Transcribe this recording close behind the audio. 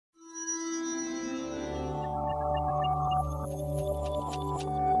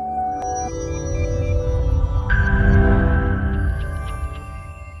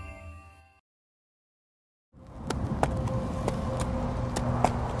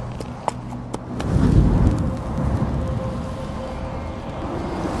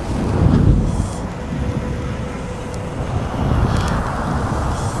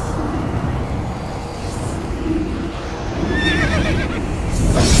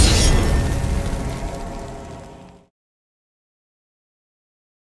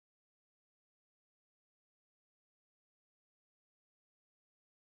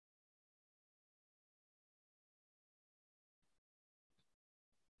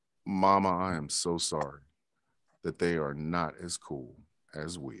Mama, I am so sorry that they are not as cool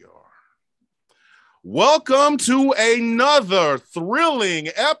as we are. Welcome to another thrilling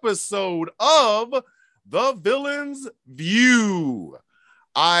episode of The Villain's View.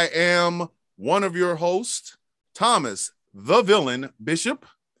 I am one of your hosts, Thomas the Villain Bishop,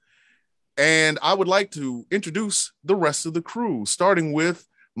 and I would like to introduce the rest of the crew, starting with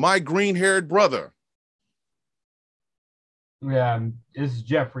my green-haired brother. Yeah, this is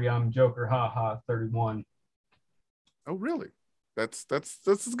Jeffrey. I'm Joker. Haha, 31. Oh, really? That's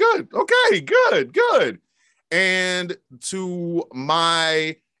good. Okay, good. And to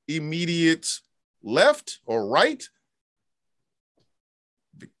my immediate left or right,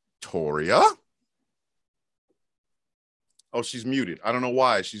 Victoria. Oh, she's muted. I don't know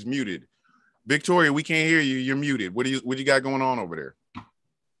why she's muted. Victoria, we can't hear you. You're muted. What do you got going on over there?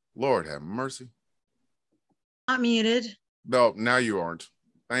 Lord have mercy. Not muted. No, now you aren't.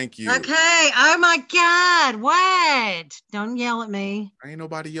 Thank you. Okay. Oh my God. What? Don't yell at me. Ain't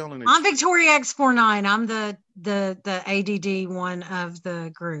nobody yelling at I'm you. Victoria X49. I'm the ADD one of the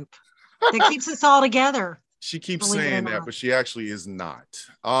group that keeps us all together. She keeps saying that, but she actually is not.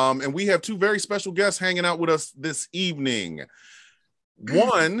 And we have two very special guests hanging out with us this evening.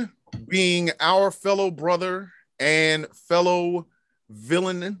 One being our fellow brother and fellow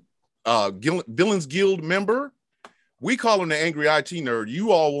Villains Guild member. We call him the Angry IT Nerd.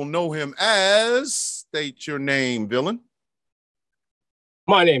 You all will know him as, state your name, villain.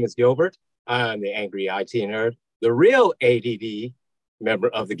 My name is Gilbert. I'm the Angry IT Nerd, the real ADD member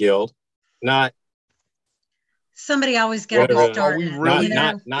of the guild, not... Somebody always got to start. Are we really?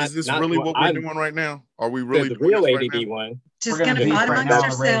 Not, is this really what we're doing right now? Are we really the doing real this ADD right one? Just going to fight amongst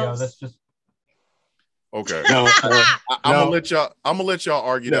ourselves. That's just... Okay. No, I'm gonna let y'all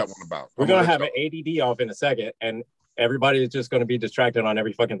argue that one about. We're gonna have an ADD off in a second, and everybody is just gonna be distracted on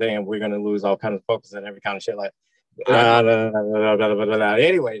every fucking thing, and we're gonna lose all kinds of focus and every kind of shit. Like,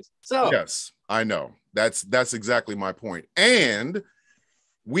 anyways, so yes, I know that's exactly my point, and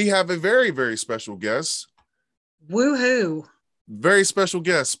we have a very, very special guest. Woohoo! Very special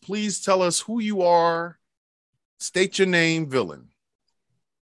guest. Please tell us who you are. State your name, villain.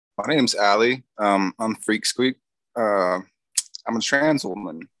 My name's Allie. I'm Freak Squeak. I'm a trans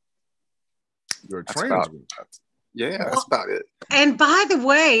woman. You're a trans woman. Yeah, that's about it. And by the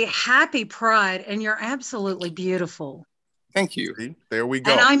way, happy Pride, and you're absolutely beautiful. Thank you. See? There we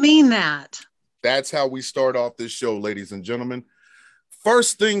go. And I mean that. That's how we start off this show, ladies and gentlemen.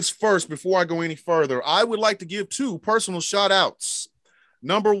 First things first, before I go any further, I would like to give two personal shout outs.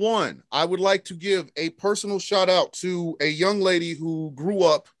 Number one, I would like to give a personal shout out to a young lady who grew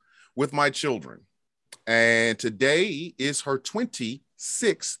up with my children. And today is her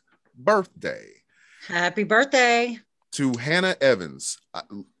 26th birthday. Happy birthday. To Hannah Evans.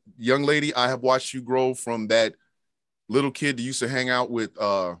 Young lady, I have watched you grow from that little kid that used to hang out with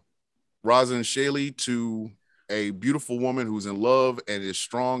Raza and Shaylee to a beautiful woman who's in love and is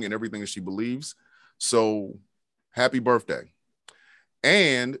strong in everything that she believes. So happy birthday.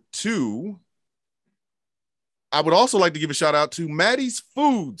 And two, I would also like to give a shout out to Maddie's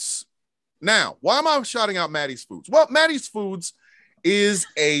Foods. Now, why am I shouting out Maddie's Foods? Well, Maddie's Foods is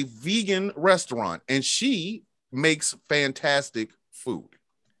a vegan restaurant, and she makes fantastic food.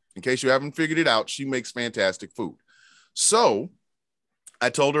 In case you haven't figured it out, she makes fantastic food. So I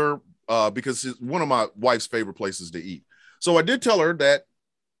told her, because it's one of my wife's favorite places to eat. So I did tell her that,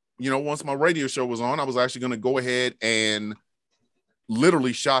 once my radio show was on, I was actually going to go ahead and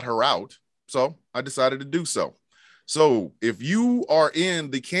literally shout her out. So I decided to do so. So if you are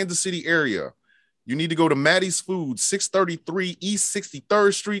in the Kansas City area, you need to go to Maddie's Foods, 633 East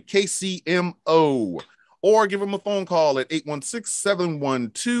 63rd Street, KCMO, or give them a phone call at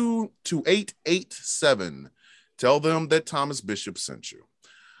 816-712-2887. Tell them that Thomas Bishop sent you.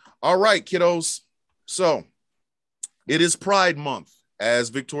 All right, kiddos. So it is Pride Month, as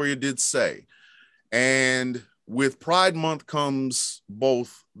Victoria did say. And with Pride Month comes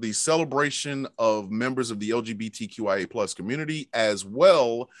both the celebration of members of the LGBTQIA plus community, as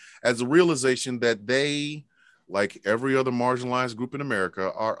well as the realization that they, like every other marginalized group in America,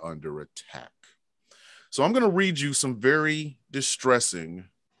 are under attack. So I'm going to read you some very distressing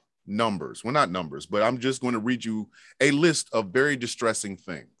numbers. Well, not numbers, but I'm just going to read you a list of very distressing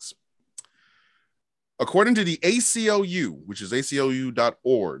things. According to the ACLU, which is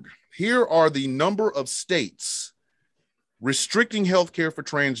aclu.org, here are the number of states restricting healthcare for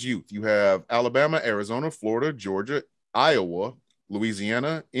trans youth. You have Alabama, Arizona, Florida, Georgia, Iowa,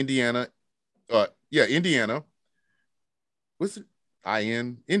 Louisiana, Indiana. Indiana. What's it?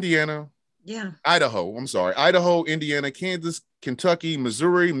 Indiana. Yeah. Idaho. I'm sorry. Idaho, Indiana, Kansas, Kentucky,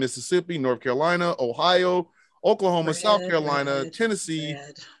 Missouri, Mississippi, North Carolina, Ohio, Oklahoma, South Carolina, Tennessee,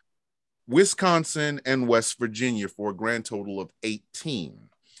 Wisconsin, and West Virginia for a grand total of 18.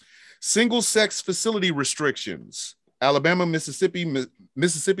 Single-sex facility restrictions: Alabama, Mississippi,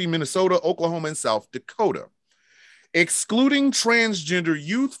 Minnesota, Oklahoma, and South Dakota. Excluding transgender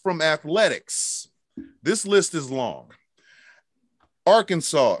youth from athletics. This list is long.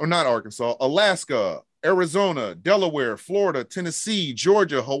 Alaska, Arizona, Delaware, Florida, Tennessee,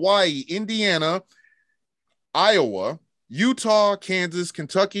 Georgia, Hawaii, Indiana, Iowa, Utah, Kansas,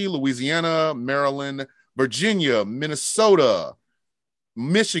 Kentucky, Louisiana, Maryland, Virginia, Minnesota,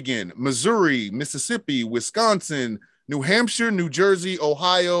 Michigan, Missouri, Mississippi, Wisconsin, New Hampshire, New Jersey,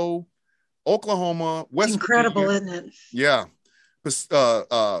 Ohio, Oklahoma, West Incredible, Virginia, isn't it? Yeah.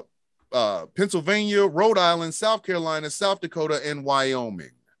 Pennsylvania, Rhode Island, South Carolina, South Dakota, and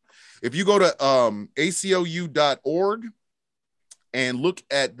Wyoming. If you go to aclu.org and look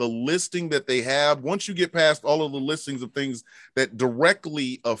at the listing that they have, once you get past all of the listings of things that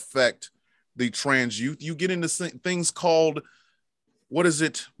directly affect the trans youth, you get into things called,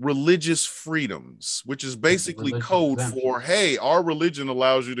 religious freedoms, which is basically code for, hey, our religion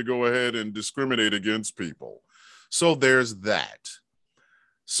allows you to go ahead and discriminate against people. So there's that.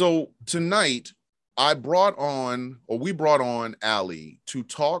 So tonight we brought on Allie to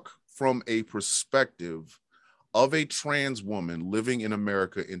talk from a perspective of a trans woman living in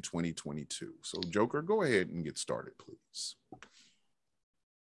America in 2022. So Joker, go ahead and get started, please.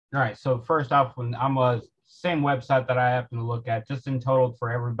 All right. So first off, when I'm a same website that I happen to look at, just in total for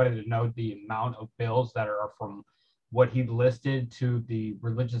everybody to know the amount of bills that are from what he listed to the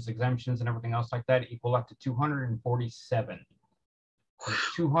religious exemptions and everything else like that equal up to 247. There's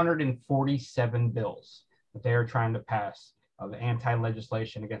 247 bills that they are trying to pass of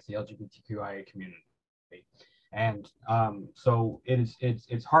anti-legislation against the LGBTQIA community. And so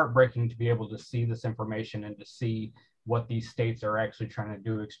it's heartbreaking to be able to see this information and to see what these states are actually trying to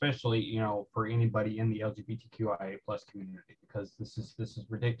do, especially, for anybody in the LGBTQIA plus community, because this is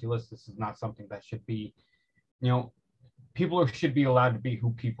ridiculous. This is not something that should be, people should be allowed to be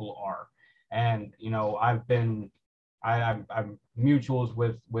who people are. And, I'm mutuals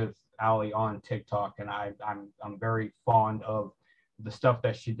with Allie on TikTok, and I'm very fond of the stuff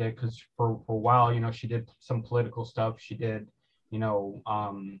that she did, because for a while, she did some political stuff. She did,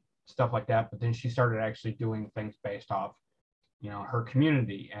 stuff like that, but then she started actually doing things based off, her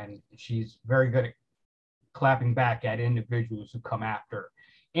community, and she's very good at clapping back at individuals who come after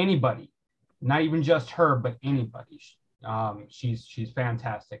anybody, not even just her, but anybody. She's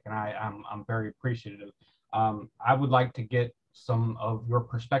fantastic, and I'm very appreciative. I would like to get some of your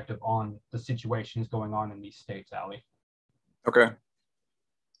perspective on the situations going on in these states, Allie. Okay.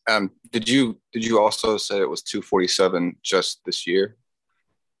 Did you also say it was 247 just this year?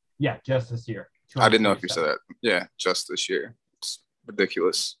 Yeah, just this year. I didn't know if you said that. Yeah, just this year. It's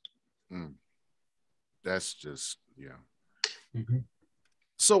ridiculous. That's just, yeah. Mm-hmm.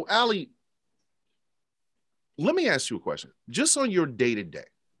 So, Allie, let me ask you a question. Just on your day-to-day,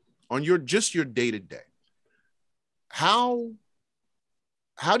 how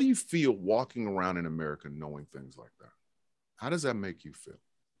do you feel walking around in America knowing things like that? How does that make you feel?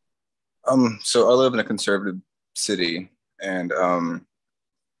 So I live in a conservative city, and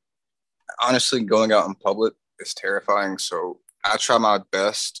honestly, going out in public is terrifying. So I try my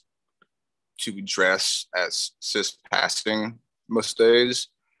best to dress as cis-passing most days,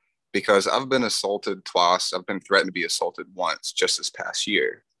 because I've been assaulted twice. I've been threatened to be assaulted once just this past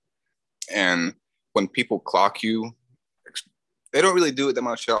year. And when people clock you, they don't really do it that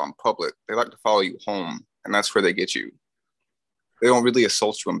much out in public. They like to follow you home, and that's where they get you. They don't really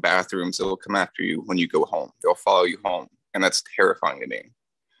assault you in bathrooms. They'll come after you when you go home. They'll follow you home, and that's terrifying to me.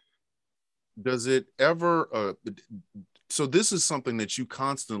 Does it ever, so this is something that you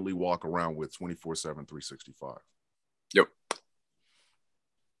constantly walk around with 24/7, 365? Yep.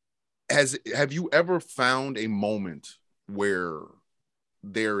 Have you ever found a moment where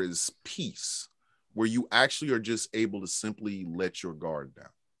there is peace, where you actually are just able to simply let your guard down?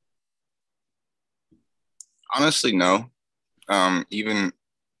 Honestly, no. Even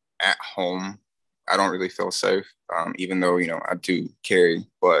at home, I don't really feel safe, even though, I do carry,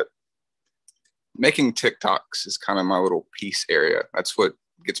 but making TikToks is kind of my little peace area. That's what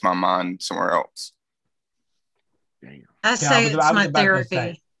gets my mind somewhere else. Damn. I say it's my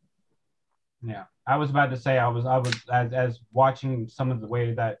therapy. Yeah, I was about to say I was as watching some of the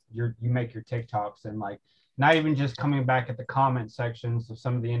way that you make your TikToks, and like not even just coming back at the comment sections of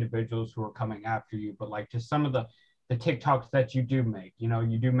some of the individuals who are coming after you, but like just some of the TikToks that you do make.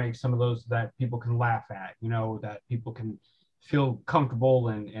 You do make some of those that people can laugh at, that people can feel comfortable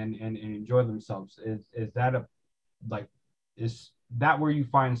and enjoy themselves. Is that is that where you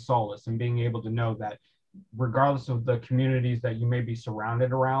find solace in being able to know that regardless of the communities that you may be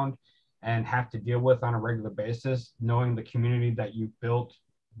surrounded around and have to deal with on a regular basis, knowing the community that you built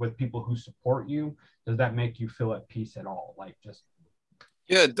with people who support you, does that make you feel at peace at all? Like just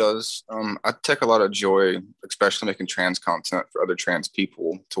Yeah, it does. I take a lot of joy, especially making trans content for other trans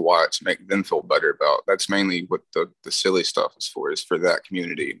people to watch, make them feel better about. That's mainly what the silly stuff is for that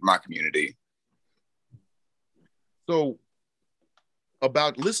community, my community. So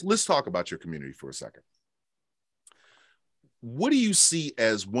let's talk about your community for a second. What do you see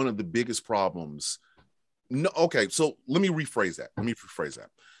as one of the biggest problems? No, okay, so let me rephrase that.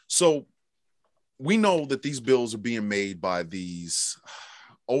 So we know that these bills are being made by these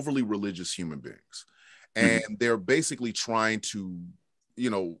overly religious human beings, and they're basically trying to,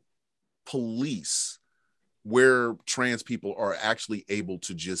 police where trans people are actually able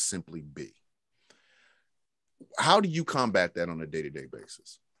to just simply be. How do you combat that on a day-to-day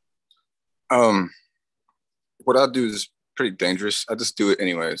basis? What I do is pretty dangerous. I just do it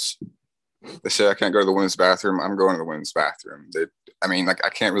anyways. They say I can't go to the women's bathroom. I'm going to the women's bathroom. I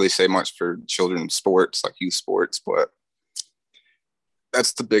can't really say much for children's sports, like youth sports, but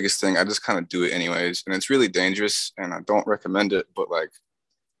that's the biggest thing. I just kind of do it anyways. And it's really dangerous and I don't recommend it, but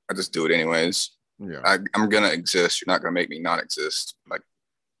I just do it anyways. Yeah. I'm going to exist. You're not going to make me not exist.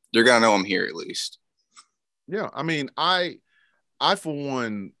 You're going to know I'm here at least. Yeah. I mean, I for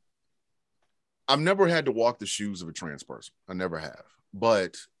one, I've never had to walk the shoes of a trans person. I never have.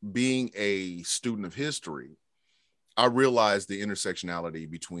 But being a student of history, I realized the intersectionality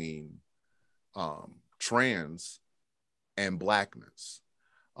between trans and blackness.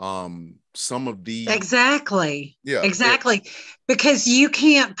 Some of the exactly. Because you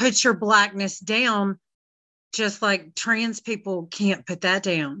can't put your blackness down just like trans people can't put that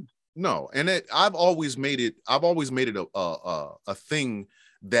down. No, and I've always made it a thing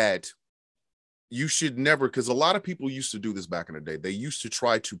that you should never, because a lot of people used to do this back in the day. They used to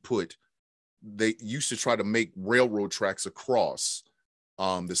try to make railroad tracks across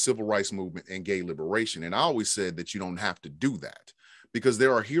the civil rights movement and gay liberation. And I always said that you don't have to do that, because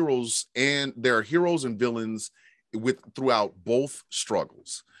there are heroes and villains throughout both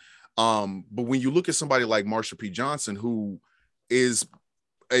struggles. But when you look at somebody like Marsha P. Johnson, who is,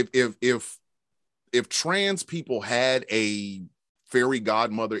 if trans people had a fairy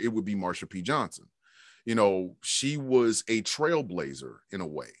godmother, it would be Marsha P. Johnson. She was a trailblazer in a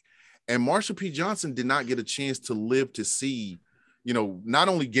way. And Marsha P. Johnson did not get a chance to live to see, not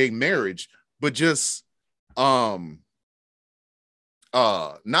only gay marriage, but just not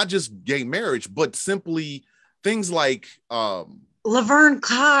just gay marriage, but simply things like Laverne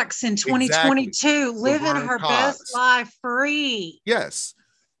Cox in 2022 exactly. living Laverne her Cox. best life free. Yes.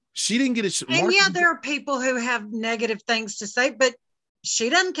 She didn't get it. And there are people who have negative things to say, but she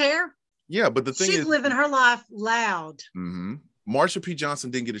doesn't care. Yeah, but the thing she's living her life loud. Mm-hmm. Marsha P.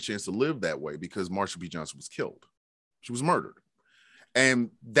 Johnson didn't get a chance to live that way because Marsha P. Johnson was killed. She was murdered.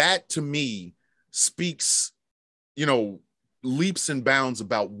 And that to me speaks, leaps and bounds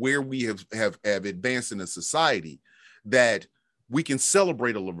about where we have advanced in a society, that we can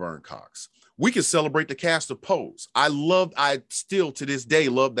celebrate a Laverne Cox. We can celebrate the cast of Pose. I still to this day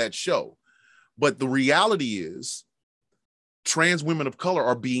love that show. But the reality is trans women of color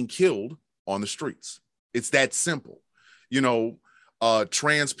are being killed on the streets. It's that simple.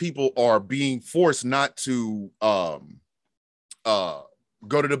 Trans people are being forced not to go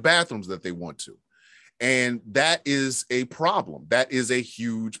to the bathrooms that they want to. And that is a problem. That is a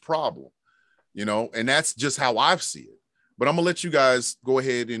huge problem, and that's just how I see it. But I'm going to let you guys go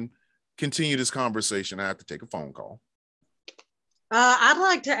ahead and continue this conversation. I have to take a phone call. I'd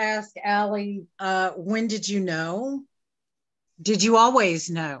like to ask Allie, when did you know? Did you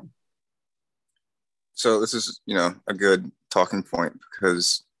always know? So this is, a good talking point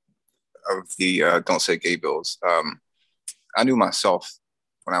because of the Don't Say Gay bills. I knew myself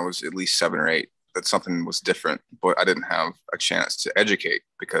when I was at least 7 or 8 that something was different, but I didn't have a chance to educate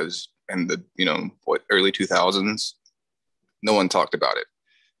because in the, early 2000s, no one talked about it.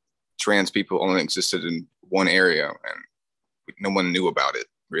 Trans people only existed in one area and no one knew about it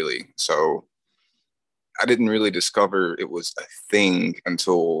really. So I didn't really discover it was a thing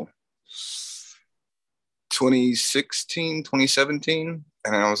until 2016, 2017.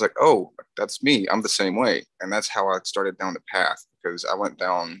 And then I was like, oh, that's me. I'm the same way. And that's how I started down the path, because I went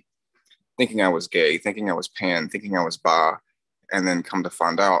down thinking I was gay, thinking I was pan, thinking I was bi. And then come to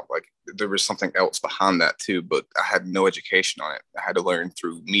find out, there was something else behind that too, but I had no education on it. I had to learn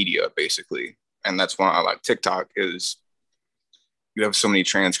through media, basically. And that's why I like TikTok is you have so many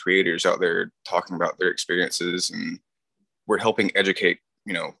trans creators out there talking about their experiences, and we're helping educate,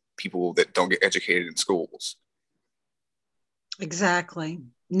 you know, people that don't get educated in schools. Exactly.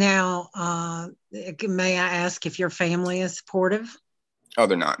 Now, may I ask if your family is supportive? Oh,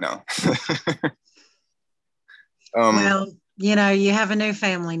 they're not, no. Well, you know, you have a new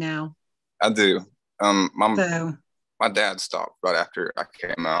family now. I do. My dad stopped right after I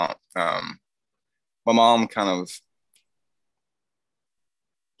came out. My mom kind of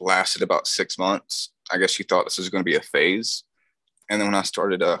lasted about 6 months. I guess she thought this was going to be a phase. And then when I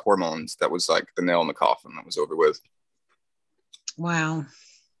started hormones, that was like the nail in the coffin. That was over with. Wow.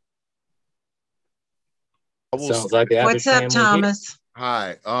 Sounds like the average What's up, Thomas?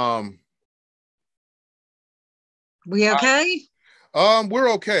 Hi. We okay?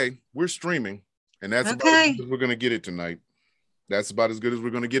 We're okay. We're streaming, and that's about as good as we're gonna get it tonight. That's about as good as we're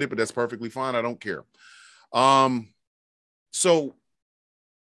gonna get it, but that's perfectly fine. I don't care. So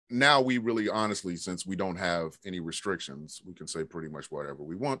now we really honestly, since we don't have any restrictions, we can say pretty much whatever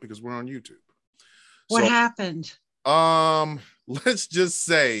we want because we're on YouTube. What happened? Let's just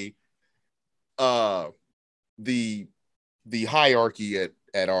say the hierarchy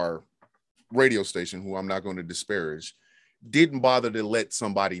at our radio station, who I'm not going to disparage, didn't bother to let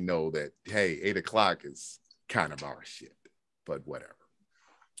somebody know that, hey, 8 o'clock is kind of our shit, but whatever.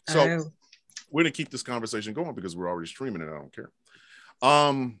 So we're gonna keep this conversation going because we're already streaming it. I don't care.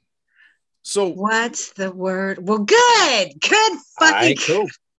 So what's the word? Well, good fucking cool.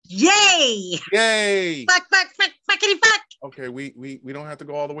 Yay! Fuck, fuckity fuck. Okay, we don't have to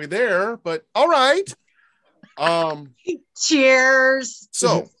go all the way there, but all right. Cheers.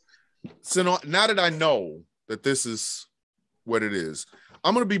 So now that I know that this is what it is,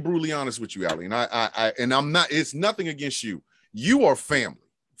 I'm gonna be brutally honest with you, Allie, and I'm not. It's nothing against you. You are family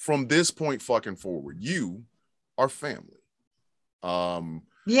from this point fucking forward. You are family.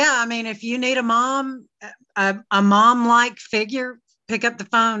 Yeah, I mean, if you need a mom, a mom-like figure, pick up the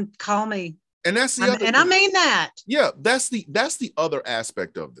phone, call me. And that's the other and I mean that. Yeah, that's the other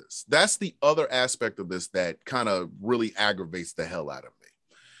aspect of this. That's the other aspect of this that kind of really aggravates the hell out of me.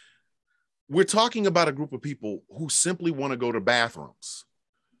 We're talking about a group of people who simply want to go to bathrooms.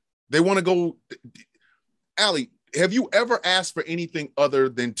 They want to go. Allie, have you ever asked for anything other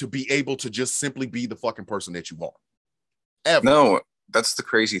than to be able to just simply be the fucking person that you are? Ever? No, that's the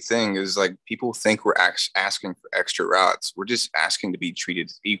crazy thing is like people think we're asking for extra rights. We're just asking to be treated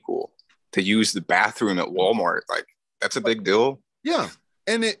as equal. To use the bathroom at Walmart, like that's a big deal. Yeah,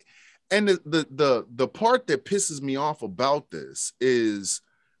 and the part that pisses me off about this is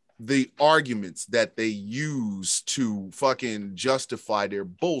the arguments that they use to fucking justify their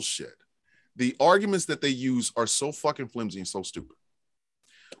bullshit. The arguments that they use are so fucking flimsy and so stupid.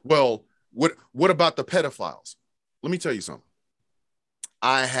 Well, what about the pedophiles? Let me tell you something.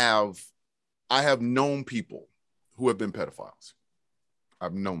 I have known people who have been pedophiles.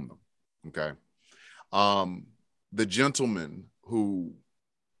 I've known them. Okay. The gentleman who,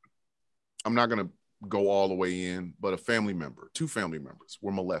 I'm not going to go all the way in, but two family members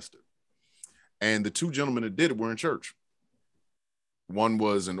were molested. And the two gentlemen that did it were in church. One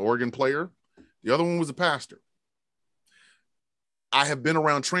was an organ player. The other one was a pastor. I have been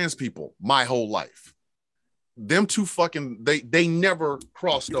around trans people my whole life. Them two fucking, they never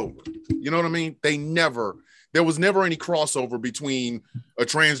crossed over. You know what I mean? There was never any crossover between a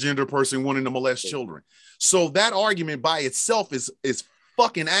transgender person wanting to molest children. So that argument by itself is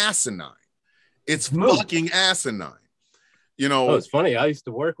fucking asinine. It's fucking asinine. You know, it's funny. I used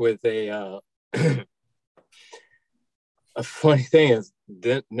to work with a funny thing is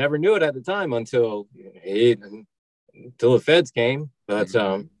never knew it at the time until the feds came. But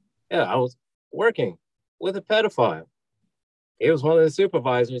I was working with a pedophile. He was one of the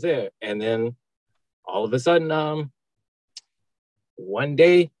supervisors there. And then all of a sudden, one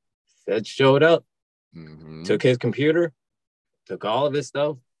day, feds showed up, took his computer, took all of his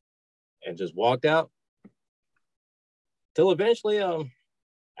stuff, and just walked out. Till eventually,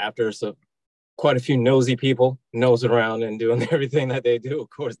 after quite a few nosy people nosing around and doing everything that they do, of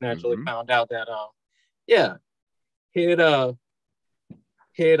course, naturally found out that, he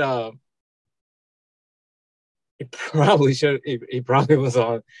probably was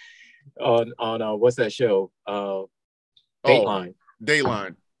on what's that show? Dateline.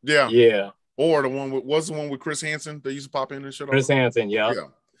 Dateline. Yeah. Yeah. Or the one with Chris Hansen that used to pop in and shit. Chris Hansen, yeah.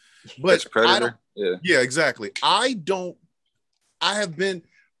 But Predator. Yeah, exactly. I've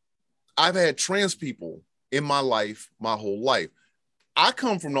had trans people in my life, my whole life. I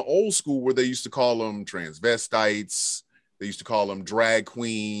come from the old school where they used to call them transvestites. They used to call them drag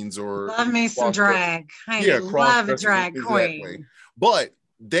queens or love me some drag. I love a drag queen. but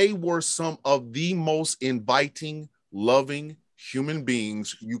they were some of the most inviting, loving human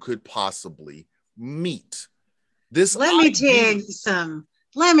beings you could possibly meet. Let me tell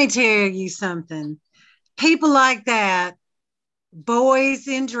you something. People like that, boys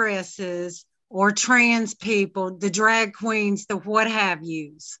in dresses or trans people, the drag queens, the what have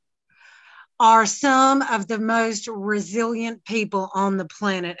yous, are some of the most resilient people on the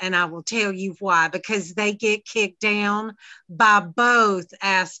planet. And I will tell you why, because they get kicked down by both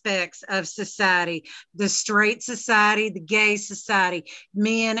aspects of society, the straight society, the gay society,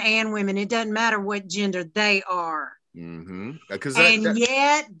 men and women. It doesn't matter what gender they are. Mm-hmm.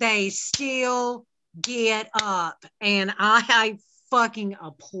 Yet they still get up. And I fucking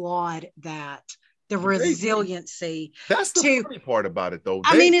applaud that. The resiliency. That's the funny part about it, though.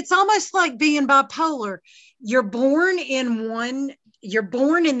 I mean, it's almost like being bipolar. You're born in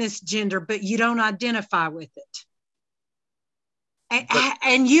this gender, but you don't identify with it.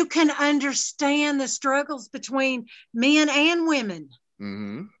 And you can understand the struggles between men and women.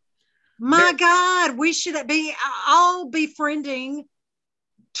 Mm-hmm. My God, we should be all befriending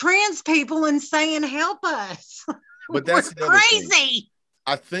trans people and saying, help us. But that's We're crazy.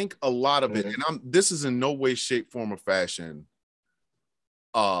 I think a lot of it, and this is in no way, shape, form, or fashion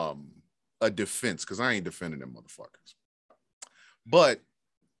a defense, because I ain't defending them motherfuckers. But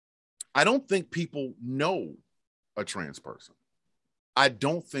I don't think people know a trans person. I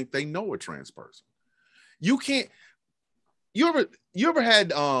don't think they know a trans person. You can't. You ever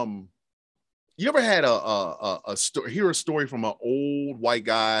had a story? Hear a story from an old white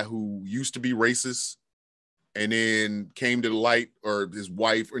guy who used to be racist, and then came to the light, or his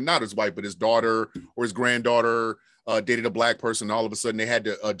wife, or not his wife, but his daughter or his granddaughter dated a black person. All of a sudden, they had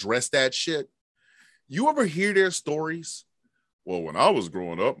to address that shit. You ever hear their stories? Well, when I was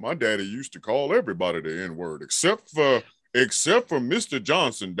growing up, my daddy used to call everybody the N-word, except for Mr.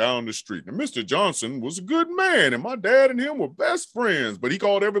 Johnson down the street. And Mr. Johnson was a good man, and my dad and him were best friends, but he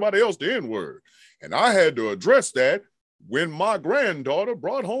called everybody else the N-word. And I had to address that when my granddaughter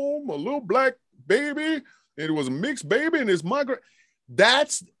brought home a little black baby. It was a mixed baby, and it's my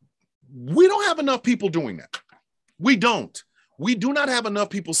we don't have enough people doing that. We don't. We do not have enough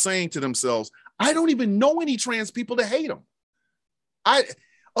people saying to themselves, I don't even know any trans people to hate them.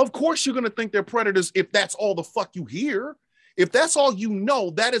 Of course you're going to think they're predators if that's all the fuck you hear. If that's all you know,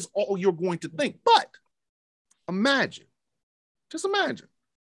 that is all you're going to think. But just imagine,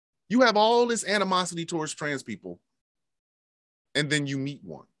 you have all this animosity towards trans people, and then you meet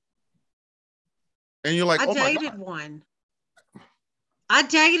one. And you're like, I dated one. There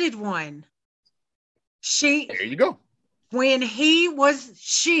you go. When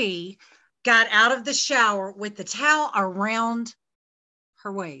she got out of the shower with the towel around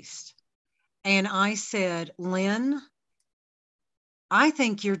her waist. And I said, Lynn, I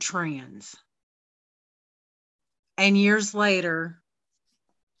think you're trans. And years later,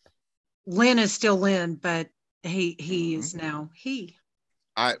 Lynn is still Lynn, but he is now he.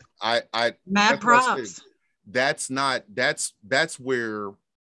 Mad props. That's where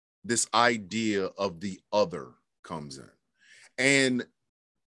this idea of the other comes in. And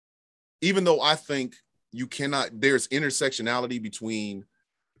even though I think there's intersectionality between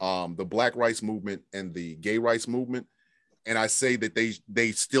the Black rights movement and the gay rights movement, and I say that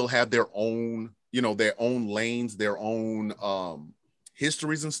they still have their own, their own lanes, their own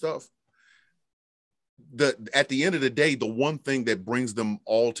histories and stuff. At the end of the day, the one thing that brings them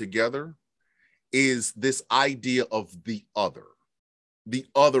all together is this idea of the other. The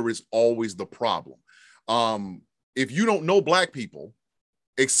other is always the problem. If you don't know black people,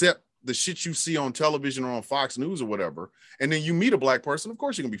 except the shit you see on television or on Fox News or whatever, and then you meet a black person, of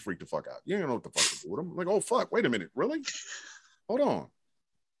course you're gonna be freaked the fuck out. You don't know what the fuck to do with them. Like, oh fuck, wait a minute, really? Hold on.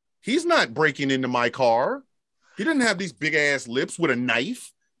 He's not breaking into my car. He didn't have these big ass lips with a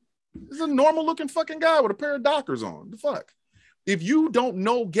knife. He's a normal looking fucking guy with a pair of Dockers on. The fuck? If you don't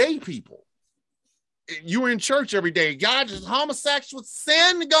know gay people, you're in church every day. God is homosexual,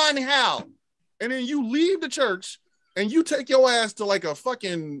 sin, God in hell. And then you leave the church and you take your ass to like a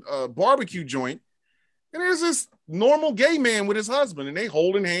fucking barbecue joint, and there's this normal gay man with his husband, and they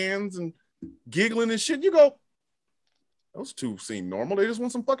holding hands and giggling and shit. You go, those two seem normal. They just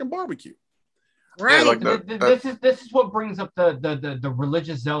want some fucking barbecue. Right. This is what brings up the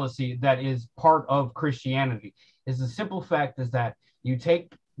religious zealousy that is part of Christianity. Is the simple fact is that you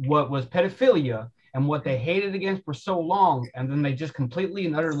take what was pedophilia and what they hated against for so long, and then they just completely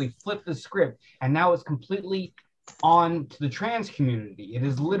and utterly flip the script, and now it's completely on to the trans community. It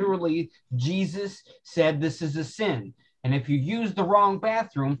is literally, Jesus said this is a sin. And if you use the wrong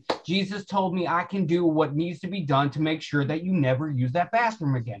bathroom, Jesus told me I can do what needs to be done to make sure that you never use that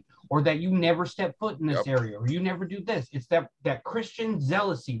bathroom again, or that you never step foot in this area, or you never do this. It's that Christian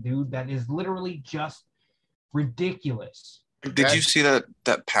zealousy, dude, that is literally just ridiculous. Did you see that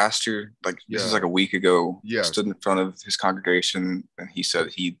pastor, like this is like a week ago, stood in front of his congregation and he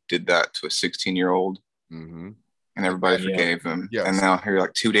said he did that to a 16-year-old and everybody forgave him. Yes. And now here,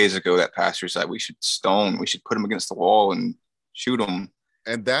 like 2 days ago, that pastor said we should put him against the wall and shoot him.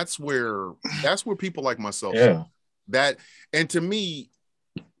 And that's where people like myself that, and to me,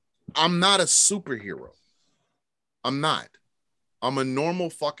 I'm not a superhero. I'm not. I'm a normal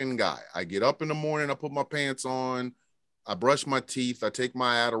fucking guy. I get up in the morning, I put my pants on, I brush my teeth, I take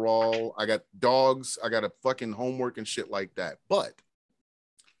my Adderall, I got dogs, I got a fucking homework and shit like that. But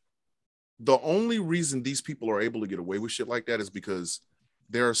the only reason these people are able to get away with shit like that is because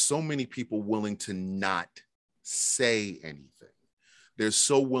there are so many people willing to not say anything. They're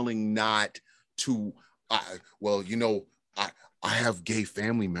so willing not to, I have gay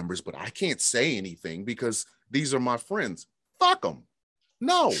family members, but I can't say anything because these are my friends. Fuck them.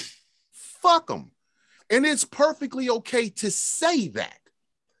 No, fuck them. And it's perfectly okay to say that.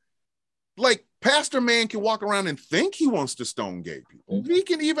 Like, Pastor Man can walk around and think he wants to stone gay people. He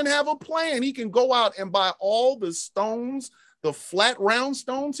can even have a plan. He can go out and buy all the stones, the flat round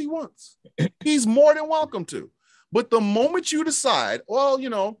stones he wants. He's more than welcome to. But the moment you decide, well,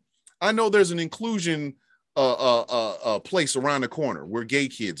 I know there's an inclusion place around the corner where gay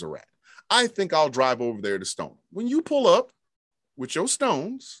kids are at. I think I'll drive over there to stone. When you pull up with your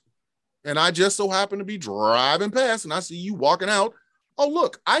stones, and I just so happen to be driving past and I see you walking out, oh,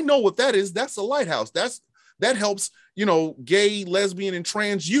 look, I know what that is. That's a lighthouse. That helps, gay, lesbian, and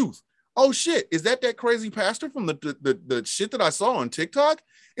trans youth. Oh shit, is that crazy pastor from the shit that I saw on TikTok?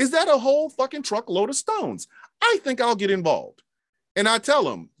 Is that a whole fucking truckload of stones? I think I'll get involved. And I tell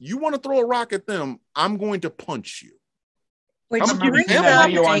them, you want to throw a rock at them, I'm going to punch you. Which brings up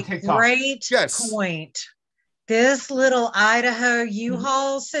a great point. This little Idaho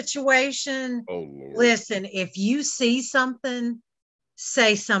U-Haul situation, listen, if you see something,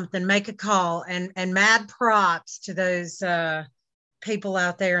 say something, make a call, and mad props to those people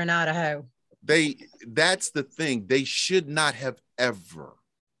out there in Idaho. That's the thing. They should not have ever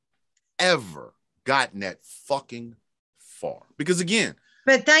gotten that fucking far. Because again,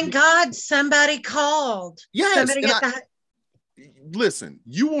 but thank God somebody called. Yes. Listen,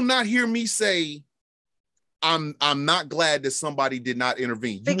 you will not hear me say I'm not glad that somebody did not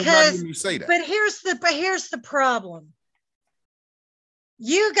intervene. You will not hear me say that. But here's the problem.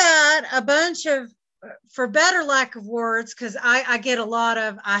 You got a bunch of, for better lack of words, because I get a lot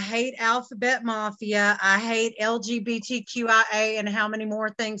of, I hate alphabet mafia, I hate LGBTQIA, and how many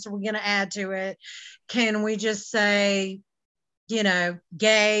more things are we going to add to it? Can we just say,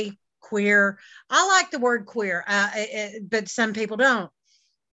 gay, queer? I like the word queer, but some people don't.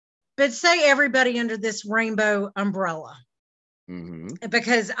 But say everybody under this rainbow umbrella.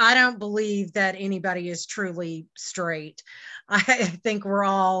 Because I don't believe that anybody is truly straight. I think we're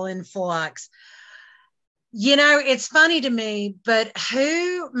all in flux. It's funny to me, but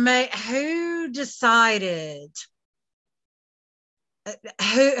who decided,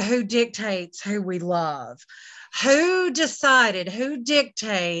 who dictates who we love? Who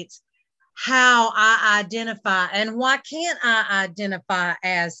dictates how I identify, and why can't I identify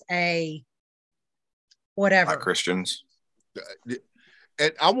as a whatever? Not Christians.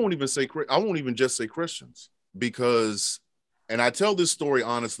 And I won't even just say Christians, because, and I tell this story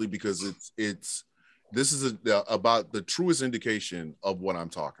honestly because this is about the truest indication of what I'm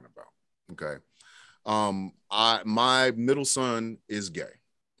talking about. Okay. My middle son is gay,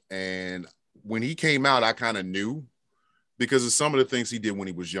 and when he came out, I kind of knew because of some of the things he did when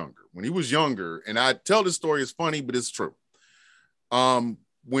he was younger. And I tell this story, it's funny, but it's true.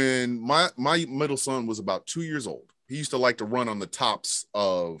 When my middle son was about 2 years old, he used to like to run on the tops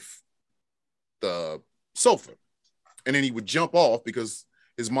of the sofa, and then he would jump off because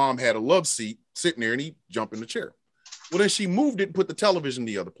his mom had a love seat sitting there, and he'd jump in the chair. Well, then she moved it and put the television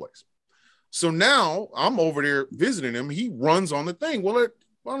the other place. So now I'm over there visiting him. He runs on the thing. Well, I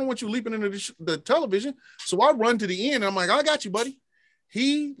don't want you leaping into the television. So I run to the end, and I'm like, I got you, buddy.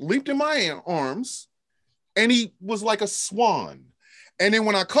 He leaped in my arms, and he was like a swan. And then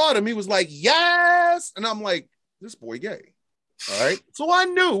when I caught him, he was like, yes. And I'm like, this boy gay. All right. So I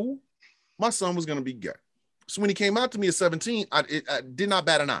knew my son was going to be gay. So when he came out to me at 17, I did not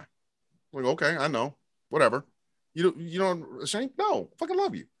bat an eye. I'm like, okay, I know, whatever. You don't ashamed? No, I fucking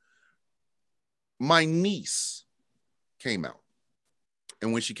love you. My niece came out.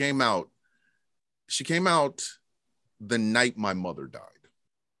 And when she came out the night my mother died.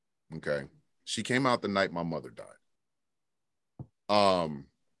 Okay. She came out the night my mother died.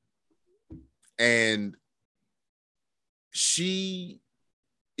 And she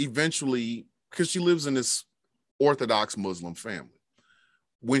eventually, because she lives in this Orthodox Muslim family,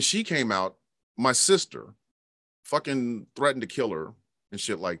 when she came out, my sister fucking threatened to kill her and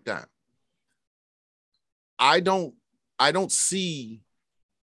shit like that. I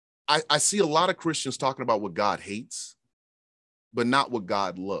see a lot of Christians talking about what God hates, but not what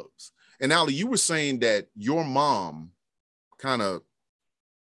God loves. And Allie, you were saying that your mom kind of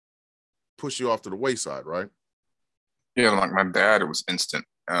pushed you off to the wayside, right? Yeah, like my dad, it was instant.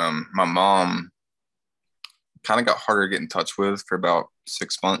 My mom kind of got harder to get in touch with for about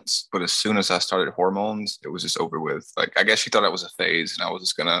 6 months, but as soon as I started hormones, it was just over with. Like, I guess she thought it was a phase, and I was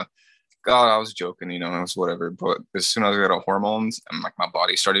just gonna, God, I was joking, you know, it was whatever. But as soon as I got on hormones and like my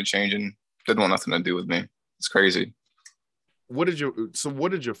body started changing, didn't want nothing to do with me. It's crazy. What did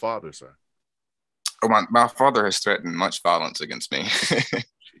your father say? Oh, my father has threatened much violence against me.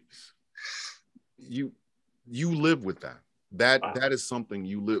 You live with that. That is something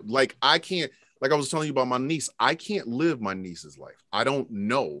you live. Like, I can't, like I was telling you about my niece, I can't live my niece's life. I don't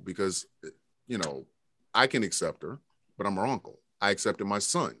know, because, you know, I can accept her, but I'm her uncle. I accepted my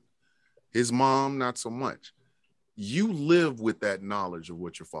son. His mom, not so much. You live with that knowledge of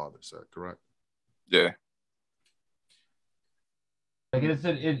what your father said, correct? Yeah. Like, is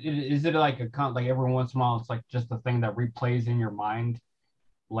it like like every once in a while it's like just a thing that replays in your mind?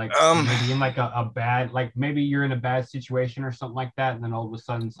 Like, maybe in like a bad, like maybe you're in a bad situation or something like that, and then all of a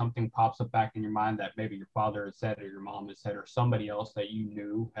sudden something pops up back in your mind that maybe your father had said or your mom had said or somebody else that you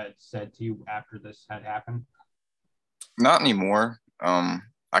knew had said to you after this had happened? Not anymore.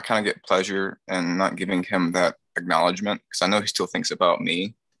 I kind of get pleasure in not giving him that acknowledgement, because I know he still thinks about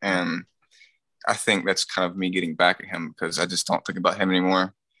me, and I think that's kind of me getting back at him, because I just don't think about him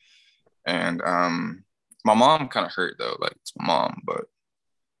anymore. And my mom kind of hurt though, like, it's my mom, but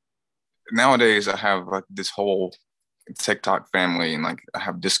nowadays I have like this whole TikTok family, and like I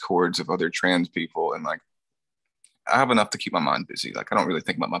have discords of other trans people, and like I have enough to keep my mind busy. Like, I don't really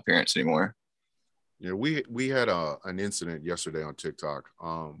think about my parents anymore. Yeah, we had an incident yesterday on TikTok.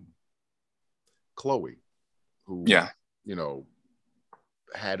 Chloe, who, you know,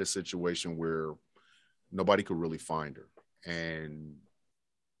 had a situation where nobody could really find her, and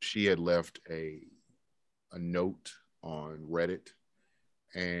she had left a note on Reddit,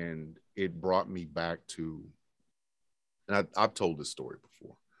 and it brought me back to, and I've told this story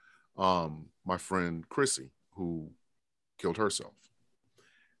before, my friend Chrissy, who killed herself.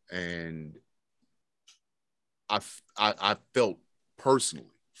 And I personally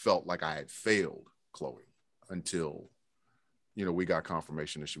felt like I had failed Chloe until, you know, we got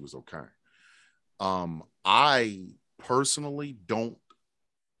confirmation that she was okay. I personally don't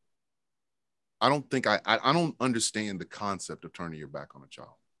understand the concept of turning your back on a child.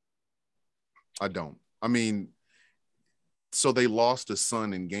 I don't. I mean, so they lost a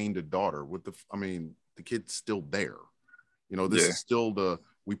son and gained a daughter. The kid's still there. You know, this is still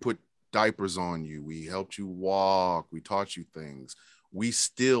we put diapers on you. We helped you walk. We taught you things. We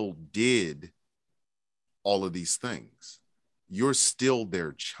still did all of these things. You're still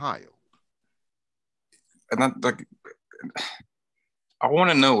their child. And that, like, I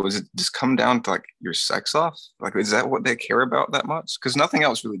want to know, is it just come down to like your sex off? Like, is that what they care about that much? Because nothing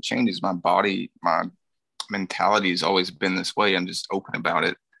else really changes. My body, my mentality has always been this way. I'm just open about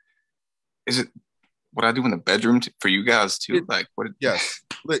it. Is it what I do in the bedroom for you guys too? Like, what? Yes.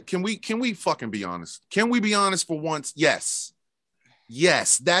 Can we fucking be honest? Can we be honest for once? Yes.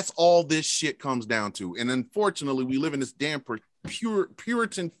 That's all this shit comes down to. And unfortunately, we live in this damn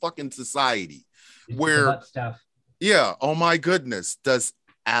Puritan fucking society where butt stuff. Yeah. Oh my goodness. Does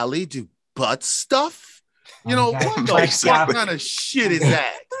Allie do butt stuff? You know, what the fuck kind of shit is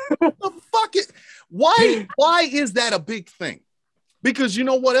that? The fuck it? Why is that a big thing? Because you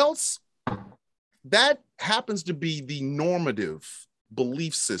know what else? That happens to be the normative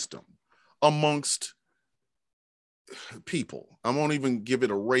belief system amongst people. I won't even give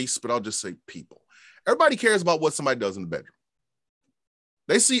it a race, but I'll just say people. Everybody cares about what somebody does in the bedroom.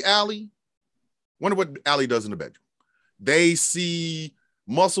 They see Allie, wonder what Allie does in the bedroom. They see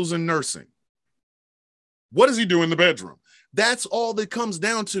muscles in nursing. What does he do in the bedroom? That's all that comes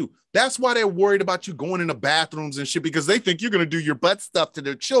down to. That's why they're worried about you going into bathrooms and shit, because they think you're going to do your butt stuff to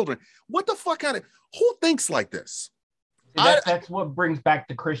their children. What the fuck who thinks like this? That's what brings back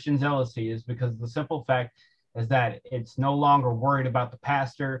the Christian zealousy, is because the simple fact is that it's no longer worried about the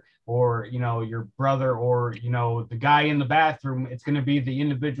pastor or, you know, your brother or, you know, the guy in the bathroom. It's going to be the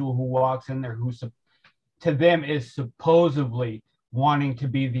individual who walks in there who's to them is supposedly wanting to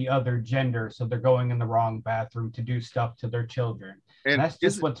be the other gender, so they're going in the wrong bathroom to do stuff to their children. And that's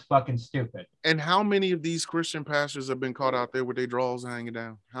just what's fucking stupid. And how many of these Christian pastors have been caught out there with their drawers hanging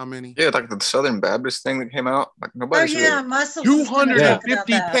down? How many? Yeah, like the Southern Baptist thing that came out. Like nobody.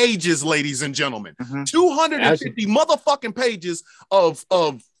 250 pages, ladies and gentlemen. 250 motherfucking pages of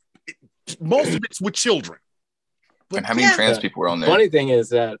most of it's with children. But and how many trans people were on there? Funny thing is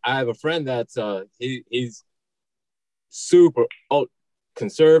that I have a friend that's he's super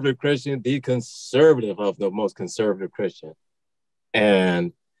conservative Christian, the conservative of the most conservative Christian.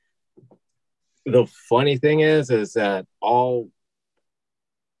 And the funny thing is that for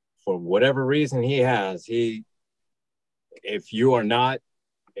whatever reason he has, if you are not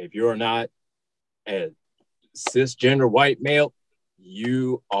a cisgender white male,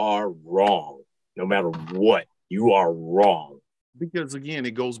 you are wrong. No matter what, you are wrong. Because again,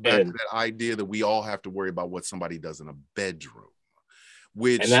 it goes back to that idea that we all have to worry about what somebody does in a bedroom.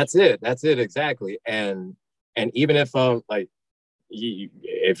 And that's it exactly. And even if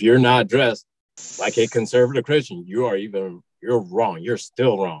if you're not dressed like a conservative Christian, you're wrong. You're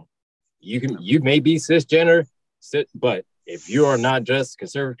still wrong. You may be cisgender, but if you are not dressed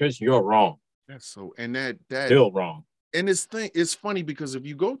conservative Christian, you're wrong. That's so, and that still wrong. And it's funny because if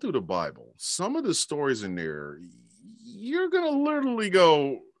you go through the Bible, some of the stories in there, you're gonna literally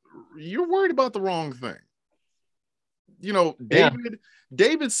go, you're worried about the wrong thing. You know,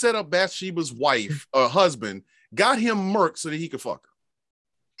 David set up Bathsheba's husband, got him murked so that he could fuck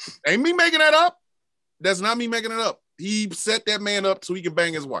her. Ain't me making that up. That's not me making it up. He set that man up so he could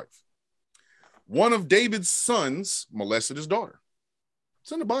bang his wife. One of David's sons molested his daughter.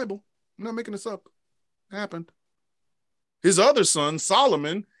 It's in the Bible. I'm not making this up. It happened. His other son,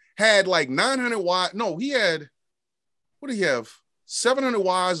 Solomon, had like 900 wives. No, he had, what did he have? 700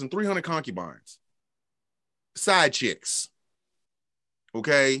 wives and 300 concubines. Side chicks.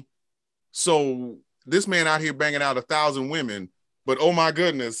 Okay. So this man out here banging out 1,000 women, but oh my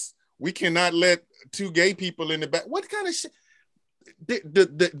goodness, we cannot let two gay people in the back. What kind of shit?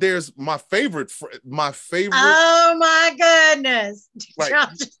 There's my favorite. Oh my goodness! Like, I'll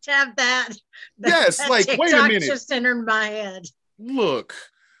just have that. Yes, that like TikTok wait a minute. Just entered my head. Look,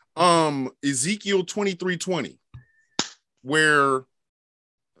 Ezekiel 23:20, where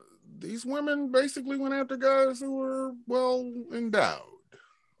these women basically went after guys who were well endowed.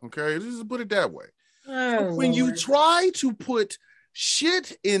 Okay, just put it that way. Oh, when you try to put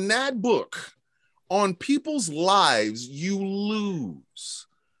shit in that book on people's lives, you lose.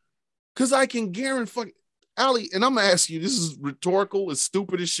 Because I can guarantee, Allie, and I'm gonna ask you, this is rhetorical, it's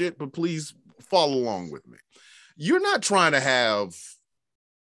stupid as shit, but please follow along with me. You're not trying to have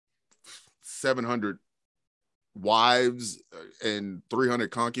 700 wives and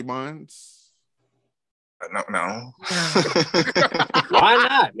 300 concubines. No. Why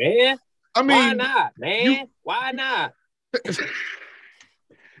not, man? I mean, why not, man? Why not?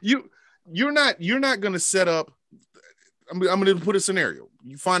 You're not going to set up. I'm going to put a scenario.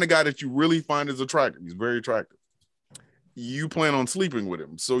 You find a guy that you really find is attractive. He's very attractive. You plan on sleeping with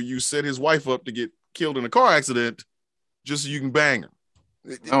him. So you set his wife up to get killed in a car accident just so you can bang her.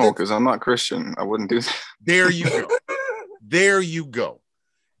 No, because I'm not Christian. I wouldn't do that. There you go. There you go.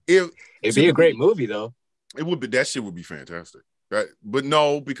 It'd be a great movie, though. It would be. That shit would be fantastic. Right? But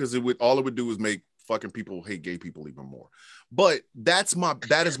no, because all it would do is make fucking people hate gay people even more. But that is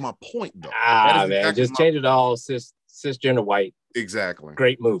my point, though. Man, exactly just change it all cisgender white. Exactly.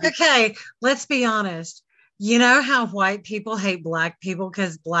 Great movie. Okay, let's be honest. You know how white people hate black people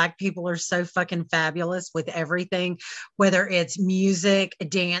because black people are so fucking fabulous with everything, whether it's music,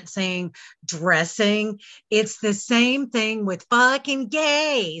 dancing, dressing. It's the same thing with fucking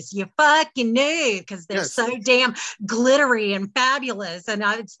gays. You fucking knew because they're so damn glittery and fabulous. And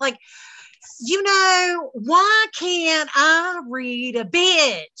it's like, you know, why can't I read a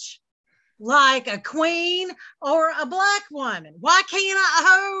bitch like a queen or a black woman? Why can't I?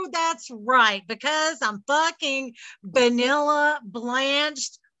 Oh, that's right. Because I'm fucking vanilla,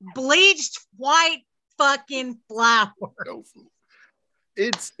 bleached white fucking flower.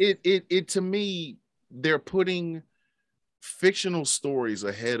 It to me, they're putting fictional stories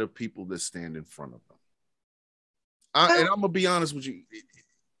ahead of people that stand in front of them. And I'm gonna be honest with you.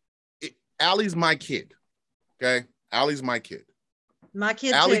 Allie's my kid. Okay. Allie's my kid. My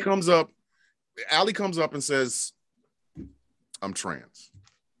kid. Allie comes up and says, I'm trans.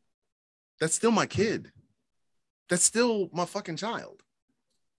 That's still my kid. That's still my fucking child.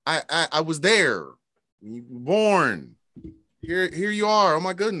 I was there. You were born. Here you are. Oh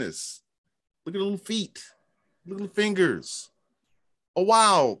my goodness. Look at the little feet. Little fingers. Oh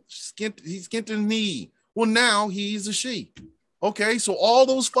wow. He skinned his knee. Well, now he's a she. Okay, so all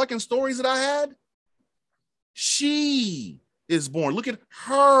those fucking stories that I had, she is born. Look at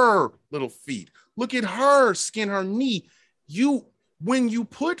her little feet. Look at her skin, her knee. When you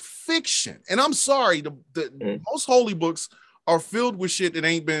put fiction, and I'm sorry, the most holy books are filled with shit that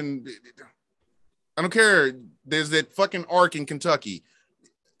ain't been. I don't care. There's that fucking ark in Kentucky.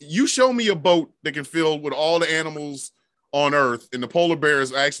 You show me a boat that can fill with all the animals on Earth, and the polar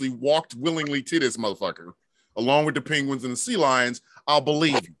bears actually walked willingly to this motherfucker, along with the penguins and the sea lions. I'll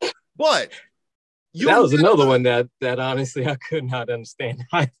believe you. But that was another one that honestly I could not understand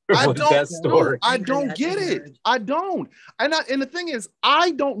either. That story. I don't get it. I don't. And the thing is,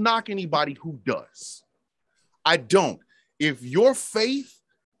 I don't knock anybody who does. I don't. If your faith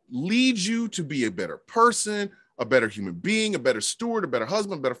leads you to be a better person, a better human being, a better steward, a better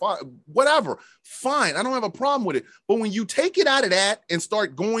husband, a better father, whatever, fine. I don't have a problem with it. But when you take it out of that and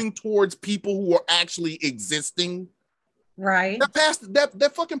start going towards people who are actually existing, right?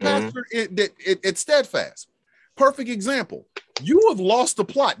 That fucking pastor it's Steadfast. Perfect example. You have lost the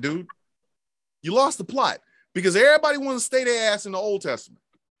plot, dude. You lost the plot because everybody wants to stay their ass in the Old Testament.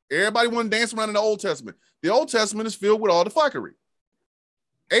 Everybody want to dance around in the Old Testament. The Old Testament is filled with all the fuckery.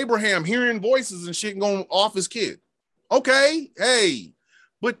 Abraham hearing voices and shit going off his kid. Okay, hey,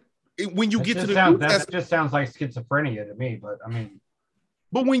 but when you get to the New Testament, that just sounds like schizophrenia to me. But I mean,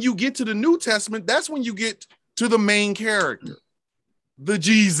 but when you get to the New Testament, that's when you get to the main character, the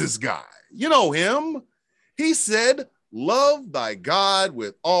Jesus guy. You know him. He said, "Love thy God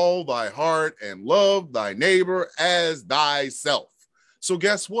with all thy heart, and love thy neighbor as thyself." So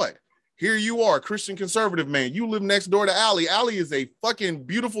guess what? Here you are, Christian conservative man. You live next door to Allie. Allie is a fucking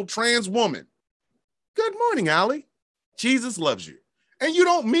beautiful trans woman. Good morning, Allie. Jesus loves you. And you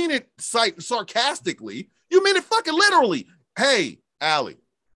don't mean it sarcastically. You mean it fucking literally. Hey, Allie,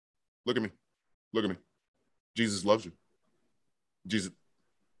 look at me. Look at me. Jesus loves you. Jesus.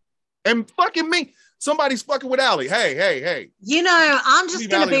 And fucking me. Somebody's fucking with Allie. Hey. You know, I'm just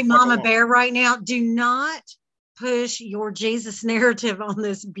going to be Mama Bear right now. Do not push your Jesus narrative on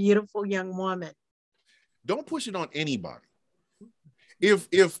this beautiful young woman. Don't push it on anybody. If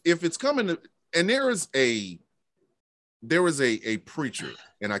it's coming to, and there is a preacher,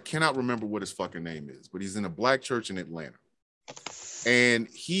 and I cannot remember what his fucking name is, but he's in a black church in Atlanta. And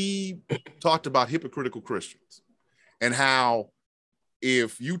he talked about hypocritical Christians and how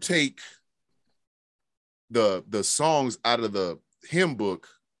if you take the songs out of the hymn book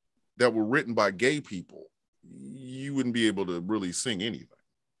that were written by gay people, you wouldn't be able to really sing anything.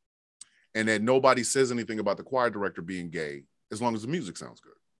 And that nobody says anything about the choir director being gay as long as the music sounds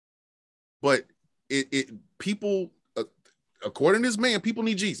good. But people, according to this man, people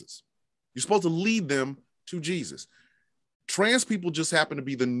need Jesus. You're supposed to lead them to Jesus. Trans people just happen to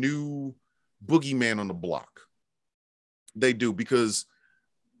be the new boogeyman on the block. They do, because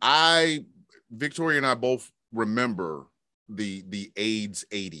Victoria and I both remember the AIDS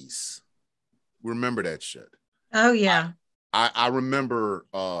 80s. Remember that shit. Oh yeah. I remember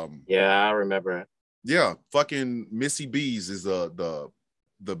I remember it. Yeah, fucking Missy B's is the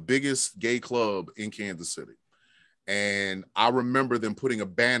biggest gay club in Kansas City. And I remember them putting a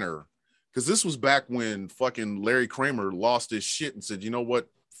banner, because this was back when fucking Larry Kramer lost his shit and said, you know what?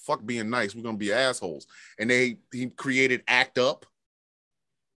 Fuck being nice. We're going to be assholes. And he created Act Up.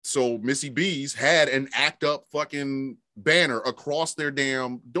 So Missy B's had an Act Up fucking banner across their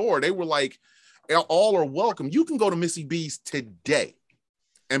damn door. They were like, all are welcome. You can go to Missy B's today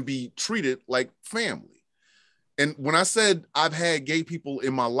and be treated like family. And when I said I've had gay people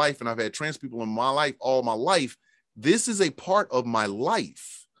in my life and I've had trans people in my life all my life, this is a part of my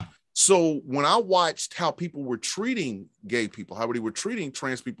life. So when I watched how people were treating gay people, how they were treating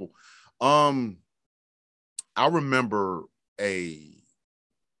trans people, I remember a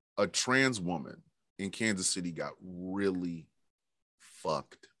trans woman in Kansas City got really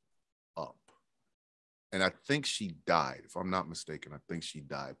fucked up. And I think she died, if I'm not mistaken. I think she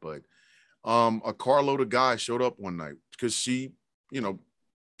died. But a carload of guys showed up one night because she,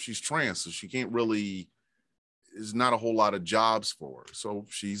 she's trans, so she can't really, there's not a whole lot of jobs for her. So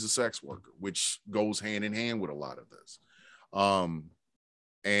she's a sex worker, which goes hand in hand with a lot of this.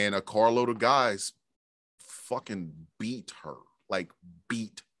 And a carload of guys fucking beat her.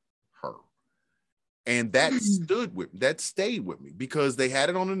 And that stayed with me because they had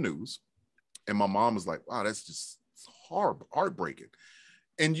it on the news. And my mom was like, wow, that's just horrible, heartbreaking.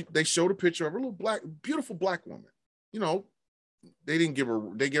 And they showed a picture of a little beautiful black woman. They gave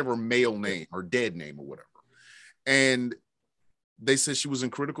her male name, her dead name or whatever. And they said she was in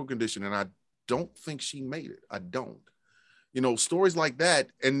critical condition. And I don't think she made it. I don't. You know, stories like that.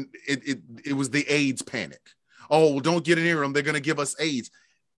 And it was the AIDS panic. Oh, well, don't get near them. They're going to give us AIDS.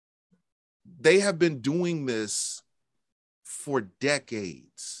 They have been doing this for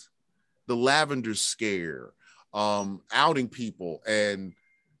decades. The lavender scare, outing people. And,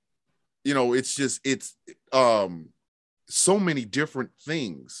 you know, it's so many different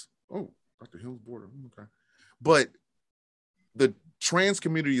things. Oh, Dr. Hill's border. Okay. But the trans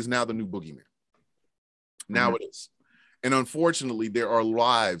community is now the new boogeyman. Now it is. And unfortunately, there are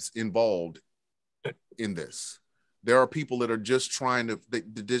lives involved in this. There are people that are just trying to, they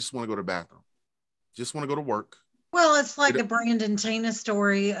just want to go to the bathroom, just want to go to work. Well, it's like the Brandon Tina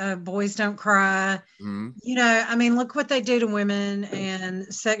story, Boys Don't Cry. Mm-hmm. You know, I mean, look what they do to women and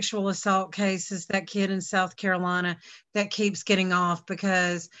sexual assault cases. That kid in South Carolina that keeps getting off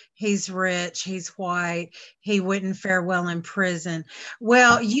because he's rich, he's white, he wouldn't fare well in prison.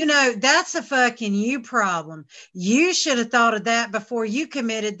 Well, you know, that's a fucking you problem. You should have thought of that before you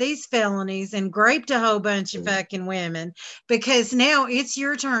committed these felonies and raped a whole bunch of fucking women, because now it's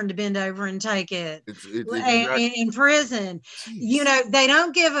your turn to bend over and take it. In prison. Jeez. You know, they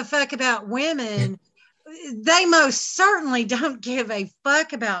don't give a fuck about women. They most certainly don't give a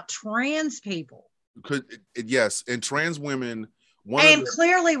fuck about trans people. Yes, and trans women.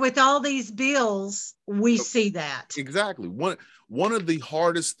 Clearly, with all these bills, we see that. Exactly. One of the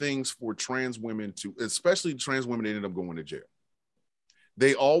hardest things for trans women to, especially trans women that end up going to jail,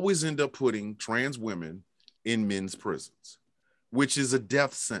 they always end up putting trans women in men's prisons, which is a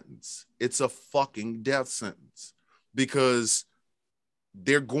death sentence. It's a fucking death sentence, because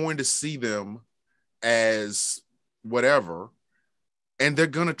they're going to see them as whatever, and they're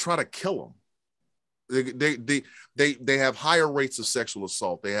going to try to kill them. They have higher rates of sexual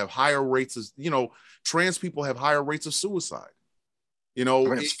assault. They have higher rates of, you know, trans people have higher rates of suicide. You know, I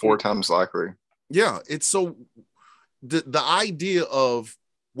think it's 4 times likely. Yeah, it's so the idea of,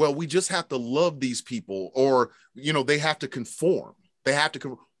 well, we just have to love these people, or, you know, they have to conform. They have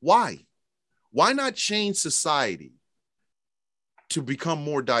to why not change society to become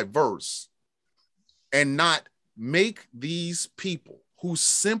more diverse and not make these people who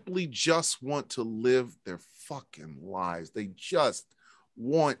simply just want to live their fucking lives. They just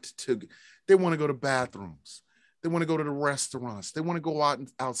want to go to bathrooms. They want to go to the restaurants. They want to go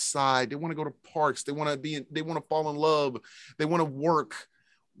outside. They want to go to parks. They want to fall in love. They want to work.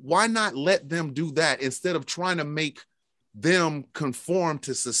 Why not let them do that instead of trying to make them conform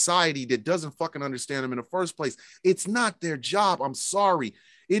to society that doesn't fucking understand them in the first place? It's not their job. I'm sorry.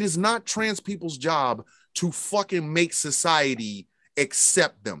 It is not trans people's job to fucking make society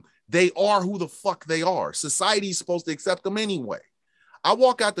accept them. They are who the fuck they are. Society is supposed to accept them anyway. I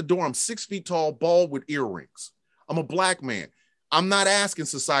walk out the door. I'm 6 feet tall, bald with earrings. I'm a black man. I'm not asking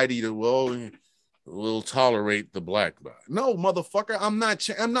society to, well, we'll tolerate the black guy. No, motherfucker. I'm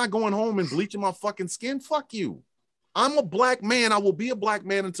not going home and bleaching my fucking skin. Fuck you. I'm a black man. I will be a black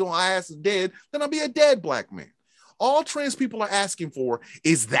man until my ass is dead. Then I'll be a dead black man. All trans people are asking for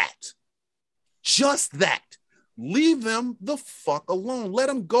is that. Just that. Leave them the fuck alone. Let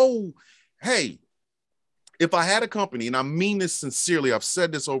them go. Hey, if I had a company, and I mean this sincerely, I've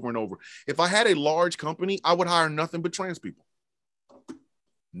said this over and over. If I had a large company, I would hire nothing but trans people.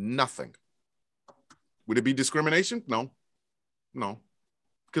 Nothing. Would it be discrimination? No.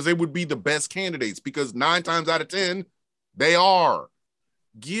 Because they would be the best candidates, because 9 times out of 10, they are.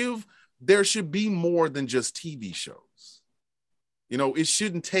 There should be more than just TV shows. You know, it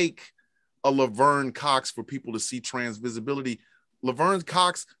shouldn't take a Laverne Cox for people to see trans visibility. Laverne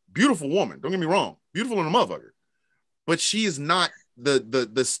Cox, beautiful woman, don't get me wrong, beautiful in a motherfucker, but she is not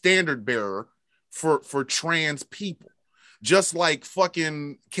the standard bearer for trans people. Just like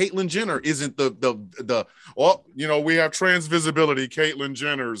fucking Caitlyn Jenner isn't we have trans visibility, Caitlyn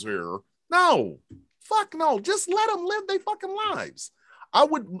Jenner's here. No, fuck no. Just let them live their fucking lives. I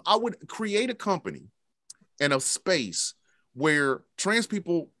would create a company and a space where trans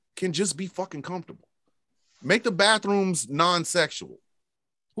people can just be fucking comfortable. Make the bathrooms non-sexual.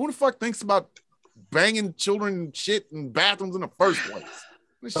 Who the fuck thinks about banging children and shit in bathrooms in the first place?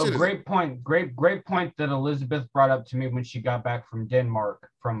 So great point that Elizabeth brought up to me when she got back from Denmark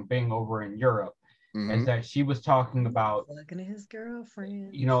from being over in Europe, is that she was talking about looking at his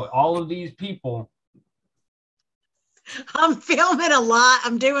girlfriend. You know, all of these people. I'm filming a lot.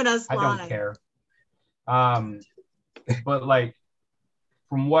 I'm doing us live. I don't care. But like,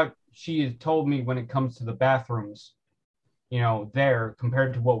 from what she has told me when it comes to the bathrooms, there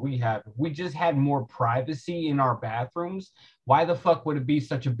compared to what we have. If we just had more privacy in our bathrooms, why the fuck would it be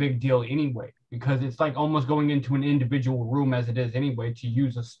such a big deal anyway? Because it's like almost going into an individual room as it is anyway to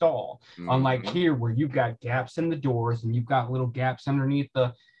use a stall. Unlike here where you've got gaps in the doors and you've got little gaps underneath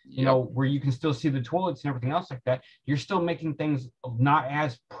the, where you can still see the toilets and everything else like that. You're still making things not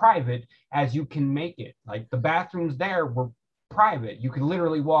as private as you can make it. Like the bathrooms there were private. You could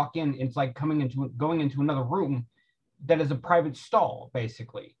literally walk in. It's like going into another room that is a private stall,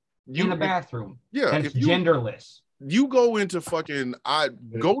 basically, in the bathroom. Yeah, that's genderless. You go into fucking, I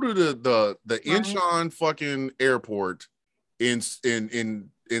go to the Incheon fucking airport in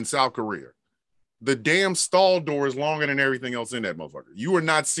South Korea. The damn stall door is longer than everything else in that motherfucker. You are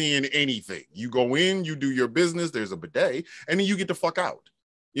not seeing anything. You go in, you do your business, there's a bidet, and then you get the fuck out.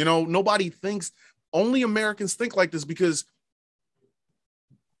 Nobody thinks, only Americans think like this because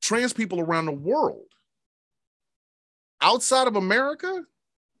trans people around the world, outside of America,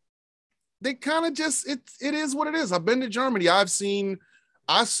 they kind of just, it is what it is. I've been to Germany. I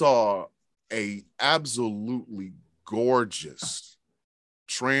saw a absolutely gorgeous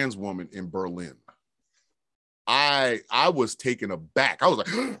trans woman in Berlin. I was taken aback. I was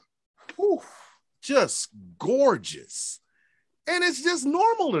like, whew, just gorgeous. And it's just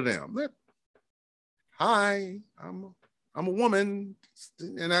normal to them. Hi, I'm a woman,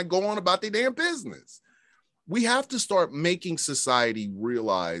 and I go on about their damn business. We have to start making society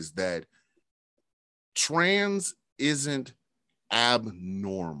realize that trans isn't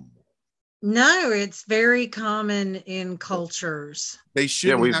abnormal. No, it's very common in cultures. They should.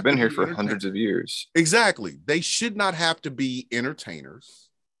 Yeah, we've been here for hundreds of years. Exactly. They should not have to be entertainers.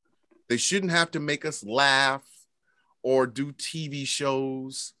 They shouldn't have to make us laugh or do TV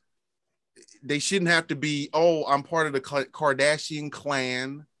shows. They shouldn't have to be, oh, I'm part of the Kardashian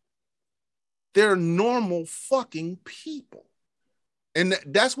clan. They're normal fucking people. And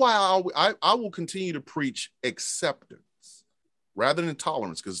that's why I will continue to preach acceptance rather than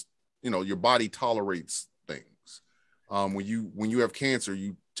tolerance, because your body tolerates things. When you have cancer,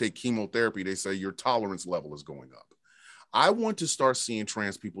 you take chemotherapy, they say your tolerance level is going up. I want to start seeing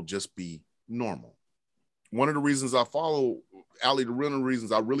trans people just be normal. One of the reasons I follow Allie, the real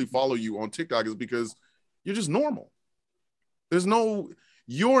reasons I really follow you on TikTok is because you're just normal.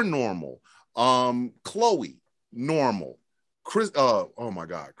 You're normal. Chloe, normal. Chris, oh my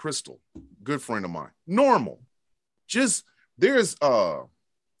God, Crystal, good friend of mine, normal. Just there's a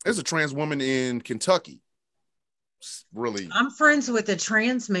trans woman in Kentucky. Really, I'm friends with a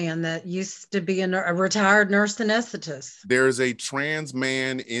trans man that used to be a retired nurse anesthetist. There's a trans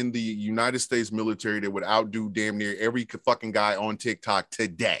man in the United States military that would outdo damn near every fucking guy on TikTok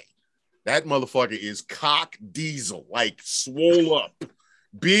today. That motherfucker is cock diesel, like swole up,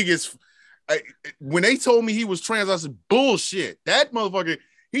 big as. When they told me he was trans, I said, bullshit. That motherfucker,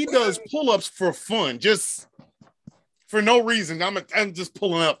 he does pull-ups for fun, just for no reason. I'm just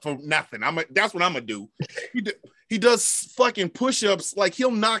pulling up for nothing. That's what I'm gonna do. He does fucking push-ups, like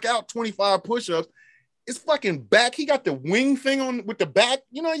he'll knock out 25 push-ups. It's fucking back. He got the wing thing on with the back.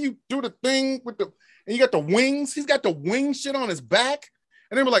 You do the thing with and you got the wings. He's got the wing shit on his back.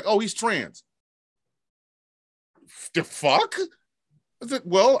 And they were like, oh, he's trans. The fuck? I said,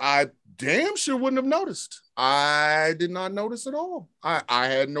 well, I damn sure wouldn't have noticed. I did not notice at all. I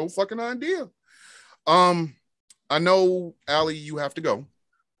had no fucking idea. I know, Allie, you have to go.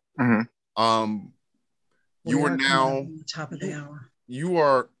 Mm-hmm. You are now top of the hour. You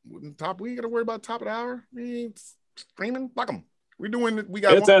are top. We ain't gotta worry about top of the hour. Screaming, fuck them. We're doing it. We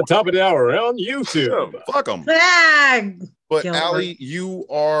got it's at top of the hour on YouTube. Fuck them. But Gilbert. Allie, you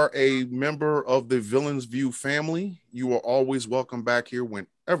are a member of the Villains View family. You are always welcome back here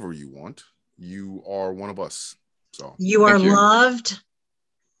whenever you want. You are one of us. So you are loved.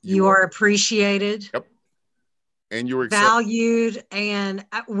 You are appreciated. Yep. And you're valued, and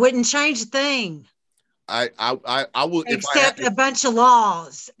I wouldn't change a thing. I will accept a bunch of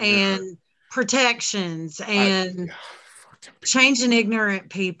laws and protections and changing ignorant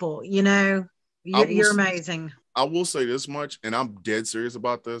people. You're amazing. I will say this much, and I'm dead serious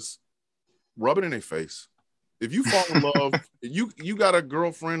about this. Rub it in their face. If you fall in love, you got a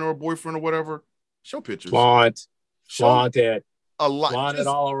girlfriend or a boyfriend or whatever, show pictures. Flaunt it. A lot. Flaunt it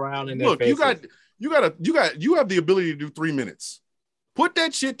all around in their faces. You have the ability to do 3 minutes. Put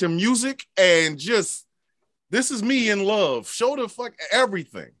that shit to music and just, this is me in love. Show the fuck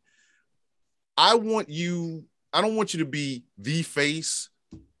everything. I don't want you to be the face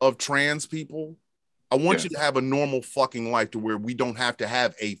of trans people. I want you to have a normal fucking life to where we don't have to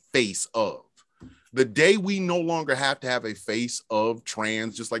have a face of. The day we no longer have to have a face of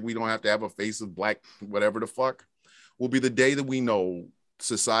trans, just like we don't have to have a face of black, whatever the fuck, will be the day that we know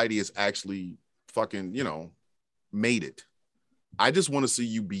society has actually fucking, made it. I just want to see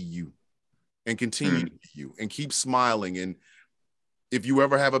you be you and continue to be you and keep smiling. And if you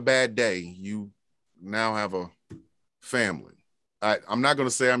ever have a bad day, you now have a family. I'm not going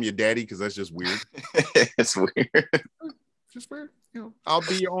to say I'm your daddy because that's just weird. It's weird. Just weird. I'll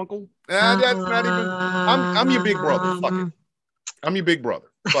be your uncle. That's not even. I'm your big brother. Fuck it. I'm your big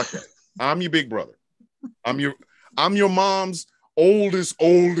brother. Fuck that. I'm your big brother. I'm your mom's oldest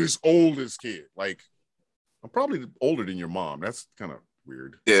kid. Like, I'm probably older than your mom. That's kind of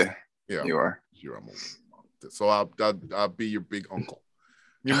weird. Yeah, you are. Sure, I'm older. So I'll be your big uncle.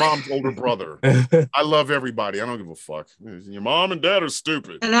 Your mom's older brother. I love everybody. I don't give a fuck. Your mom and dad are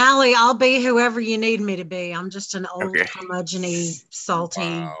stupid. And Allie, I'll be whoever you need me to be. I'm just an old, curmudgeon-y, salty.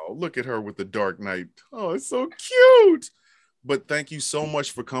 Wow, look at her with the Dark Knight. Oh, it's so cute. But thank you so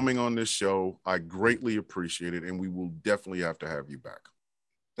much for coming on this show. I greatly appreciate it, and we will definitely have to have you back.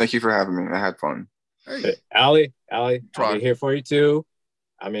 Thank you for having me. I had fun. Hey, Allie, I'll be here for you too.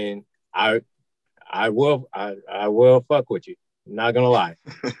 I mean, I will fuck with you. I'm not gonna lie.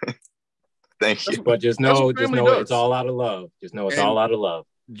 Thank you. But just know it's all out of love. Just know it's all out of love.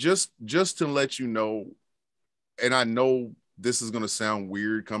 Just to let you know, and I know this is gonna sound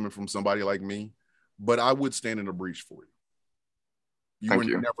weird coming from somebody like me, but I would stand in a breach for you. Thank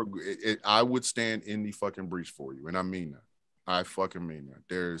you. I would stand in the fucking breach for you, and I mean that. I fucking mean that.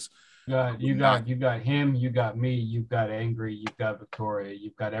 There's you got him, you got me, you've got Angry, you've got Victoria,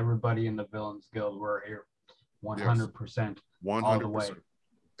 you've got everybody in the Villains Guild. We're here 100%, all the way.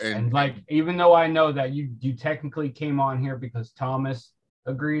 And like, even though I know that you technically came on here because Thomas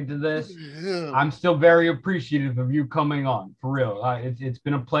agreed to this, I'm still very appreciative of you coming on, for real. It's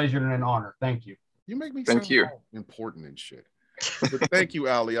been a pleasure and an honor. Thank you. You make me sound important and shit. But thank you,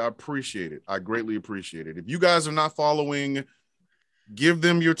 Allie. I appreciate it. I greatly appreciate it. If you guys are not following, give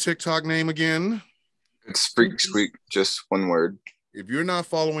them your TikTok name again. It's Freak Squeak, just one word. If you're not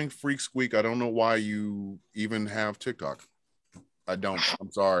following Freak Squeak, I don't know why you even have TikTok. I don't.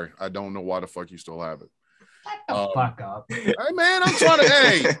 I'm sorry. I don't know why the fuck you still have it. Fuck up. Hey man, I'm trying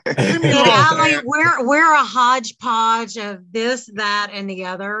to. Leave me alone, Allie, man. we're a hodgepodge of this, that, and the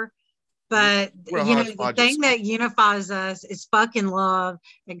other. But the thing that unifies us is fucking love,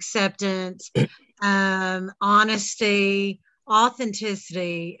 acceptance, honesty,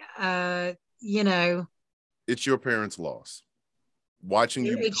 authenticity. It's your parents' loss. Watching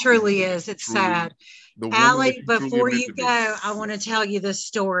you. It truly is. It's sad. Allie, before you go, I want to tell you this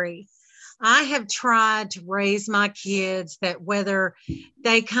story. I have tried to raise my kids that whether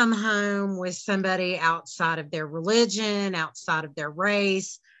they come home with somebody outside of their religion, outside of their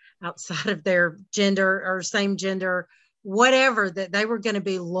race, outside of their gender or same gender, whatever, that they were going to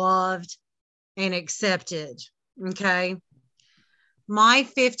be loved and accepted. Okay. My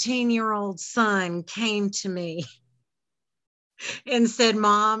 15-year-old son came to me and said,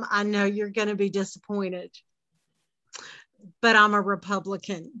 Mom, I know you're going to be disappointed, but I'm a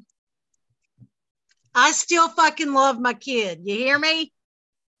Republican. I still fucking love my kid. You hear me?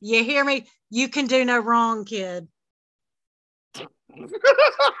 You hear me? You can do no wrong, kid.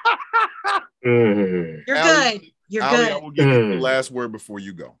 You're Allie, good. You're Allie, good. I will give you the last word before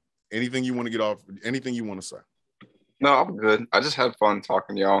you go. Anything you want to get off? Anything you want to say? No, I'm good. I just had fun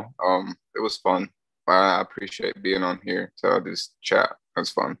talking to y'all. It was fun. I appreciate being on here to just chat. It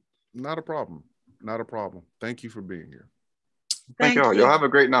was fun. Not a problem. Not a problem. Thank you for being here. Thank y'all. Y'all have a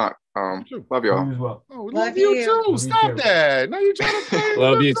great night. Love y'all. You as well. Oh, love you too. Love Stop you too. that. Now you're trying to play.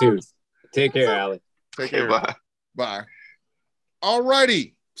 Love you too. Take care, Allie. Take care. Bye. Bye. All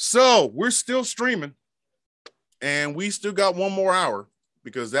righty. So we're still streaming, and we still got one more hour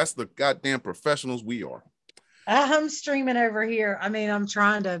because that's the goddamn professionals we are. I'm streaming over here. I mean, I'm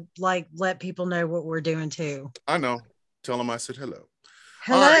trying to let people know what we're doing too. I know. Tell them I said hello.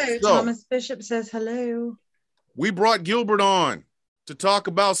 Hello. Right, so Thomas Bishop says hello. we brought Gilbert on to talk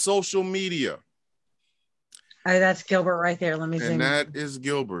about social media. Oh, that's Gilbert right there. Let me zoom And in. that is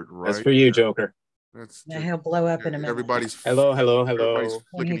Gilbert, right? That's for you, Joker. That's Yeah, he'll blow up in a minute. everybody's Hello. everybody's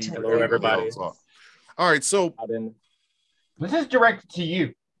flicking each Hello, other everybody. else off. All right, so This is directed to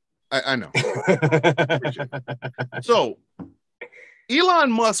you. I know. So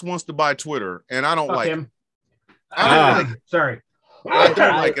Elon Musk wants to buy Twitter, and I don't Fuck like him. it. I don't like it. Sorry. I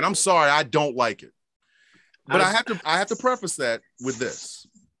don't like it. I'm sorry, I don't like it. But I have to preface that with this.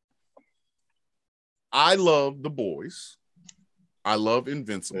 I love The Boys. I love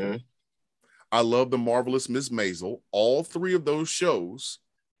Invincible. Mm-hmm. I love The Marvelous Miss Maisel. All three of those shows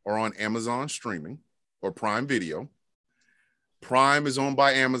are on Amazon streaming or Prime Video. Prime is owned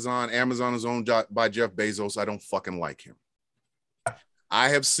by Amazon. Amazon is owned by Jeff Bezos. I don't fucking like him. I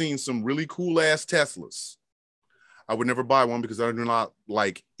have seen some really cool ass Teslas. I would never buy one because I do not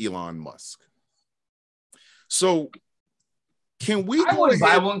like Elon Musk. So can we I wouldn't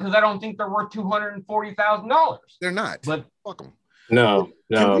buy one because I don't think they're worth $240,000. They're not. But fuck them. No,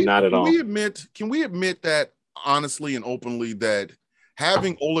 not at all. Can we admit that honestly and openly that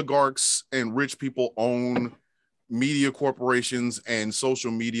having oligarchs and rich people own media corporations and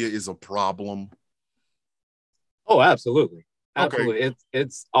social media is a problem? Oh, absolutely. Okay.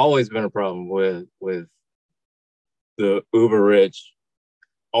 It's always been a problem with the uber rich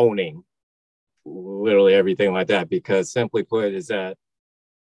owning literally everything like that, because simply put is that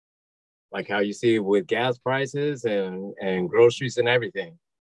like how you see with gas prices and groceries and everything,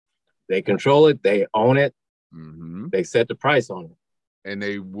 they control it, they own it, they set the price on it, and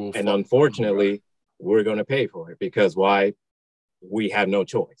they will. And unfortunately, we're going to pay for it because why? We have no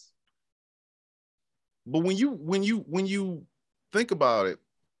choice. But when you think about it,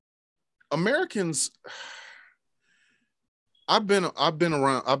 Americans. I've been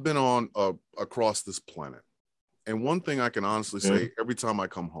on across this planet, and one thing I can honestly say, every time I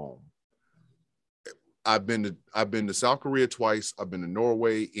come home, I've been to South Korea twice, I've been to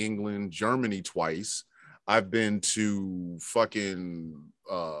Norway, England, Germany twice, I've been to fucking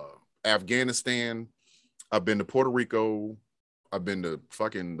Afghanistan, I've been to Puerto Rico, I've been to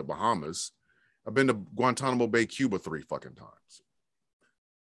fucking the Bahamas, I've been to Guantanamo Bay, Cuba 3 fucking times.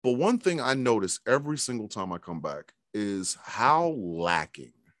 But one thing I notice every single time I come back is how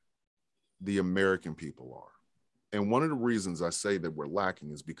lacking the American people are. And one of the reasons I say that we're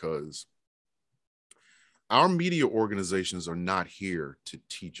lacking is because our media organizations are not here to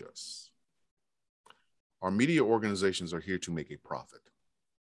teach us. Our media organizations are here to make a profit.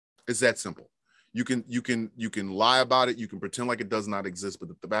 It's that simple. You can lie about it, you can pretend like it does not exist, but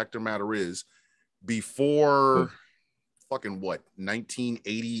the fact of the matter is, before fucking what,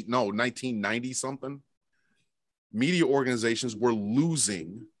 1990 something, media organizations were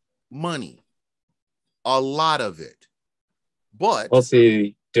losing money, a lot of it. But well,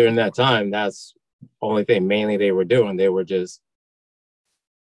 see, during that time, that's the only thing mainly they were doing. They were just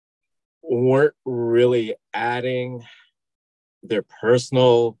weren't really adding their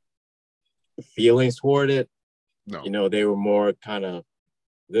personal feelings toward it. No, you know, they were more kind of,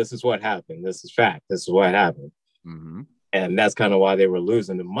 this is what happened, this is fact, this is what happened. And that's kind of why they were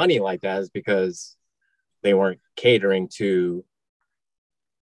losing the money like that, is because they weren't catering to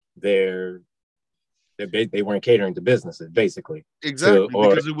they weren't catering to businesses, basically. Exactly,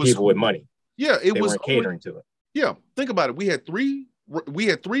 because it was people with money. Yeah, they weren't catering to it. Yeah, think about it. We had three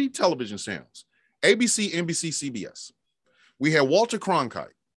television channels: ABC, NBC, CBS. We had Walter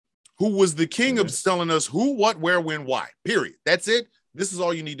Cronkite, who was the king of telling us who, what, where, when, why. Period. That's it. This is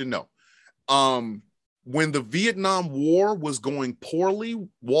all you need to know. When the Vietnam War was going poorly,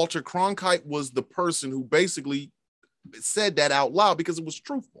 Walter Cronkite was the person who basically said that out loud because it was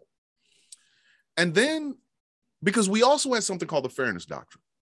truthful. And then, because we also had something called the Fairness Doctrine.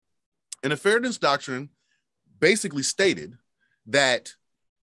 And the Fairness Doctrine basically stated that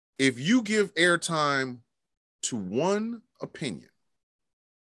if you give airtime to one opinion,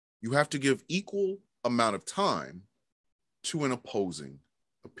 you have to give equal amount of time to an opposing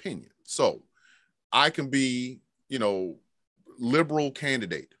opinion. So I can be, liberal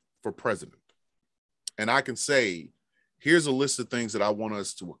candidate for president, and I can say, here's a list of things that I want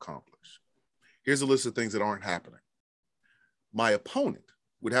us to accomplish. Here's a list of things that aren't happening. My opponent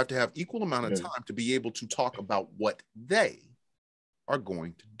would have to have equal amount of time to be able to talk about what they are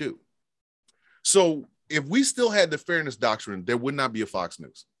going to do. So if we still had the Fairness Doctrine, there would not be a Fox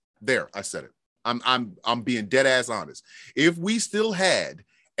News. There, I said it. I'm being dead ass honest. If we still had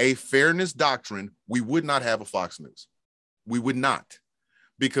a Fairness Doctrine, we would not have a Fox News. We would not.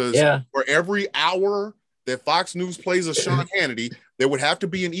 Because for every hour that Fox News plays a Sean Hannity, there would have to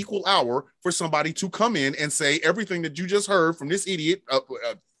be an equal hour for somebody to come in and say everything that you just heard from this idiot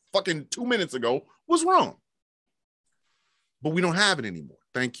fucking 2 minutes ago was wrong. But we don't have it anymore.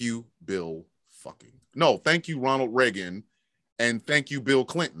 Thank you, Bill fucking. No, thank you, Ronald Reagan, and thank you, Bill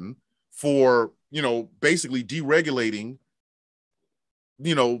Clinton, for, basically deregulating,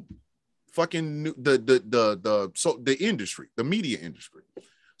 fucking the industry, the media industry.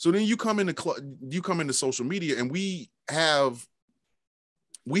 So then you come into social media, and we have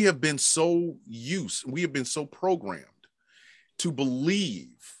been so programmed to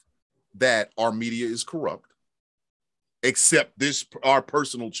believe that our media is corrupt, except our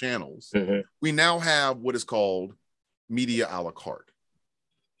personal channels. We now have what is called media a la carte.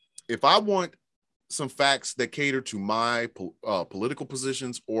 If I want some facts that cater to my political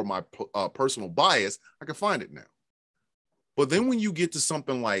positions or my personal bias, I can find it now. But then when you get to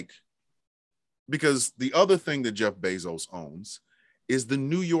something like, because the other thing that Jeff Bezos owns is the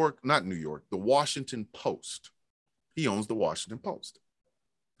the Washington Post. He owns the Washington Post.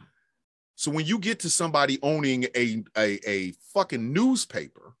 So when you get to somebody owning a fucking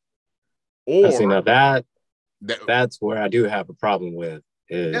newspaper, or see, now that's where I do have a problem with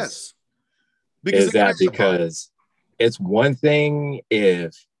is, yes, because it's one thing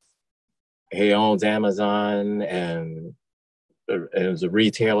if he owns Amazon and as a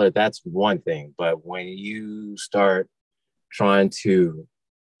retailer, that's one thing. But when you start trying to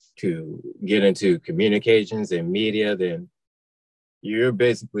get into communications and media, then you're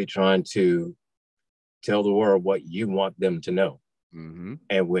basically trying to tell the world what you want them to know. Mm-hmm.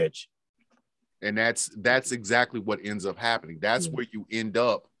 And that's exactly what ends up happening. That's where you end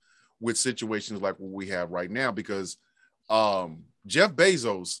up with situations like what we have right now, because not Jeff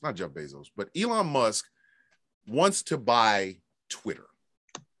Bezos, but Elon Musk wants to buy Twitter.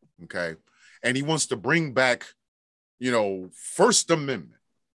 Okay. And he wants to bring back, First Amendment.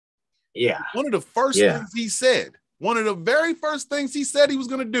 Yeah. One of the first things he said, one of the very first things he said he was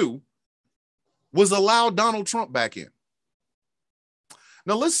going to do was allow Donald Trump back in.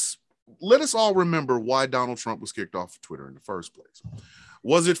 Now let us all remember why Donald Trump was kicked off of Twitter in the first place.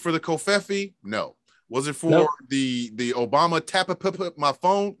 Was it for the Covfefe? No. Was it for the Obama tap my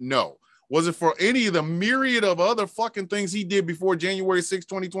phone? No. Was it for any of the myriad of other fucking things he did before January 6,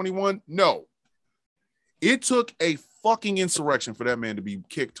 2021? No. It took a fucking insurrection for that man to be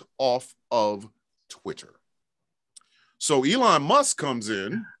kicked off of Twitter. So Elon Musk comes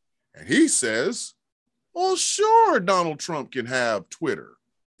in and he says, well, sure, Donald Trump can have Twitter.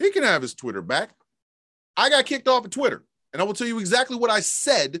 He can have his Twitter back. I got kicked off of Twitter, and I will tell you exactly what I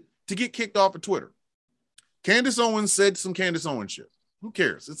said to get kicked off of Twitter. Candace Owens said some Candace Owens shit. Who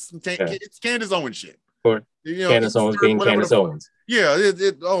cares? It's Candace Owens shit. Or Candace Owens being Candace Owens. Yeah,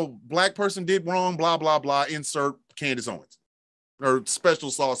 black person did wrong, blah, blah, blah, insert Candace Owens. Or special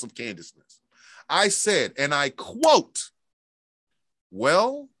sauce of Candaceness. I said, and I quote,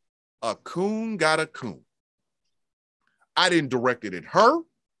 well, a coon got a coon. I didn't direct it at her.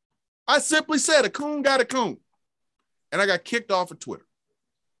 I simply said a coon got a coon. And I got kicked off of Twitter.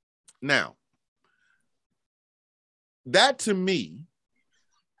 Now, that to me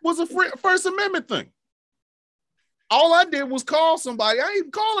was a First Amendment thing. All I did was call somebody. I didn't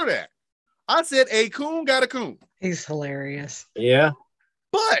even call her that. I said a coon got a coon. He's hilarious. Yeah.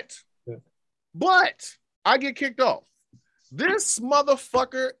 But I get kicked off. This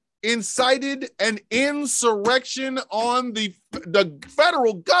motherfucker incited an insurrection on the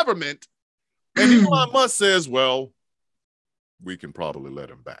federal government, and Elon Musk says, well, we can probably let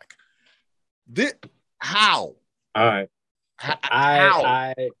him back. How? All right.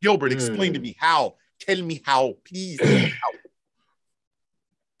 How? Gilbert, explain to me how. Tell me how, please. How?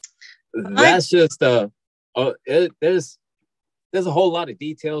 That's just there's a whole lot of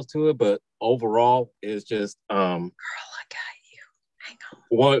details to it, but overall, it's just Girl, I got you. Hang on.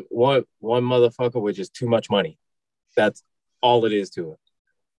 one motherfucker with just too much money. That's all it is to it.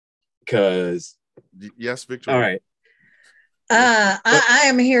 Because yes, Victoria. All right. I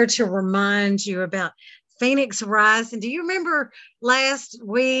am here to remind you about Phoenix Rising. Do you remember last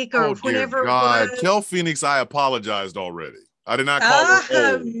week or whenever? God, tell Phoenix I apologized already. I did not call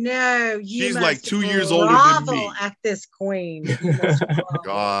her old. No, she's like 2 years older than me. At this queen.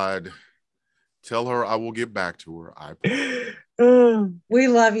 God, tell her I will get back to her. We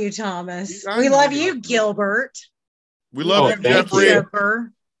love you, Thomas. We love you, Gilbert. We love you, Jeffrey.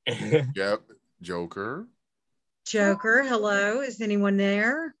 Joker. Yep, Joker. Joker, hello. Is anyone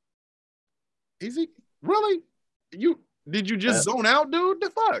there? Is he really? Did you just zone out, dude? The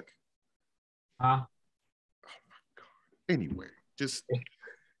fuck? Huh? Anyway, just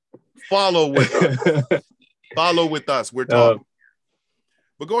follow with us. Follow with us. We're talking.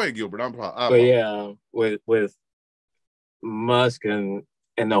 But go ahead, Gilbert. But yeah, with Musk and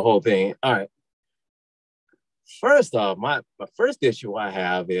the whole thing. All right. First off, my first issue I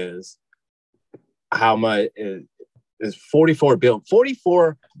have is how much is 44 billion.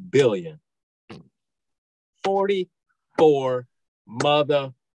 44 billion. 44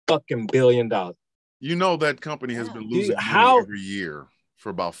 motherfucking $billion. You know that company has been losing money every year for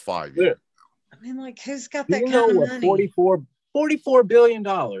about 5 years. I mean, like, who's got that kind of money? $44 billion.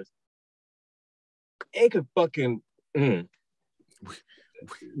 It could fucking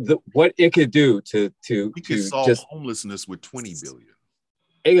what it could do to solve just homelessness with 20 billion.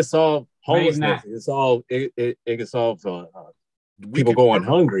 It could solve homelessness. It could solve people going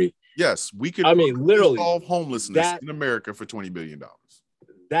hungry. Yes, we could. I mean, literally solve homelessness in America for $20 billion.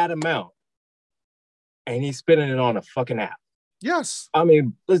 That amount, and he's spending it on a fucking app. Yes. I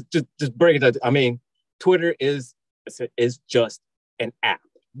mean, let's just break it down. I mean, Twitter is just an app.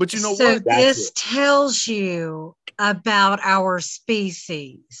 But you know so what? This tells you about our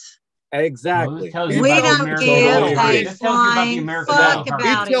species. Exactly. Well, we don't give a flying fuck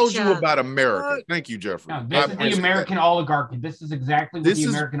about it. Tells you about America. Thank you, Jeffrey. No, this is the American oligarchy. This is exactly what the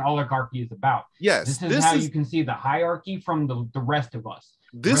American oligarchy is about. Yes. This is how you can see the hierarchy from the rest of us.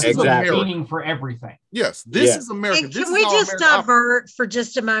 This is meaning for everything. Yes, this is America. Can we just divert for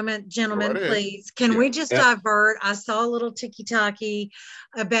just a moment, gentlemen, please? Can we just divert? I saw a little tiki-taki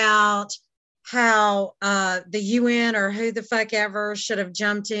about how the UN or who the fuck ever should have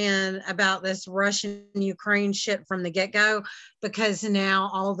jumped in about this Russian-Ukraine shit from the get-go, because now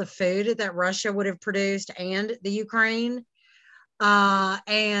all the food that Russia would have produced and the Ukraine,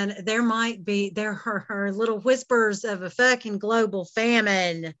 and there are little whispers of a fucking global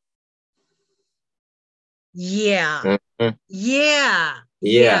famine. Yeah. Mm-hmm. Yeah,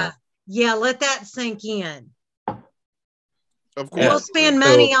 let that sink in. Of course. We'll spend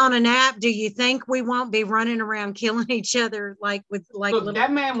money on an app. Do you think we won't be running around killing each other Look, that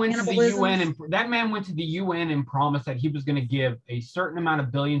man went to the UN and promised that he was going to give a certain amount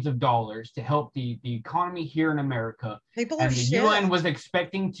of billions of dollars to help the economy here in America. And the UN was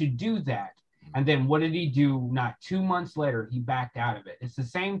expecting to do that. And then what did he do? Not 2 months later, he backed out of it. It's the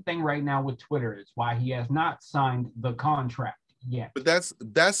same thing right now with Twitter. It's why he has not signed the contract yet. But that's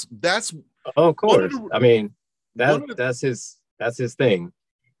of course. I mean, that's his thing.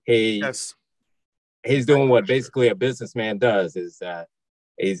 He's doing what basically a businessman does, is that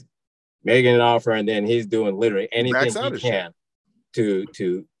he's making an offer and then he's doing literally anything he can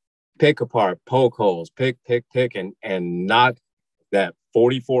to pick apart, poke holes, pick and knock that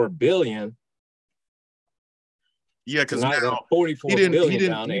 44 billion. Yeah, because now 44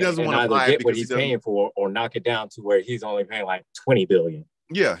 billion down, he doesn't want to either get what he's paying for or knock it down to where he's only paying like 20 billion.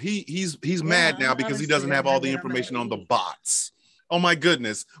 Yeah, he's mad now because he doesn't have all the information on the bots. Oh my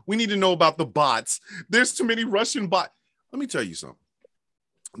goodness, we need to know about the bots. There's too many Russian bots. Let me tell you something.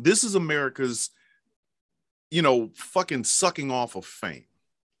 This is America's, fucking sucking off of fame.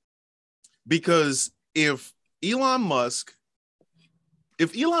 Because if Elon Musk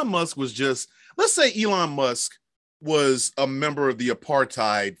was just, let's say Elon Musk was a member of the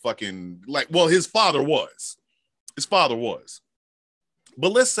apartheid his father was.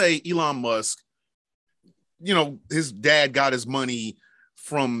 But let's say Elon Musk, his dad got his money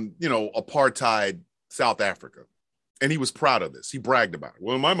from, apartheid South Africa. And he was proud of this. He bragged about it.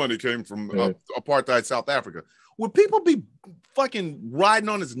 Well, my money came from apartheid South Africa. Would people be fucking riding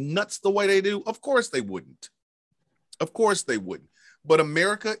on his nuts the way they do? Of course they wouldn't. But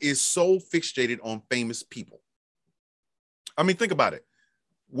America is so fixated on famous people. I mean, think about it.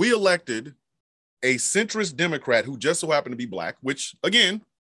 We elected a centrist Democrat who just so happened to be black, which, again,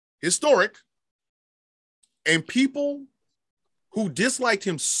 historic. And people who disliked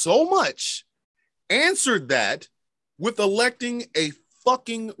him so much answered that with electing a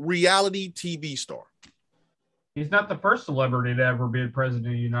fucking reality TV star. He's not the first celebrity to ever be president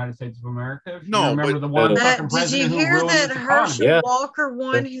of the United States of America. If no, you remember the one fucking president who ruined his economy. Did you hear that Herschel Walker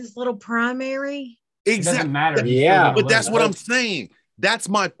won his little primary? Exactly. It doesn't matter. Yeah, but that's what I'm saying. That's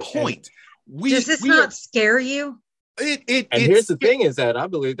my point. Does this not scare you? Here's the thing is that I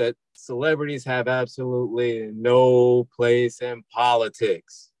believe that celebrities have absolutely no place in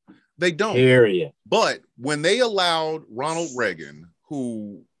politics. They don't. Period. But when they allowed Ronald Reagan,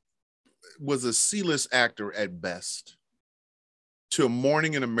 who was a C-list actor at best, to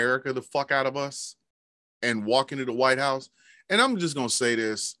Morning in America the fuck out of us and walk into the White House, and I'm just going to say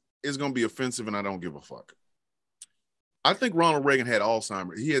this, it's going to be offensive and I don't give a fuck. I think Ronald Reagan had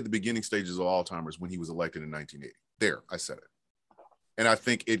Alzheimer's. He had the beginning stages of Alzheimer's when he was elected in 1980. There, I said it. And I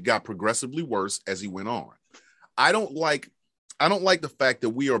think it got progressively worse as he went on. I don't like the fact that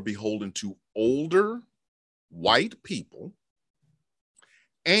we are beholden to older white people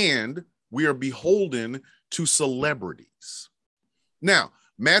and we are beholden to celebrities. Now,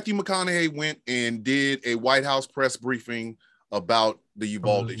 Matthew McConaughey went and did a White House press briefing about the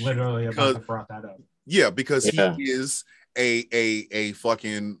Uvalde issue. Literally about to brought that up. Yeah, because he is a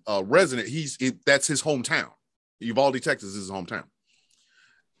fucking resident. That's his hometown. Uvalde, Texas is his hometown.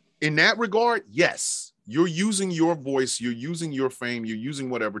 In that regard, yes, you're using your voice, you're using your fame, you're using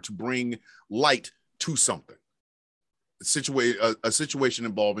whatever to bring light to something. A situation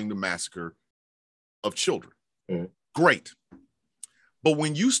involving the massacre of children. Great. But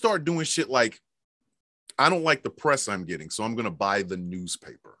when you start doing shit like, I don't like the press I'm getting, so I'm going to buy the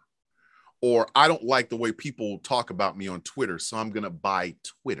newspaper. or I don't like the way people talk about me on Twitter, so I'm going to buy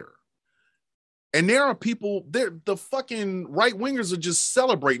Twitter. And there are people, the fucking right wingers are just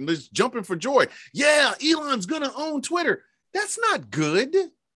celebrating, just jumping for joy. Yeah, Elon's going to own Twitter. That's not good.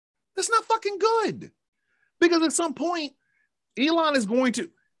 That's not fucking good. Because at some point, Elon is going to,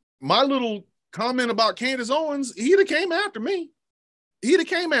 my little comment about Candace Owens, he'd have came after me.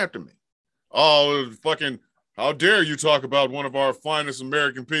 Oh, fucking, how dare you talk about one of our finest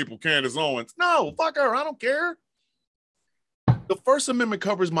American people, Candace Owens. No, fuck her. I don't care. The First Amendment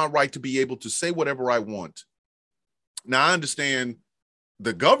covers my right to be able to say whatever I want. Now, I understand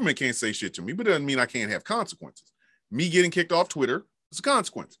the government can't say shit to me, but it doesn't mean I can't have consequences. Me getting kicked off Twitter is a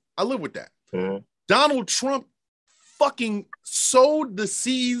consequence. I live with that. Mm-hmm. Donald Trump fucking sowed the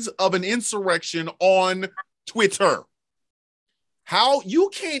seeds of an insurrection on Twitter. How you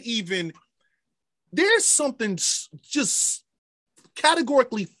can't even, there's something just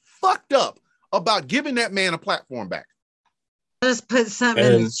categorically fucked up about giving that man a platform back. Just put something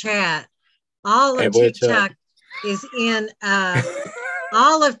in the chat. All of TikTok is in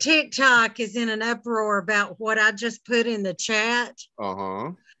all of TikTok is in an uproar about what I just put in the chat.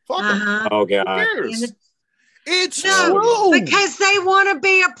 Fuck oh God. It's true. Because they want to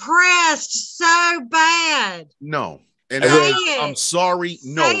be oppressed so bad. No. And I'm sorry.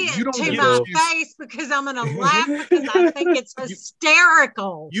 No, you don't to my face because I'm gonna laugh because I think it's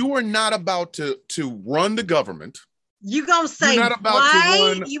hysterical. You are not about to run the government. You gonna say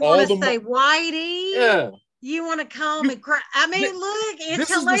white? You want to say whitey? Yeah. You want to call me? I mean, look,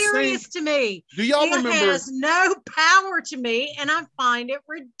 it's hilarious to me. Do y'all remember? It has no power to me, and I find it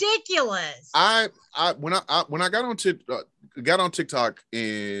ridiculous. When I got on TikTok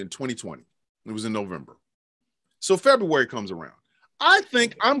in 2020, it was in November. So February comes around. I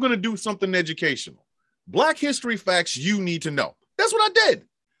think I'm going to do something educational. Black history facts you need to know. That's what I did.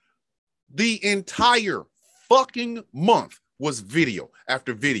 The entire fucking month was video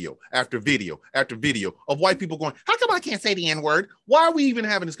after video after video after video of white people going, how come I can't say the N-word? Why are we even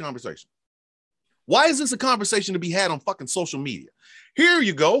having this conversation? Why is this a conversation to be had on fucking social media? Here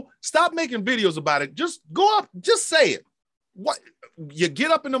you go. Stop making videos about it. Just go up, just say it. What? You get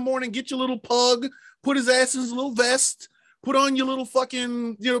up in the morning, get your little pug, put his ass in his little vest, put on your little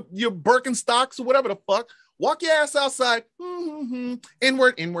fucking, your Birkenstocks or whatever the fuck. Walk your ass outside.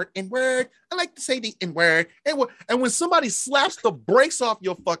 N-word, N-word, N-word. I like to say the N-word, N-word. And when somebody slaps the brakes off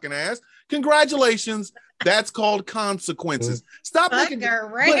your fucking ass, congratulations. That's called consequences. Stop making it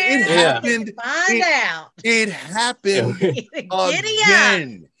happened. It happened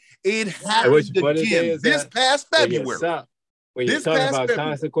again. It happened again this past February. When you're talking about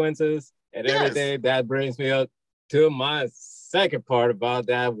consequences and everything, that brings me up to my second part about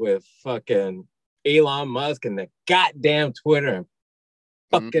that with fucking Elon Musk and the goddamn Twitter and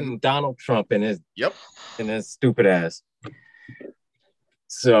fucking Donald Trump and his stupid ass.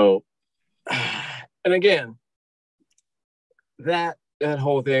 So, and again, that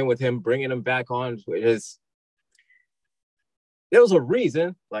whole thing with him bringing him back on is, there was a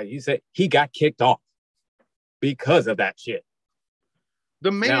reason, like you said, he got kicked off because of that shit.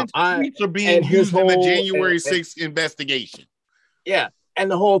 The man's tweets are being used in the January 6th investigation. Yeah,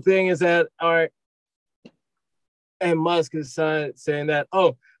 and the whole thing is that, all right, and Musk is saying that,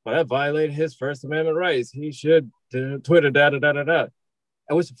 oh, well, that violated his First Amendment rights. He should Twitter, da-da-da-da-da.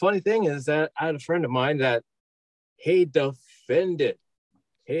 And what's the funny thing is that I had a friend of mine that he defended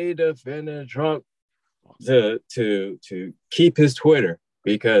Trump to keep his Twitter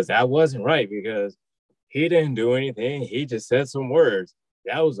because that wasn't right, because he didn't do anything. He just said some words.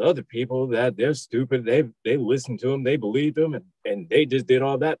 That was other people that they're stupid. They listened to him. They believed him, and they just did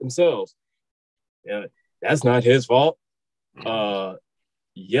all that themselves. Yeah, that's not his fault.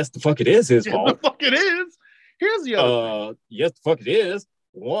 Yes, the fuck it is his fault. The fuck it is. Here's the other thing. Yes, the fuck it is.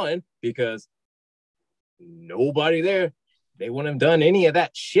 One, because nobody there, they wouldn't have done any of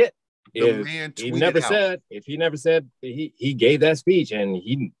that shit. If he never said he gave that speech, and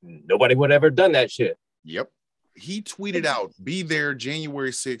nobody would have ever done that shit. Yep. He tweeted out, be there,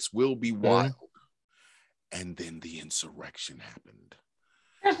 January 6th will be wild. And then the insurrection happened.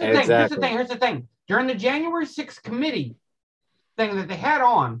 Here's the thing. During the January 6th committee thing that they had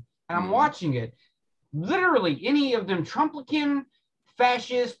on, and I'm watching it, literally any of them Trumplican,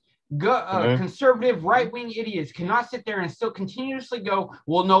 fascist, conservative, right-wing idiots cannot sit there and still continuously go,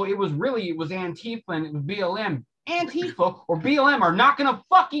 well, no, it was Antifa and it was BLM. Antifa or BLM are not going to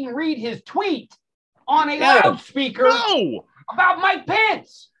fucking read his tweet on a loudspeaker about Mike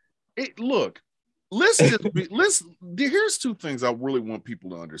Pence. Here's two things I really want people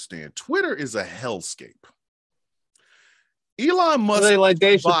to understand. Twitter is a hellscape. Elon Musk, like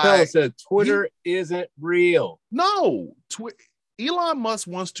Dave Chappelle said, Twitter isn't real. No, Elon Musk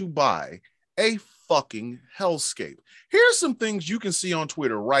wants to buy a fucking hellscape. Here's some things you can see on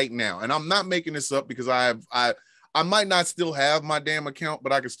Twitter right now, and I'm not making this up because I might not still have my damn account,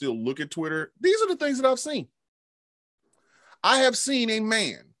 but I can still look at Twitter. These are the things that I've seen. I have seen a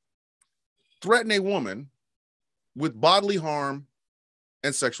man threaten a woman with bodily harm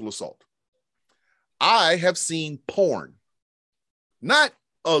and sexual assault. I have seen porn. Not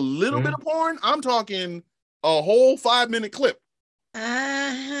a little bit of porn. I'm talking a whole 5-minute clip.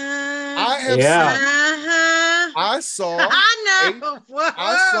 I have seen, I saw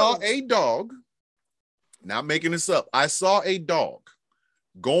a dog, not making this up. I saw a dog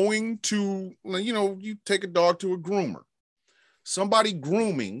going to, you take a dog to a groomer. Somebody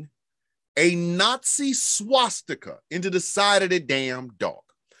grooming a Nazi swastika into the side of the damn dog.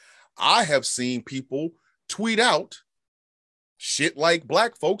 I have seen people tweet out shit like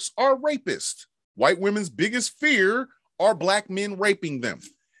black folks are rapists. White women's biggest fear are black men raping them.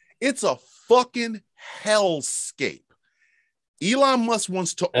 It's a fucking hellscape. Elon Musk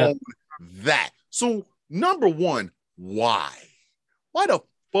wants to own that. So, number one, why? Why the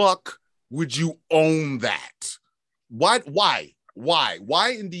fuck would you own that? Why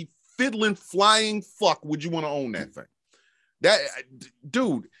in the fiddling flying fuck would you want to own that thing? That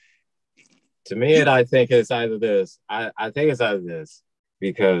dude. To me, I think it's either this. I think it's either this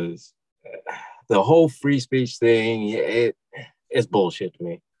because the whole free speech thing, it's bullshit to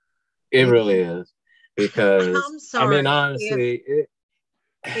me. It really is. Because I'm sorry, honestly,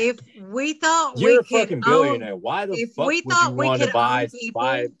 if we thought you're a fucking billionaire, why the fuck would you want to buy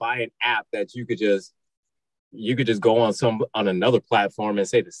an app that you could just go on another platform and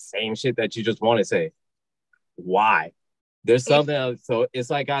say the same shit that you just want to say? Why? There's something else. So it's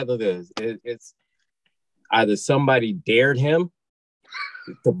like either this. It's either somebody dared him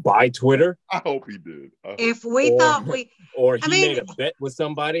to buy Twitter. I hope he did. Or he made a bet with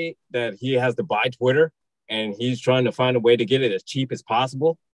somebody that he has to buy Twitter and he's trying to find a way to get it as cheap as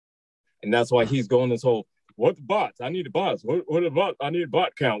possible. And that's why he's going this whole, what the bots? I need the bots. What about, I need a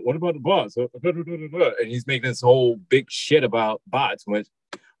bot count. What about the bots? And he's making this whole big shit about bots, which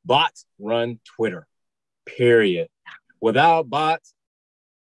bots run Twitter, period. Without bots,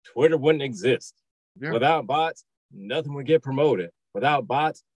 Twitter wouldn't exist. Yeah. Without bots, nothing would get promoted. Without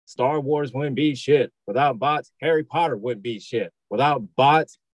bots, Star Wars wouldn't be shit. Without bots, Harry Potter wouldn't be shit. Without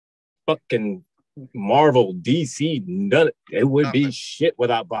bots, fucking Marvel, DC, it would be shit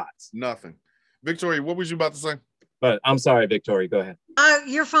without bots. Nothing. Victoria, what was you about to say? But I'm sorry, Victoria, go ahead. Oh,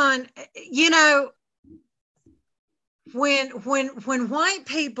 you're fine. When white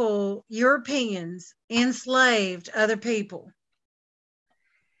people, Europeans, enslaved other people,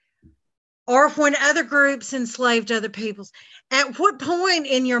 or when other groups enslaved other peoples, at what point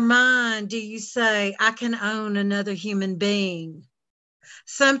in your mind do you say, I can own another human being?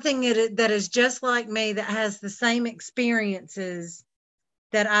 Something that is just like me, that has the same experiences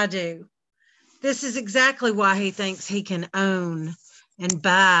that I do. This is exactly why he thinks he can own and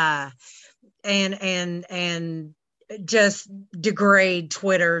buy and just degrade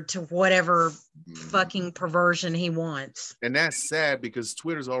Twitter to whatever fucking perversion he wants. And that's sad because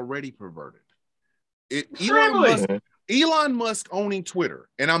Twitter's already perverted. Elon Musk owning Twitter,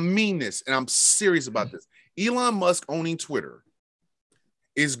 and I mean this, and I'm serious about this. Elon Musk owning Twitter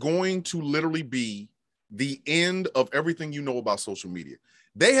is going to literally be the end of everything you know about social media.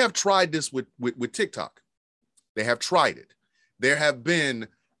 They have tried this with TikTok. They have tried it. There have been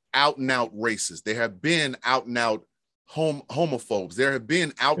out and out racists. There have been out and out homophobes. There have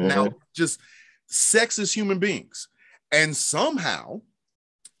been out and out just sexist human beings. And somehow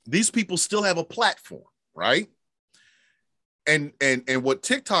these people still have a platform, right? And what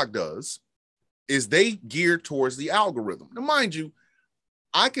TikTok does is they gear towards the algorithm. Now, mind you,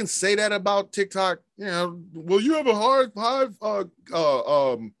 I can say that about TikTok. Well, you have a high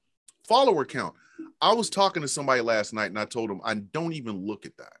follower count. I was talking to somebody last night and I told them I don't even look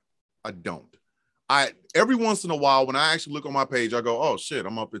at that. I don't. Every once in a while, when I actually look on my page, I go, oh shit,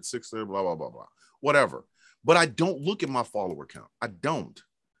 I'm up at 6, blah, blah, blah, blah, whatever. But I don't look at my follower count.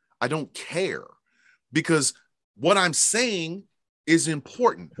 I don't care, because what I'm saying is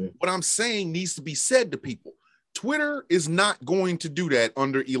important. What I'm saying needs to be said to people. Twitter is not going to do that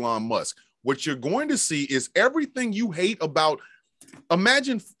under Elon Musk. What you're going to see is everything you hate about.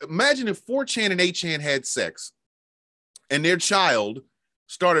 Imagine if 4chan and 8chan had sex and their child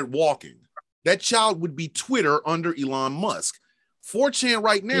started walking. That child would be Twitter under Elon Musk. 4chan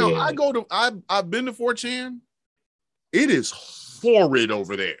right now, yeah. I've been to 4chan. It is horrid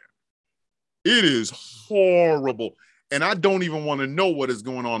over there. It is horrible. and I don't even want to know what is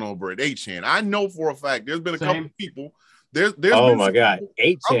going on over at 8chan. I know for a fact there's been a couple of people. There's oh been my God,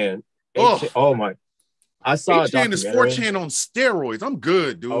 8chan. Oh my. I saw 8chan is 4chan on steroids. I'm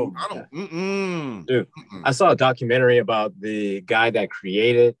good, dude. Oh, I don't. Dude, I saw a documentary about the guy that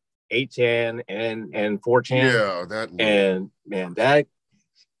created 8chan and 4chan. Yeah, that little, and man, that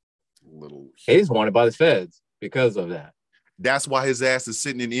little. he's wanted by the feds because of that. That's why his ass is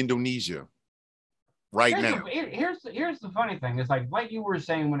sitting in Indonesia right now. Here's the funny thing. It's like you were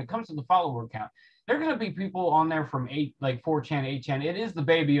saying, when it comes to the follower count, there are going to be people on there from 4chan, 8chan. It is the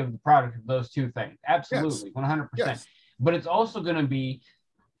baby of the product of those two things. Absolutely, 100%. Yes. But it's also going to be,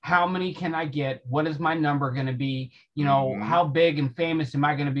 how many can I get? What is my number going to be? You know, how big and famous am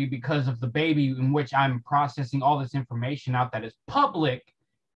I going to be because of the baby in which I'm processing all this information out that is public?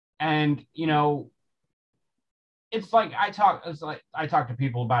 And, you know, it's like I talk to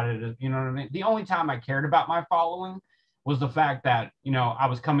people about it. You know what I mean? The only time I cared about my following was the fact that, you know, I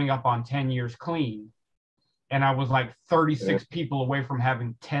was coming up on 10 years clean, and I was like 36 people away from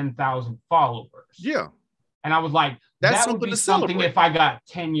having 10,000 followers. Yeah. And I was like, that would be something if I got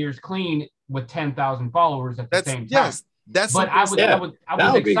 10 years clean with 10,000 followers at the same time. Yes, that's. But I was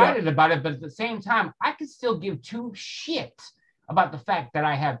excited about it. But at the same time, I could still give two shits about the fact that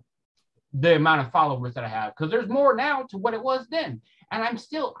I have the amount of followers that I have, because there's more now to what it was then. And I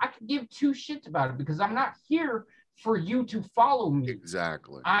could give two shits about it, because I'm not here for you to follow me.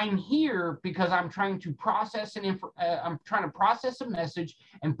 Exactly. I'm here because I'm trying to process I'm trying to process a message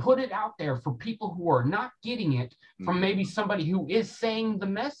and put it out there for people who are not getting it from maybe somebody who is saying the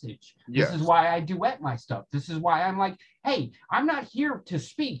message. Yes. This is why I duet my stuff. This is why I'm like, hey, I'm not here to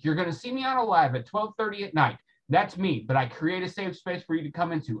speak. You're going to see me on a live at 12:30 at night. That's me, but I create a safe space for you to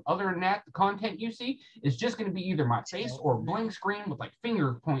come into. Other than that, the content you see is just going to be either my face or a blank screen with like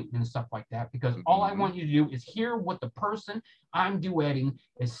finger pointing and stuff like that, because all I want you to do is hear what the person I'm duetting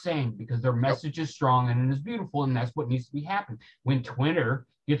is saying, because their message is strong and it is beautiful, and that's what needs to be happening. When Twitter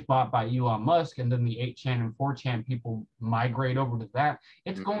gets bought by Elon Musk and then the 8chan and 4chan people migrate over to that,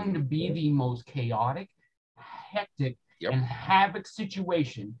 it's going to be the most chaotic, hectic, and havoc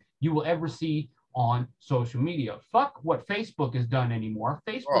situation you will ever see on social media. Fuck what Facebook has done anymore.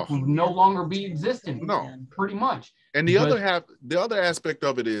 Facebook will no longer be existent. No, pretty much. And the other aspect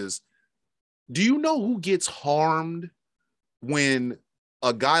of it is, do you know who gets harmed when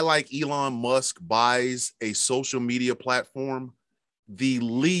a guy like Elon Musk buys a social media platform? The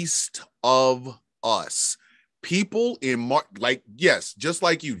least of us. People in just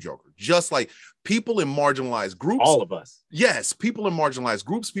like you, Joker, just like people in marginalized groups, all of us. Yes, people in marginalized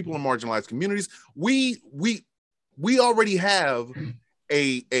groups, people in marginalized communities. We already have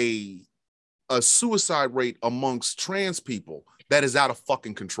a suicide rate amongst trans people that is out of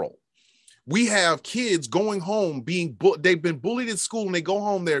fucking control. We have kids going home they've been bullied at school, and they go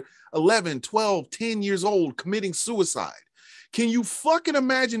home, they're 11, 12, 10 years old, committing suicide. Can you fucking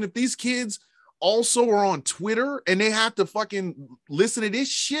imagine if these kids also are on Twitter and they have to fucking listen to this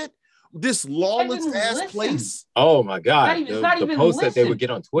shit? This lawless ass place. Oh my God. The post that they would get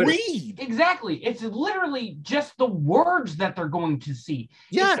on Twitter. Read. Exactly. It's literally just the words that they're going to see.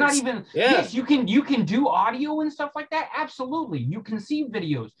 Yes. It's not even, yes, you can do audio and stuff like that. Absolutely. You can see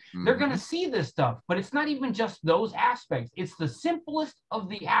videos. They're going to see this stuff, but it's not even just those aspects. It's the simplest of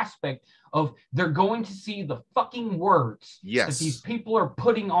the aspect of they're going to see the fucking words that these people are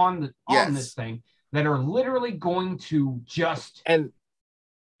putting on this thing that are literally going to just...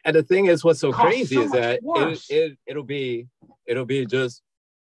 And the thing is, what's so crazy is that it'll be just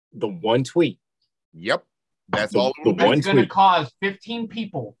the one tweet. Yep, that's all. It's going to cause 15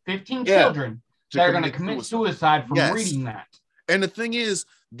 people, 15 children that are going to commit suicide from reading that. And the thing is,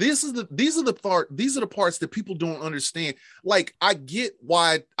 these are the parts that people don't understand. Like, I get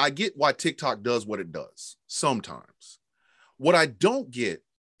why TikTok does what it does sometimes. What I don't get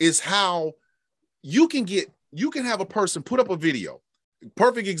is how you can have a person put up a video.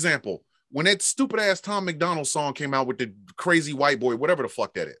 Perfect example, when that stupid ass Tom McDonald song came out with the crazy white boy, whatever the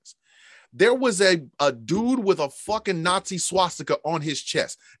fuck that is, there was a dude with a fucking Nazi swastika on his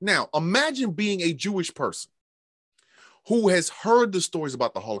chest. Now, imagine being a Jewish person who has heard the stories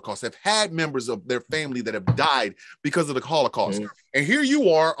about the Holocaust, have had members of their family that have died because of the Holocaust. And here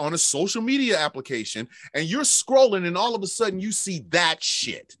you are on a social media application, and you're scrolling, and all of a sudden you see that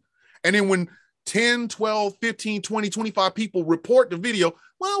shit. And then when 10, 12, 15, 20, 25 people report the video,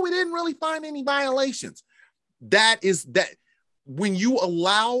 well, we didn't really find any violations. That when you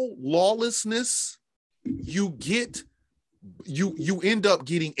allow lawlessness, you end up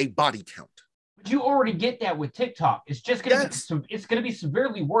getting a body count. But you already get that with TikTok. It's just going to it's going to be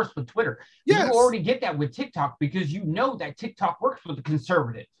severely worse with Twitter. Yes. You already get that with TikTok because you know that TikTok works with the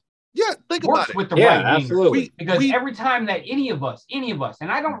conservative. Yeah, think about it. With the right wing. Absolutely. Because every time that any of us,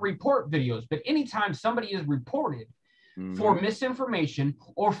 and I don't report videos, but anytime somebody is reported for misinformation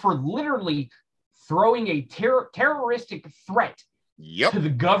or for literally throwing a terroristic threat to the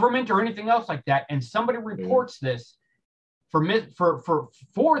government or anything else like that, and somebody reports this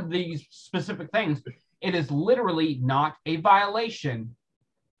for these specific things, it is literally not a violation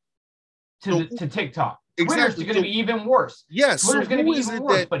to TikTok. Twitter's going to be even worse. Yes, Twitter's going to be even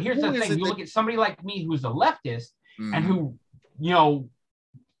worse. But here's the thing: you look at somebody like me who's a leftist and who,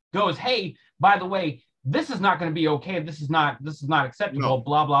 goes, "Hey, by the way, this is not going to be okay. This is not acceptable." No.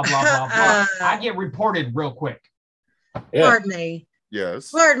 Blah blah blah blah blah. I get reported real quick. Yeah. Pardon me. Yes.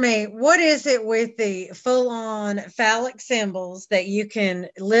 Pardon me. What is it with the full-on phallic symbols that you can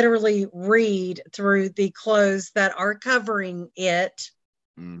literally read through the clothes that are covering it?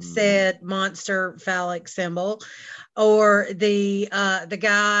 Said monster phallic symbol, or the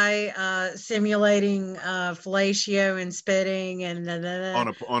guy simulating fellatio and spitting and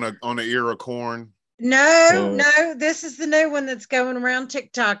on a ear of corn. No, this is the new one that's going around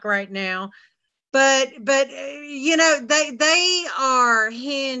TikTok right now. But they are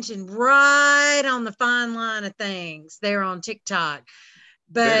hinging right on the fine line of things. They're on TikTok,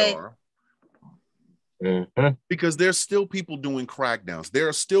 but they are. Because there's still people doing crackdowns. There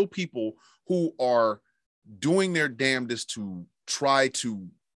are still people who are doing their damnedest to try to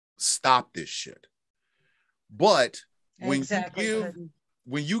stop this shit. But when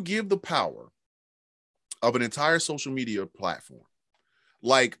you give the power of an entire social media platform,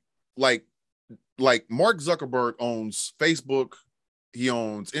 like Mark Zuckerberg owns Facebook, he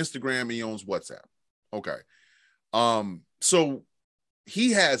owns Instagram, he owns WhatsApp. Okay. So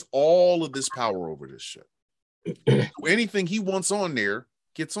he has all of this power over this shit. Anything he wants on there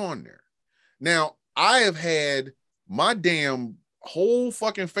gets on there. Now, I have had my damn whole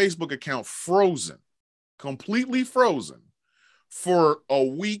fucking Facebook account frozen, completely frozen for a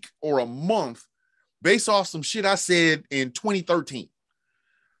week or a month based off some shit I said in 2013.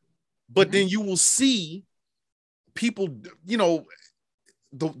 But then you will see people,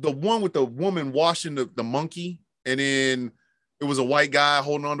 the one with the woman washing the monkey, and then it was a white guy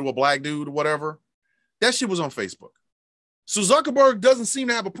holding on to a black dude or whatever. That shit was on Facebook. So Zuckerberg doesn't seem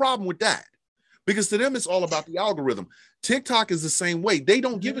to have a problem with that because to them, it's all about the algorithm. TikTok is the same way. They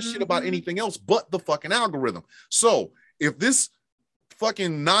don't give a shit about anything else but the fucking algorithm. So if this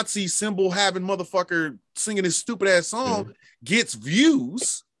fucking Nazi symbol having motherfucker singing his stupid ass song gets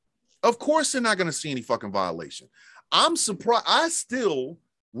views, of course they're not going to see any fucking violation. I'm surprised. I still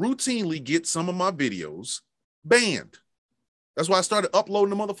routinely get some of my videos banned. That's why I started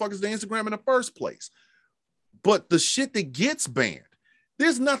uploading the motherfuckers to Instagram in the first place. But the shit that gets banned,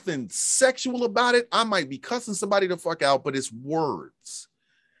 there's nothing sexual about it. I might be cussing somebody the fuck out, but it's words.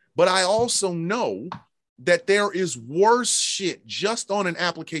 But I also know that there is worse shit just on an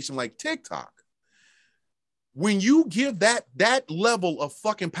application like TikTok. When you give that level of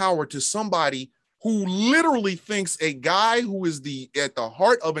fucking power to somebody who literally thinks a guy who is at the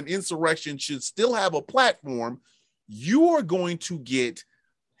heart of an insurrection should still have a platform, you are going to get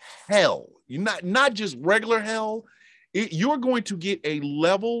hell. You're not just regular hell. You're going to get a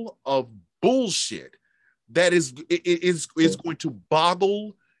level of bullshit that is going to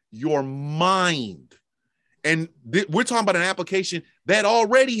boggle your mind. And we're talking about an application that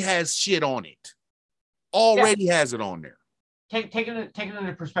already has shit on it. Has it on there. Taking it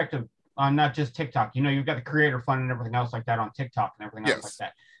into perspective on not just TikTok. You've got the creator fund and everything else like that on TikTok and everything else like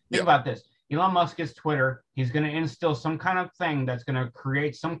that. Think about this. Elon Musk gets Twitter. He's going to instill some kind of thing that's going to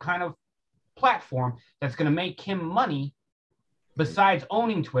create some kind of platform that's going to make him money. Besides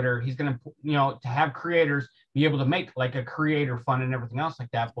owning Twitter, he's going to, to have creators be able to make like a creator fund and everything else like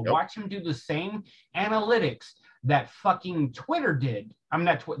that. But watch him do the same analytics that fucking Twitter did. I mean,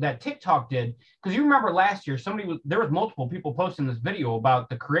 that TikTok did. Because you remember last year, there was multiple people posting this video about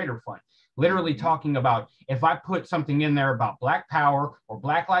the creator fund. Literally talking about if I put something in there about Black Power or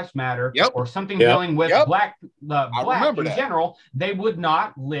Black Lives Matter or something dealing with black in general, they would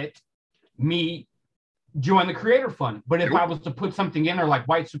not let me join the creator fund. But if I was to put something in there like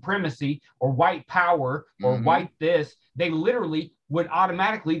white supremacy or white power or white this, they literally would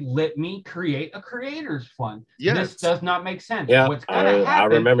automatically let me create a creators fund. This does not make sense. What's going to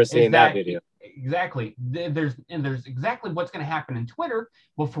happen? I remember seeing that video. Exactly. There's exactly what's going to happen in Twitter.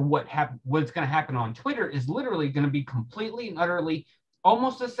 Well, for what's going to happen on Twitter is literally going to be completely and utterly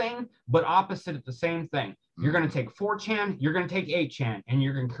almost the same, but opposite at the same thing. You're going to take 4chan, you're going to take 8chan, and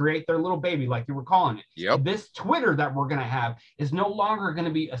you're going to create their little baby, like you were calling it. Yep. This Twitter that we're going to have is no longer going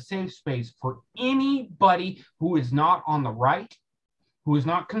to be a safe space for anybody who is not on the right, who is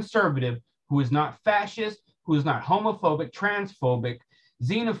not conservative, who is not fascist, who is not homophobic, transphobic,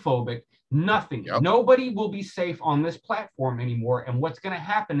 xenophobic, nothing. Yep. Nobody will be safe on this platform anymore. And what's going to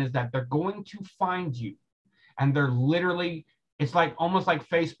happen is that they're going to find you. And they're literally, it's like almost like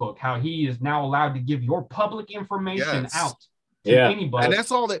Facebook, how he is now allowed to give your public information out to anybody. And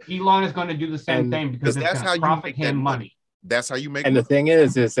that's all that Elon is going to do the same thing because it's going to profit him money. That's how you make and money. The thing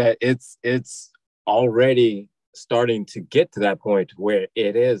is that it's already starting to get to that point where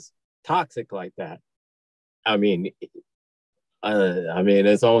it is toxic like that. I mean,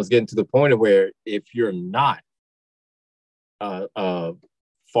 it's almost getting to the point of where if you're not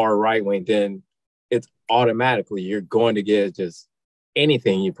far right wing, then it's automatically you're going to get just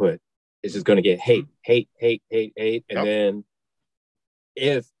anything you put. It's just going to get hate, and then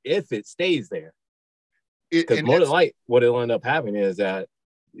if it stays there, because more than like what it'll end up happening is that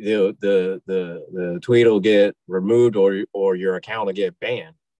the tweet will get removed or your account will get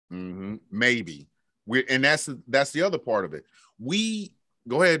banned. Mm-hmm. Maybe. And that's the other part of it.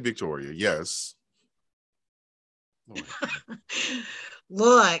 Go ahead, Victoria. Yes.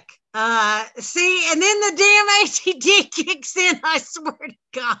 Look, see, and then the damn ACD kicks in, I swear to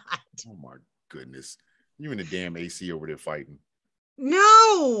God. Oh my goodness. You and the damn AC over there fighting.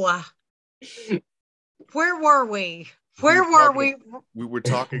 No. Where were we? We were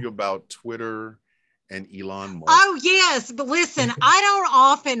talking about Twitter and Elon Musk. Oh, yes. But listen, I don't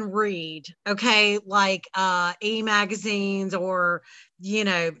often read, okay, like e-magazines or,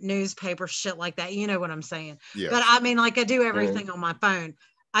 newspaper shit like that. You know what I'm saying? Yes. But I mean, like I do everything on my phone.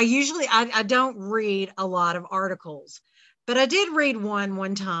 I don't read a lot of articles, but I did read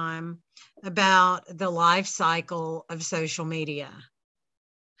one time about the life cycle of social media.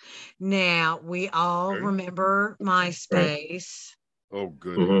 Now, we all remember MySpace. Oh,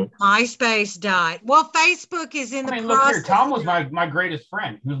 good. Mm-hmm. MySpace died. Well, Facebook is in the process. Look here, Tom was my greatest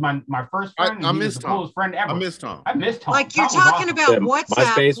friend. He was my first friend. I miss the Tom. Coolest friend ever. I miss Tom. Like you're talking about WhatsApp.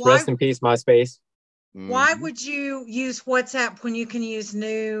 MySpace, rest in peace, MySpace. Why would you use WhatsApp when you can use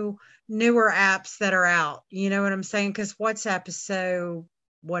newer apps that are out? You know what I'm saying? Because WhatsApp is so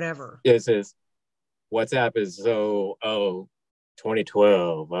whatever. Yes, it is. WhatsApp is so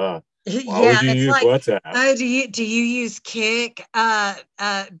 2012. Why would you use WhatsApp? Oh, do you use Kik?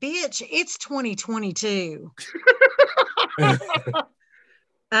 Bitch, it's 2022. No,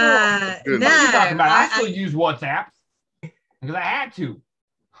 I still use WhatsApp because I had to.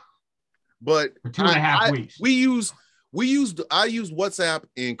 But for 2.5 weeks. I used WhatsApp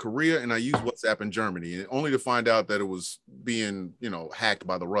in Korea and I used WhatsApp in Germany, only to find out that it was being, hacked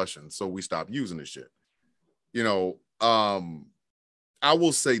by the Russians. So we stopped using this shit. I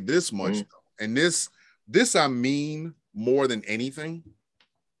will say this much, though, and this I mean more than anything.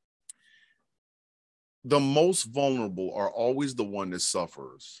 The most vulnerable are always the one that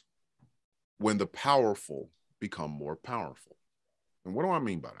suffers when the powerful become more powerful. And what do I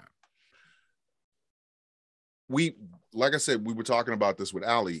mean by that? Like I said, we were talking about this with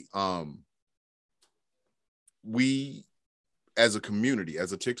Allie. We, as a community,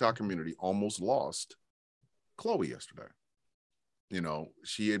 as a TikTok community, almost lost Chloe yesterday.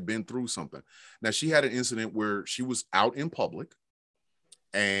 She had been through something. Now, she had an incident where she was out in public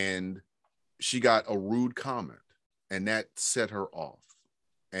and she got a rude comment and that set her off.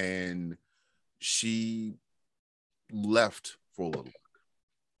 And she left for a little bit.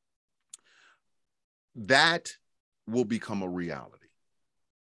 That will become a reality.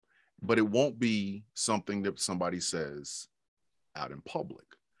 But it won't be something that somebody says out in public.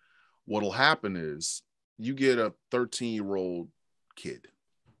 What'll happen is you get a 13-year-old kid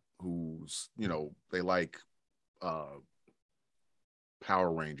who's, they like Power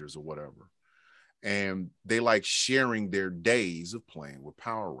Rangers or whatever. And they like sharing their days of playing with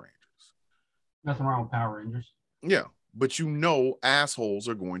Power Rangers. Nothing wrong with Power Rangers. Yeah. But assholes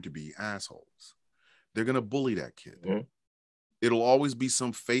are going to be assholes. They're going to bully that kid. Mm-hmm. It'll always be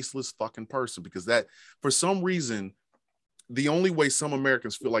some faceless fucking person because that, for some reason, the only way some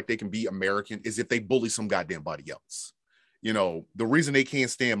Americans feel like they can be American is if they bully some goddamn body else. The reason they can't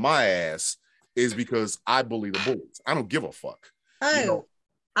stand my ass is because I bully the bullies. I don't give a fuck. Oh,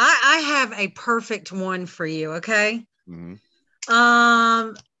 I have a perfect one for you. Okay.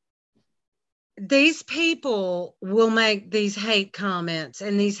 Mm-hmm. These people will make these hate comments,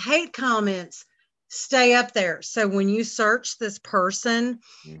 and these hate comments stay up there. So when you search this person,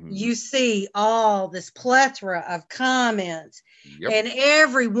 you see all this plethora of comments, and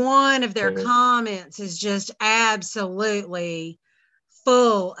every one of their comments is just absolutely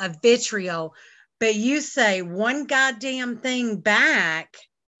full of vitriol. But you say one goddamn thing back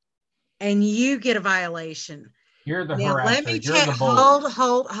and you get a violation. You're the now, harasser. let me You're the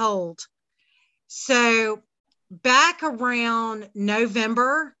hold. So back around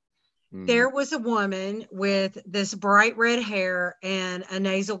November, there was a woman with this bright red hair and a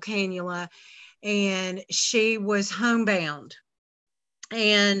nasal cannula, and she was homebound.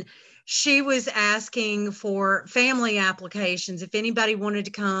 And she was asking for family applications if anybody wanted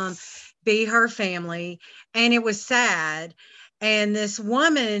to come be her family. And it was sad. And this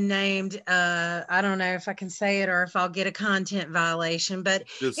woman named, I don't know if I can say it or if I'll get a content violation, but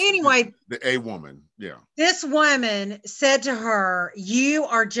anyway. A woman, yeah. This woman said to her, you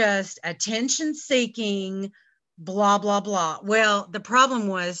are just attention seeking, blah, blah, blah. Well, the problem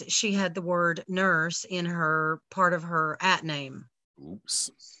was she had the word nurse in her part of her at name. Oops.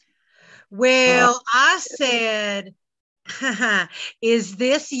 Well, I said, is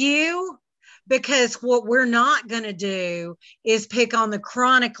this you? Because what we're not going to do is pick on the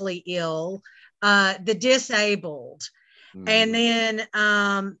chronically ill, the disabled. And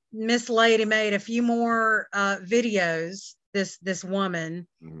then Miss Lady made a few more videos, this woman.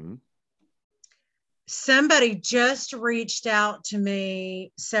 Somebody just reached out to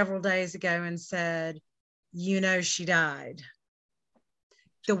me several days ago and said, she died.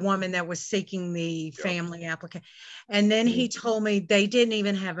 The woman that was seeking the family application. And then he told me they didn't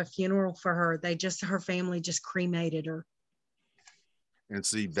even have a funeral for her. Her family just cremated her. And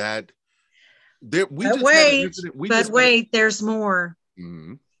see that. Wait, there's more.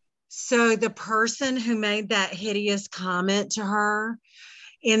 So the person who made that hideous comment to her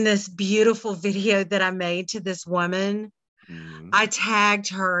in this beautiful video that I made to this woman, I tagged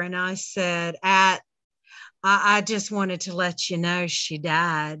her and I said, I just wanted to let you know she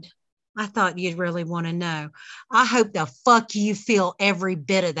died. I thought you'd really want to know. I hope the fuck you feel every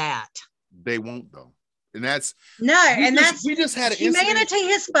bit of that. They won't though. And that's we just had an humanity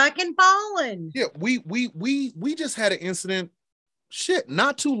has fucking fallen. Yeah, we just had an incident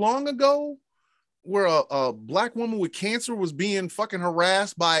not too long ago where a black woman with cancer was being fucking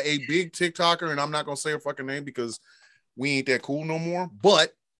harassed by a big TikToker, and I'm not gonna say her fucking name because we ain't that cool no more,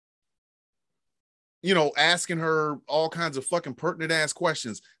 but asking her all kinds of fucking pertinent ass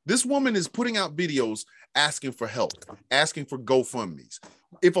questions. This woman is putting out videos asking for help, asking for GoFundMes.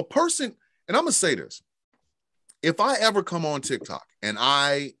 If a person, and I'm gonna say this, if I ever come on TikTok and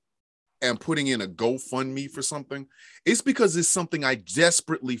I am putting in a GoFundMe for something, it's because it's something I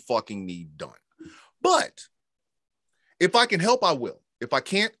desperately fucking need done. But if I can help, I will. If I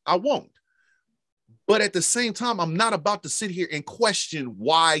can't, I won't. But at the same time, I'm not about to sit here and question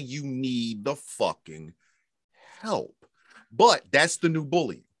why you need the fucking help. But that's the new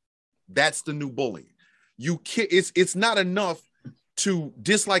bullying. That's the new bullying. It's not enough to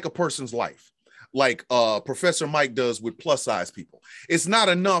dislike a person's life, like Professor Mike does with plus size people. It's not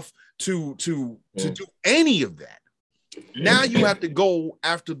enough to do any of that. Now you have to go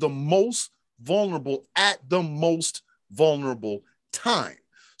after the most vulnerable at the most vulnerable time.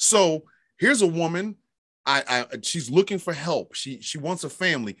 So here's a woman. She's looking for help. She wants a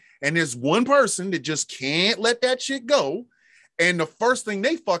family, and there's one person that just can't let that shit go. And the first thing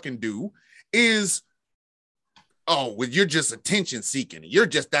they fucking do is, oh, well, you're just attention seeking. You're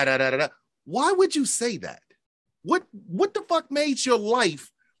just da da da da. Why would you say that? What the fuck made your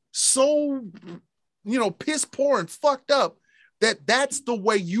life so, piss poor and fucked up that that's the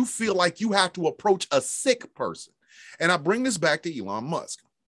way you feel like you have to approach a sick person? And I bring this back to Elon Musk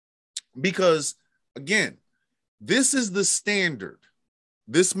because, again, this is the standard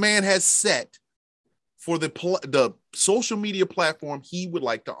this man has set for the social media platform he would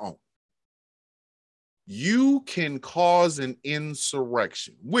like to own. You can cause an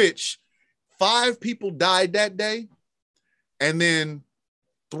insurrection, which 5 people died that day, and then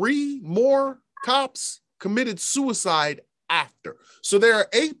 3 more cops committed suicide after. So there are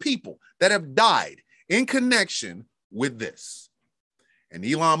 8 people that have died in connection with this. And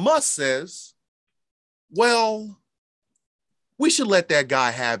Elon Musk says, well, we should let that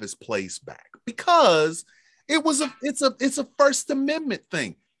guy have his place back because it's a First Amendment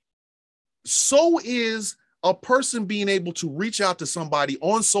thing. So is a person being able to reach out to somebody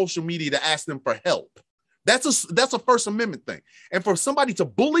on social media to ask them for help. That's a First Amendment thing. And for somebody to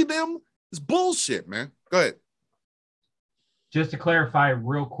bully them is bullshit, man. Go ahead. Just to clarify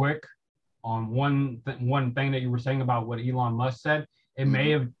real quick on one thing that you were saying about what Elon Musk said, It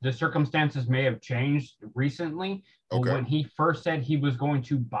may have, the circumstances may have changed recently, but when he first said he was going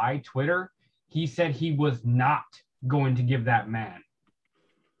to buy Twitter, he said he was not going to give that man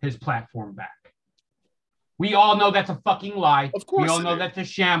his platform back. We all know that's a fucking lie. Of course we all know that's a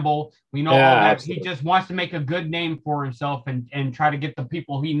shamble. We know all that. Absolutely. He just wants to make a good name for himself and try to get the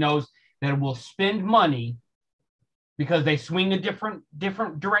people he knows that will spend money because they swing a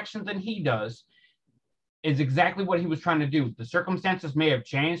different direction than he does, is exactly what he was trying to do. The circumstances may have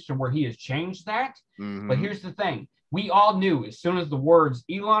changed to where he has changed that. But here's the thing. We all knew as soon as the words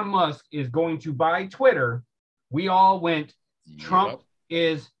Elon Musk is going to buy Twitter, we all went, Trump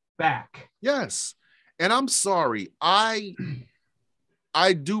is back. Yes. And I'm sorry. I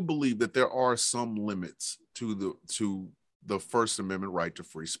do believe that there are some limits to the First Amendment right to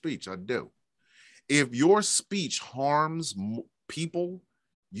free speech. I do. If your speech harms people,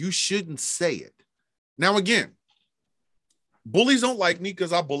 you shouldn't say it. Now, again, bullies don't like me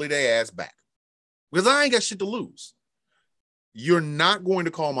because I bully their ass back. Because I ain't got shit to lose. You're not going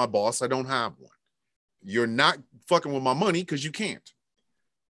to call my boss. I don't have one. You're not fucking with my money because you can't.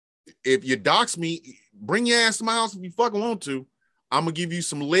 If you dox me, bring your ass to my house if you fucking want to. I'm going to give you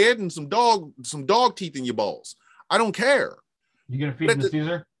some lead and some dog teeth in your balls. I don't care. You going to feed him to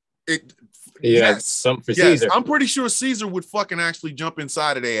Caesar? Yes. Something for Caesar. I'm pretty sure Caesar would fucking actually jump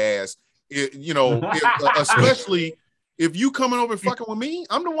inside of their ass. Especially if you coming over and fucking with me,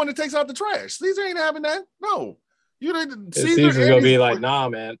 I'm the one that takes out the trash. Caesar ain't having that. No. Caesar's going to be like, nah,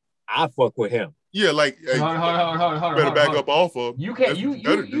 man, I fuck with him. Yeah, like hold on, better back up off of. You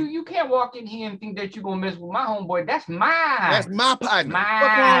can't walk in here and think that you're gonna mess with my homeboy. That's mine. That's my partner.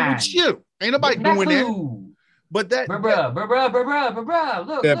 What's wrong with you? Ain't nobody doing that. But that, bruh,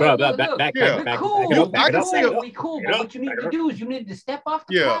 look, yeah, bro, back, we cool. But what you need to do is you need to step off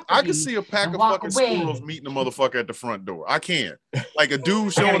the property. I can see a pack of fucking squirrels meeting a motherfucker at the front door. I can. Like a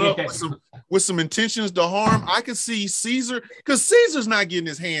dude showing up with some intentions to harm. I can see Caesar, because Caesar's not getting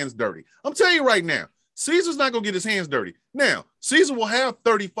his hands dirty. I'm telling you right now, Caesar's not gonna get his hands dirty. Now, Caesar will have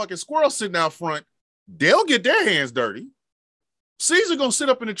 30 fucking squirrels sitting out front. They'll get their hands dirty. Caesar gonna sit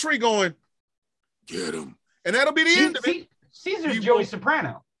up in the tree going, get him. And that'll be the end of it. Caesar's Joey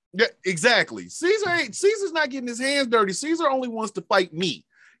Soprano. Yeah, exactly. Caesar's not getting his hands dirty. Caesar only wants to fight me.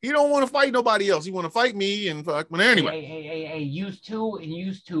 He don't want to fight nobody else. He want to fight me and fuck. But anyway. Hey, use two.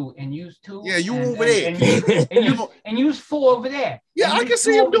 Yeah, you over there. And use four over there. Yeah, I can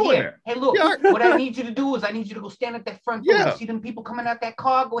see him doing it. Hey, look, what I need you to do is I need you to go stand at that front door. You see them people coming out that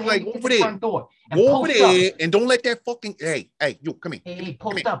car? Go ahead and get to the front door. Go over there and don't let that fucking, hey, you, come here. Hey,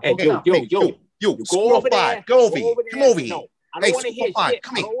 post up. Yo, go over there. Go over here. Come over here. No, I don't want to hear shit.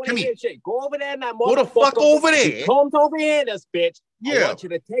 Come here. Go over there now, motherfucker. Go the fuck over there. Comes over here, this bitch. Yeah. I want you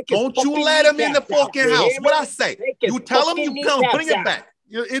to take don't you let him in the fucking house. What I say? You tell him you come. Bring it back.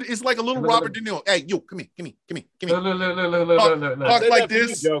 It's like a little Robert De Niro. Hey, you, come here. Look. Talk like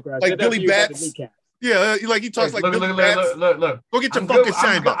this, like Billy Bats. Yeah, like he talks like Billy Bats. Look. Go get your fucking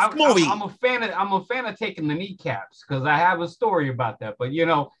shine box. Come over here. I'm a fan of taking the kneecaps because I have a story about that. But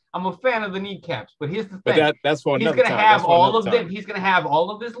I'm a fan of the kneecaps. But here's the thing. But that's for another time. He's gonna have all of them. He's gonna have all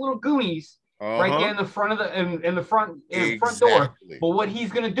of his little goonies right there in the front of the front door. But what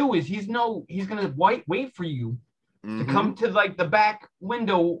he's gonna do is he's gonna wait for you to come to like the back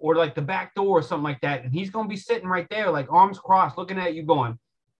window or like the back door or something like that, and he's gonna be sitting right there like arms crossed, looking at you, going,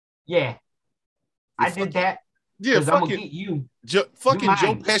 "Yeah, I did that. Yeah, I'm gonna get you." Fucking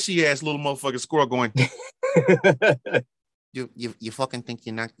Joe Pesci ass little motherfucking squirrel going. You fucking think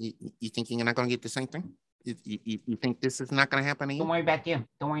you're not? You think you're not gonna get the same thing? You think this is not gonna happen to you? Don't worry about them.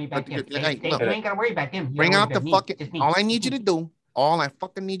 You ain't gotta worry about them. Bring out the fucking. All I need you to do. All I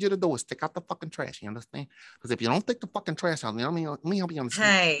fucking need you to do is take out the fucking trash. You understand? Because if you don't take the fucking trash out, let me help you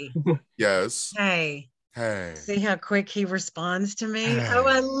understand. Hey. Yes. Hey. Hey. See how quick he responds to me? Hey. Oh,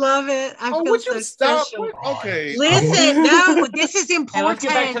 I love it. I feel would so you stop? special. Okay. Listen, no, this is important. Hey, let's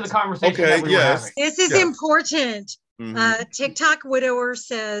get back to the conversation. Okay, yes. This is important. TikTok Widower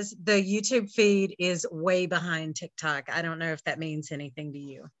says the YouTube feed is way behind TikTok. I don't know if that means anything to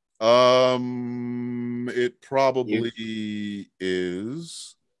you. It probably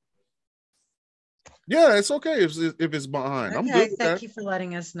is. Yeah, it's okay if it's behind. Okay, I'm good with thank that. you for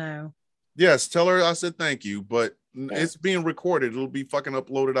letting us know. Yes, tell her I said thank you, but it's being recorded. It'll be fucking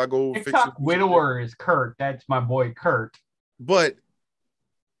uploaded. I go TikTok Widower is Kurt. That's my boy Kurt. But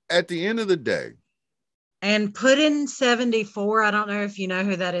at the end of the day, and put in 74. I don't know if you know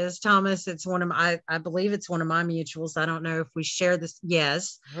who that is, Thomas. It's one of my, I believe it's one of my mutuals. I don't know if we share this.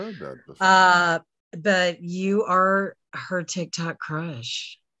 Yes. Heard that before. But you are her TikTok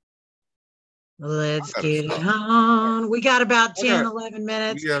crush. Let's get it on. We got about 10, 11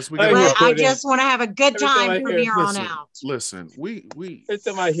 minutes. Yes, we I got. But I just want to have a good Every time I time from hear- here on out. Listen, we. Every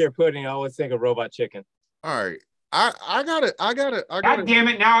time I hear pudding, I always think of Robot Chicken. All right, I gotta. God damn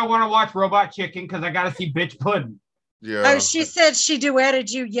it! Now I want to watch Robot Chicken because I got to see bitch pudding. Yeah. Oh, she said she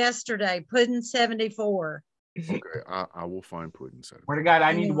duetted you yesterday. Puddin 74. Okay, I will find pudding. Swear to God,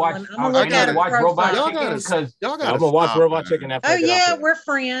 I need to watch. I'm gonna I look need at to her watch Robot profile. Chicken because y'all I'm gotta gonna watch stop, Robot man. Chicken after. Oh I get yeah, off we're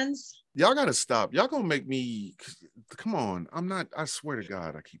friends. Y'all gotta stop. Y'all gonna make me. Come on, I'm not. I swear to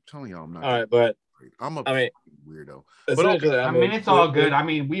God, I keep telling y'all I'm not. All right, but I'm a I mean, weirdo. But okay. I mean, it's all good. I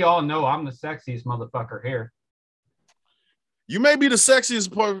mean, we all know I'm the sexiest motherfucker here. You may be the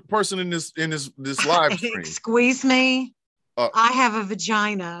sexiest person in this live stream. Squeeze me. I have a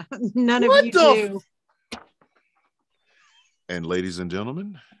vagina. None of you do. And ladies and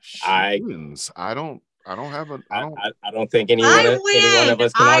gentlemen, I don't have a. I don't think any one of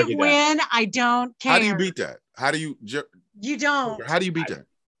us can argue that. I win. I don't care. How do you beat that? How do you? You don't. How do you beat that?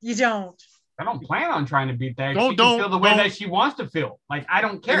 You don't. I don't plan on trying to beat that. Don't she can feel the way that she wants to feel. Like I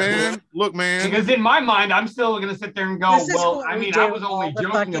don't care. Man, look, man. Because in my mind, I'm still gonna sit there and go, well, I mean, I was only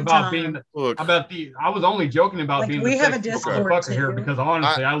joking about being I was only joking about being the sexiest motherfucker here because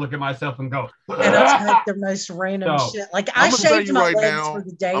honestly, I look at myself and go, and I take the most random shit. Like I shaved my legs for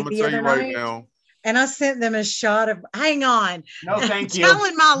the day the other night. And I sent them a shot of. Hang on. No, thank you.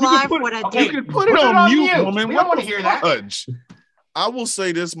 Telling my life what I did. You can put it on mute, woman. We don't want to hear that. I will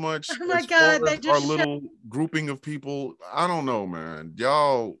say this much. Oh my God! They just our little grouping of people. I don't know, man.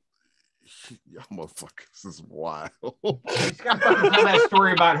 Y'all motherfuckers is wild. She's got to fucking tell that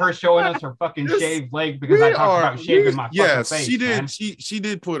story about her showing us her fucking shaved leg because I talked about shaving my fucking face. She did. Man. She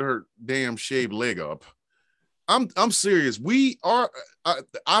did put her damn shaved leg up. I'm serious. We are.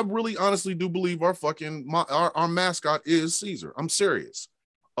 I really honestly do believe our mascot is Caesar. I'm serious.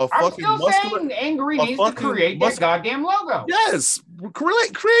 I'm still saying Angry needs to create that goddamn logo. Yes,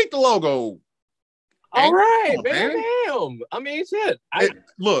 create the logo. All right, man. Damn. I mean, shit.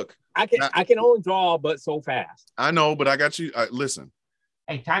 Look, I can only draw, but so fast. I know, but I got you. Listen.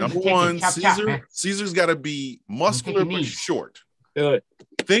 Hey, time number one, Caesar's got to be muscular but short. Good.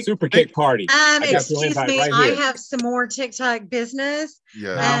 Super kick party. Excuse me, I have some more TikTok business.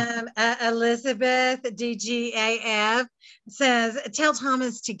 Yeah. Elizabeth DGAF says, "Tell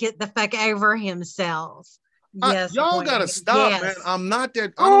Thomas to get the fuck over himself." Yes, y'all gotta stop, man. I'm not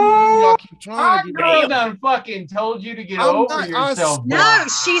that. I don't know y'all keep trying to get. I done fucking told you to get over yourself. No,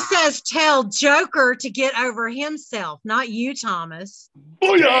 she says tell Joker to get over himself, not you, Thomas.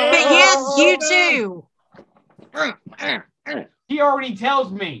 But yes, you too. He already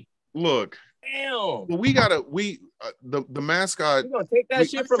tells me. Look, damn. We gotta. The mascot. We're gonna take that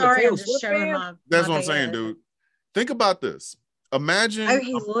shit from the Taylor Swift fan? That's what I'm saying, dude. Think about this. Imagine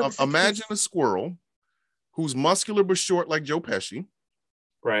a squirrel who's muscular but short like Joe Pesci.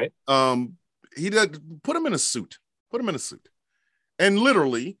 Right. He does put him in a suit. And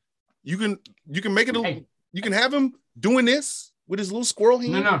literally, you can make it. You can have him doing this with his little squirrel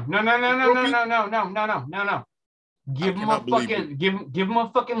hand. No. Give him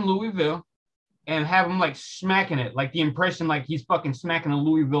a fucking Louisville and have him like smacking it, like the impression like he's fucking smacking a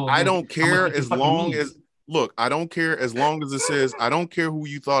Louisville. I don't care as long as I don't care as long as it says I don't care who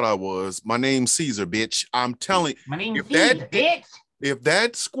you thought I was. My name's Caesar, bitch. I'm telling my name's Caesar, bitch. If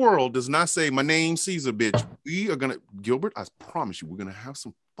that squirrel does not say my name's Caesar, bitch, we are gonna Gilbert. I promise you, we're gonna have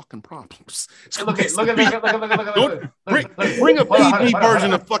some fucking problems. Look at Bring a PG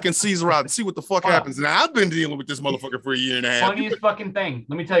version of fucking Caesar out and see what the fuck happens. Now I've been dealing with this motherfucker for a year and a half. Funniest fucking thing.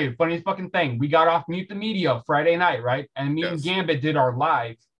 Let me tell you, funniest fucking thing. We got off Mute the Media Friday night, right? And me and Gambit did our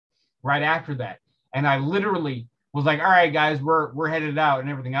live right after that. And I literally was like, all right, guys, we're headed out and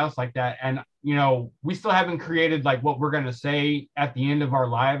everything else like that. And you know, we still haven't created like what we're gonna say at the end of our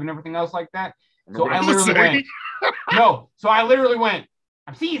live and everything else like that. So I literally went,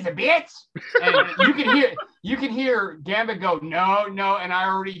 I'm Caesar, bitch. And you can hear Gambit go, no, and I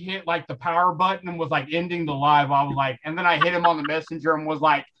already hit like the power button and was like ending the live. I was like, and then I hit him on the messenger and was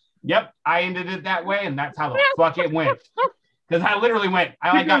like, yep, I ended it that way, and that's how the fuck it went. Because I literally went,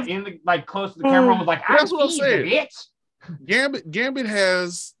 I like got in the like close to the camera and was like, I'm Caesar, bitch. Gambit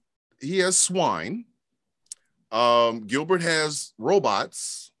has swine. Gilbert has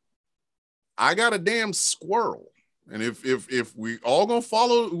robots. I got a damn squirrel. And if we all gonna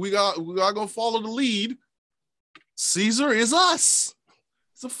follow, we are gonna follow the lead. Caesar is us.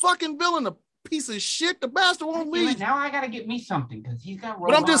 It's a fucking villain, a piece of shit. The bastard won't leave. Now I gotta get me something because he's got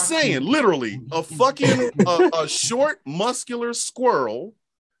robots. But I'm just saying, literally, a fucking a short, muscular squirrel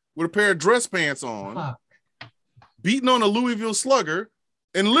with a pair of dress pants on, beating on a Louisville Slugger.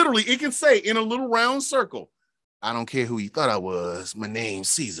 And literally, it can say in a little round circle, I don't care who you thought I was. My name's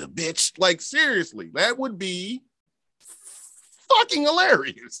Caesar, bitch. Like, seriously, that would be fucking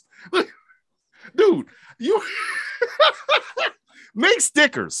hilarious. Dude, you make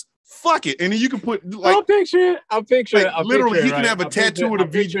stickers. Fuck it. And then you can put like I'll picture it. Literally, he can have a tattoo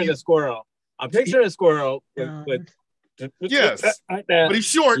of the VG. The squirrel. I'm picturing a squirrel with yes, like that. But he's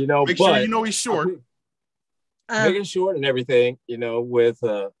short. You know, make sure you know he's short. Making short and everything, you know, with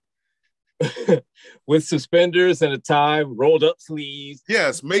with suspenders and a tie, rolled up sleeves.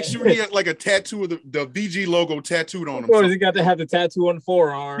 Yes, make sure he had like a tattoo of the VG logo tattooed on him. Of course, he got to have the tattoo on the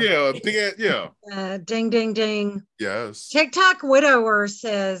forearm. Yeah, yeah. Ding, ding, ding. Yes. TikTok Widower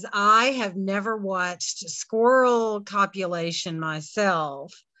says, I have never watched squirrel copulation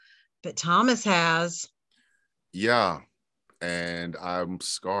myself, but Thomas has. Yeah, and I'm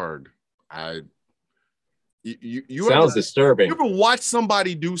scarred. You sounds disturbing. You ever watch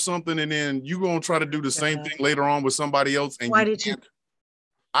somebody do something and then you gonna try to do the same thing later on with somebody else? And why did you?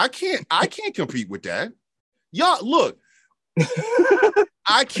 I can't compete with that. Y'all look,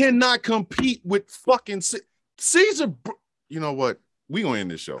 I cannot compete with fucking Caesar. You know what? We gonna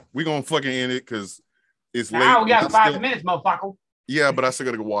end this show. We gonna fucking end it because it's late. Now we got 5 minutes, motherfucker. Yeah, but I still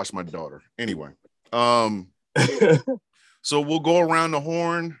gotta go watch my daughter. Anyway, so we'll go around the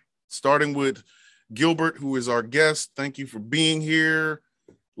horn, starting with Gilbert, who is our guest. Thank you for being here.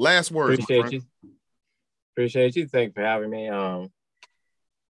 Last words. Appreciate you. Appreciate you. Thanks for having me.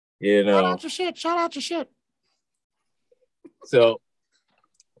 You know, shout out your shit. So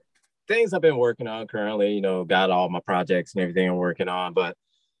things I've been working on currently, you know, got all my projects and everything I'm working on, but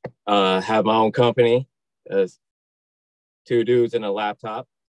have my own company as Two Dudes and a Laptop.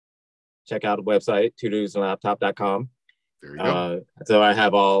 Check out the website, twodudesandlaptop.com. There you go. So I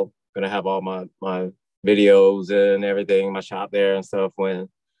have gonna have all my videos and everything, my shop there and stuff, when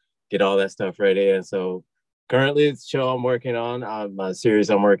get all that stuff ready. And so currently it's a show I'm working on, my series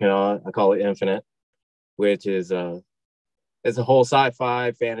I'm working on, I call it Infinite, which is it's a whole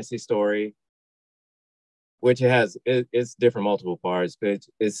sci-fi fantasy story, which it's different multiple parts, but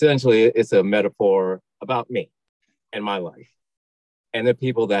essentially it's a metaphor about me and my life and the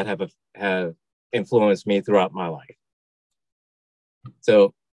people that have influenced me throughout my life.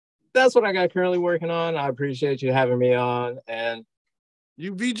 So that's what I got currently working on. I appreciate you having me on. And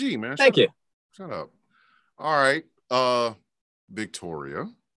you VG, man. Thank you. Shut up. All right. Victoria.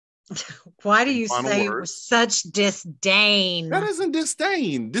 Why do you say it with such disdain? That isn't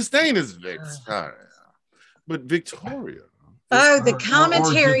disdain. Disdain is Vic's. But Victoria. Oh, the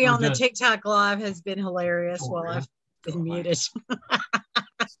commentary on the TikTok live has been hilarious while I've been muted.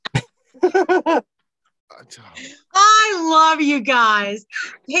 I love you guys.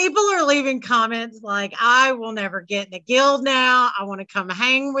 People are leaving comments like, I will never get in the guild now. I want to come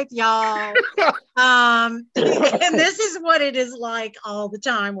hang with y'all. And this is what it is like all the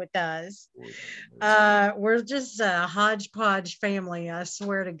time with us. We're just a hodgepodge family, I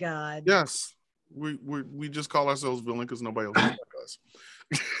swear to God. Yes. We just call ourselves villain because nobody else like us.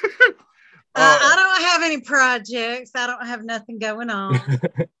 I don't have any projects. I don't have nothing going on.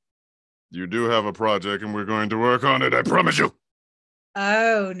 You do have a project, and we're going to work on it. I promise you.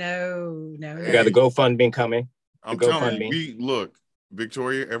 Oh no! We got the GoFundMe coming. I'm telling you, look,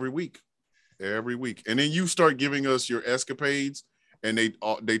 Victoria, every week, and then you start giving us your escapades, and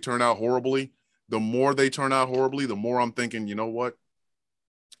they turn out horribly. The more they turn out horribly, the more I'm thinking, you know what?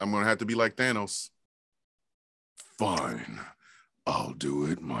 I'm gonna have to be like Thanos. Fine, I'll do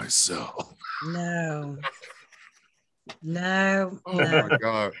it myself. No. Oh my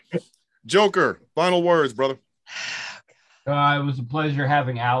God. Joker, final words, brother. It was a pleasure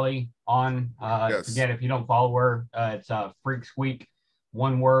having Allie on. Yes. Again, if you don't follow her, it's Freak Squeak,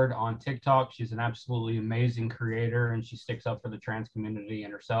 one word on TikTok. She's an absolutely amazing creator, and she sticks up for the trans community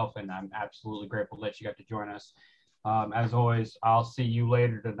and herself, and I'm absolutely grateful that she got to join us. As always, I'll see you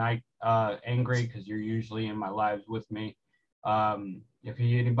later tonight, Angry, because you're usually in my lives with me. If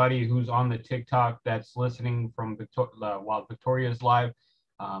anybody who's on the TikTok that's listening from while Victoria's live,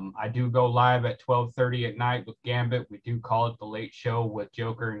 I do go live at 12:30 at night with Gambit. We do call it the Late Show with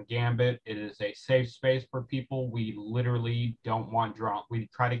Joker and Gambit. It is a safe space for people. We literally don't want drama. We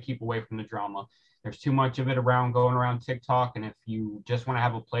try to keep away from the drama. There's too much of it going around TikTok. And if you just want to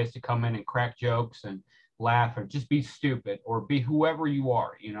have a place to come in and crack jokes and laugh or just be stupid or be whoever you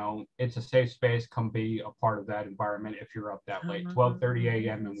are, it's a safe space. Come be a part of that environment if you're up that late. 12:30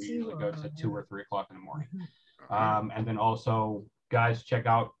 a.m. and we usually go to 2 or 3 o'clock in the morning. And then also, guys, check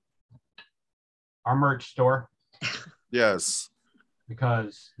out our merch store. Yes.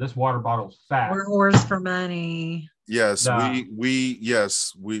 Because this water bottle's fat. We're whores for money. Yes, Nah. the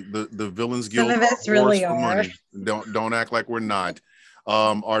Villains Guild Some of us are really whores for are. money. Don't act like we're not.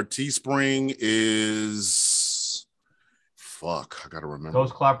 Our Teespring is fuck. I gotta remember.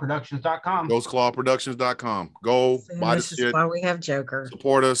 GhostClawProductions.com. GhostClawProductions.com. Go buy the This is shit. why we have Joker.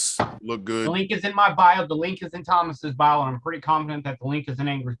 Support us. Look The good. link is in my bio. The link is in Thomas's bio, and I'm pretty confident that the link is in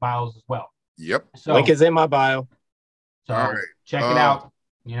Angry's bios as well. Yep. So, Link is in my bio. so All right. check it out.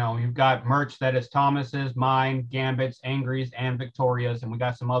 You know, you've got merch that is Thomas's, mine, Gambit's, Angry's, and Victoria's, and we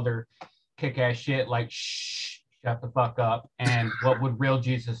got some other kick-ass shit like shut the fuck up, and what would real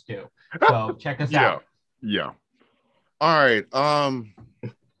Jesus do? So check us out. Yeah. All right.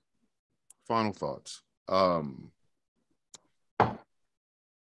 Final thoughts.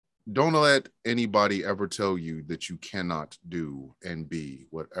 Don't let anybody ever tell you that you cannot do and be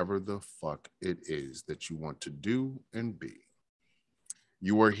whatever the fuck it is that you want to do and be.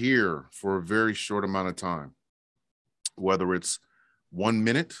 You are here for a very short amount of time, whether it's 1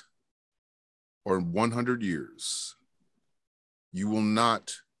 minute or 100 years. You will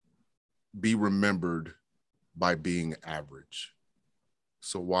not be remembered by being average.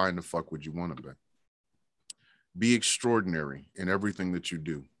 So why in the fuck would you want to be? Be extraordinary in everything that you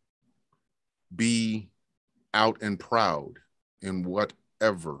do. Be out and proud in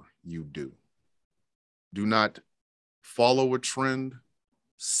whatever you do. Do not follow a trend,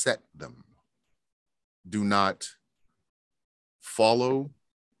 set them. Do not follow,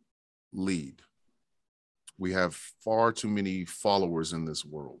 lead. We have far too many followers in this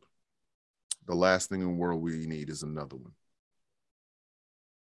world. The last thing in the world we need is another one.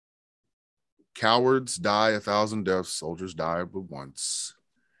 Cowards die 1,000 deaths, soldiers die but once.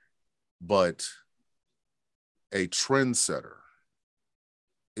 But a trendsetter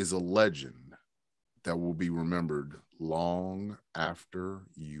is a legend that will be remembered long after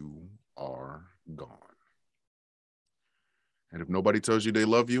you are gone. And if nobody tells you they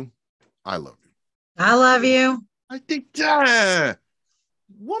love you, I love you. I love you. I think,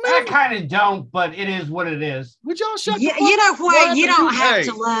 woman, I kind of don't, but it is what it is. would y'all shut You, the fuck you know what? up? You don't have Hey,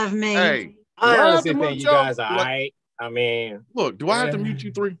 to love me. Hey, I do honestly have to think mute you guys y'all? are all right. I mean, Look, do I have to mute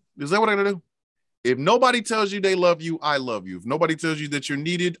you three? Is that what I gotta do? If nobody tells you they love you, I love you. If nobody tells you that you're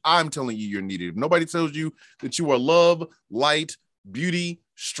needed, I'm telling you you're needed. If nobody tells you that you are love, light, beauty,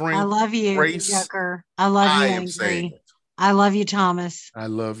 strength, I love you, grace, Joker. I love you, I am saying Angry. it. I love you, Thomas. I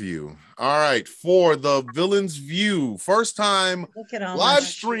love you. All right, for the Villain's View, first time Look at all live my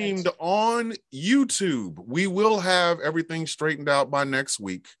streamed shit. on YouTube. We will have everything straightened out by next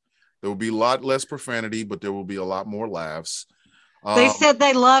week. There will be a lot less profanity, but there will be a lot more laughs. They said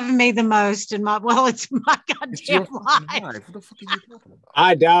they love me the most in my, well, it's my It's your goddamn fucking life. life. What the fuck are you talking about?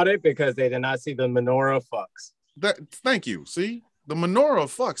 I doubt it because they did not see the menorah fucks. Thank you. See, the menorah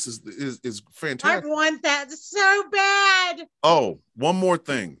of fucks is I fantastic. want that so bad. Oh, one more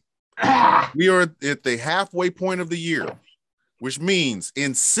thing. We are at the halfway point of the year, which means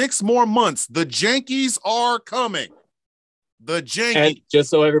in 6 more months, the Jankies are coming. The Jankies. And just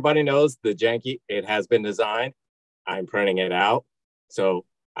so everybody knows, the janky, it has been designed. I'm printing it out. So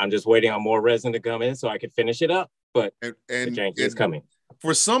I'm just waiting on more resin to come in so I can finish it up. But and the janky is coming.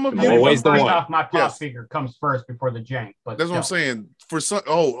 For some of I'm you, always the First one. off, my pop Yes. figure comes first before the jank. But that's what I'm still. saying. For some,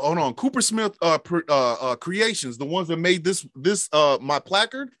 hold on. Cooper Smith Creations, the ones that made this my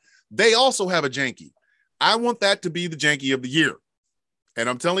placard, they also have a janky. I want that to be the janky of the year. And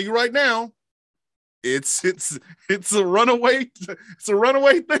I'm telling you right now, it's a runaway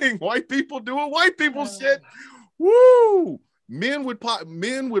thing. White people doing white people shit. Woo! Men with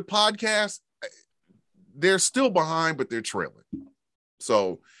podcasts, they're still behind, but they're trailing.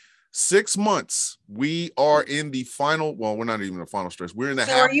 So 6 months, we are in the final. Well, we're not even in the final stretch. We're in the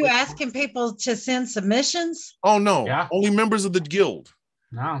So are you asking people to send submissions? Oh no, Yeah. only members of the guild.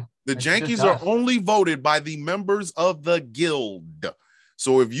 No. The It's Jankies just are us. only voted by the members of the guild.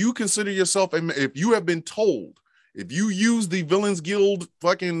 So if you consider yourself, if you have been told, if you use the Villains Guild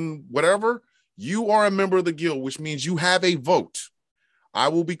fucking whatever, you are a member of the guild, which means you have a vote. I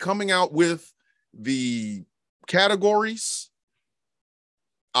will be coming out with the categories.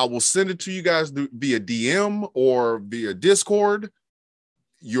 I will send it to you guys via DM or via Discord.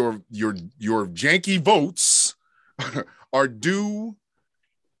 Your janky votes are due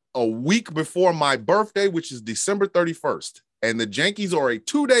a week before my birthday, which is December 31st. And the Jankies are a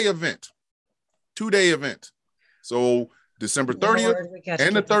 2-day event. 2-day event. So December 30th Lord, we got to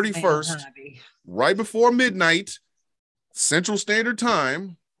and the get this man 31st, hobby. right before midnight, Central Standard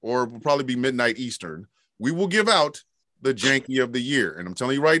Time, or it will probably be midnight Eastern, we will give out the Janky of the year. And I'm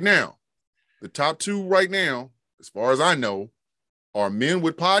telling you right now, the top 2 right now, as far as I know, are men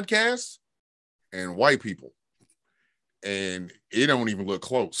with podcasts and white people. and it don't even look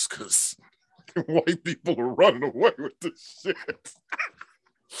close because white people are running away with this shit.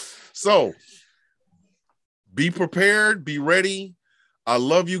 So be prepared, be ready. I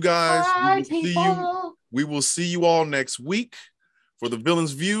love you guys. We will see you all next week. For the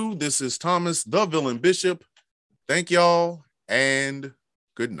Villain's View, this is Thomas, the Villain Bishop. Thank y'all, and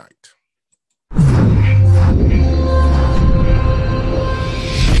good night.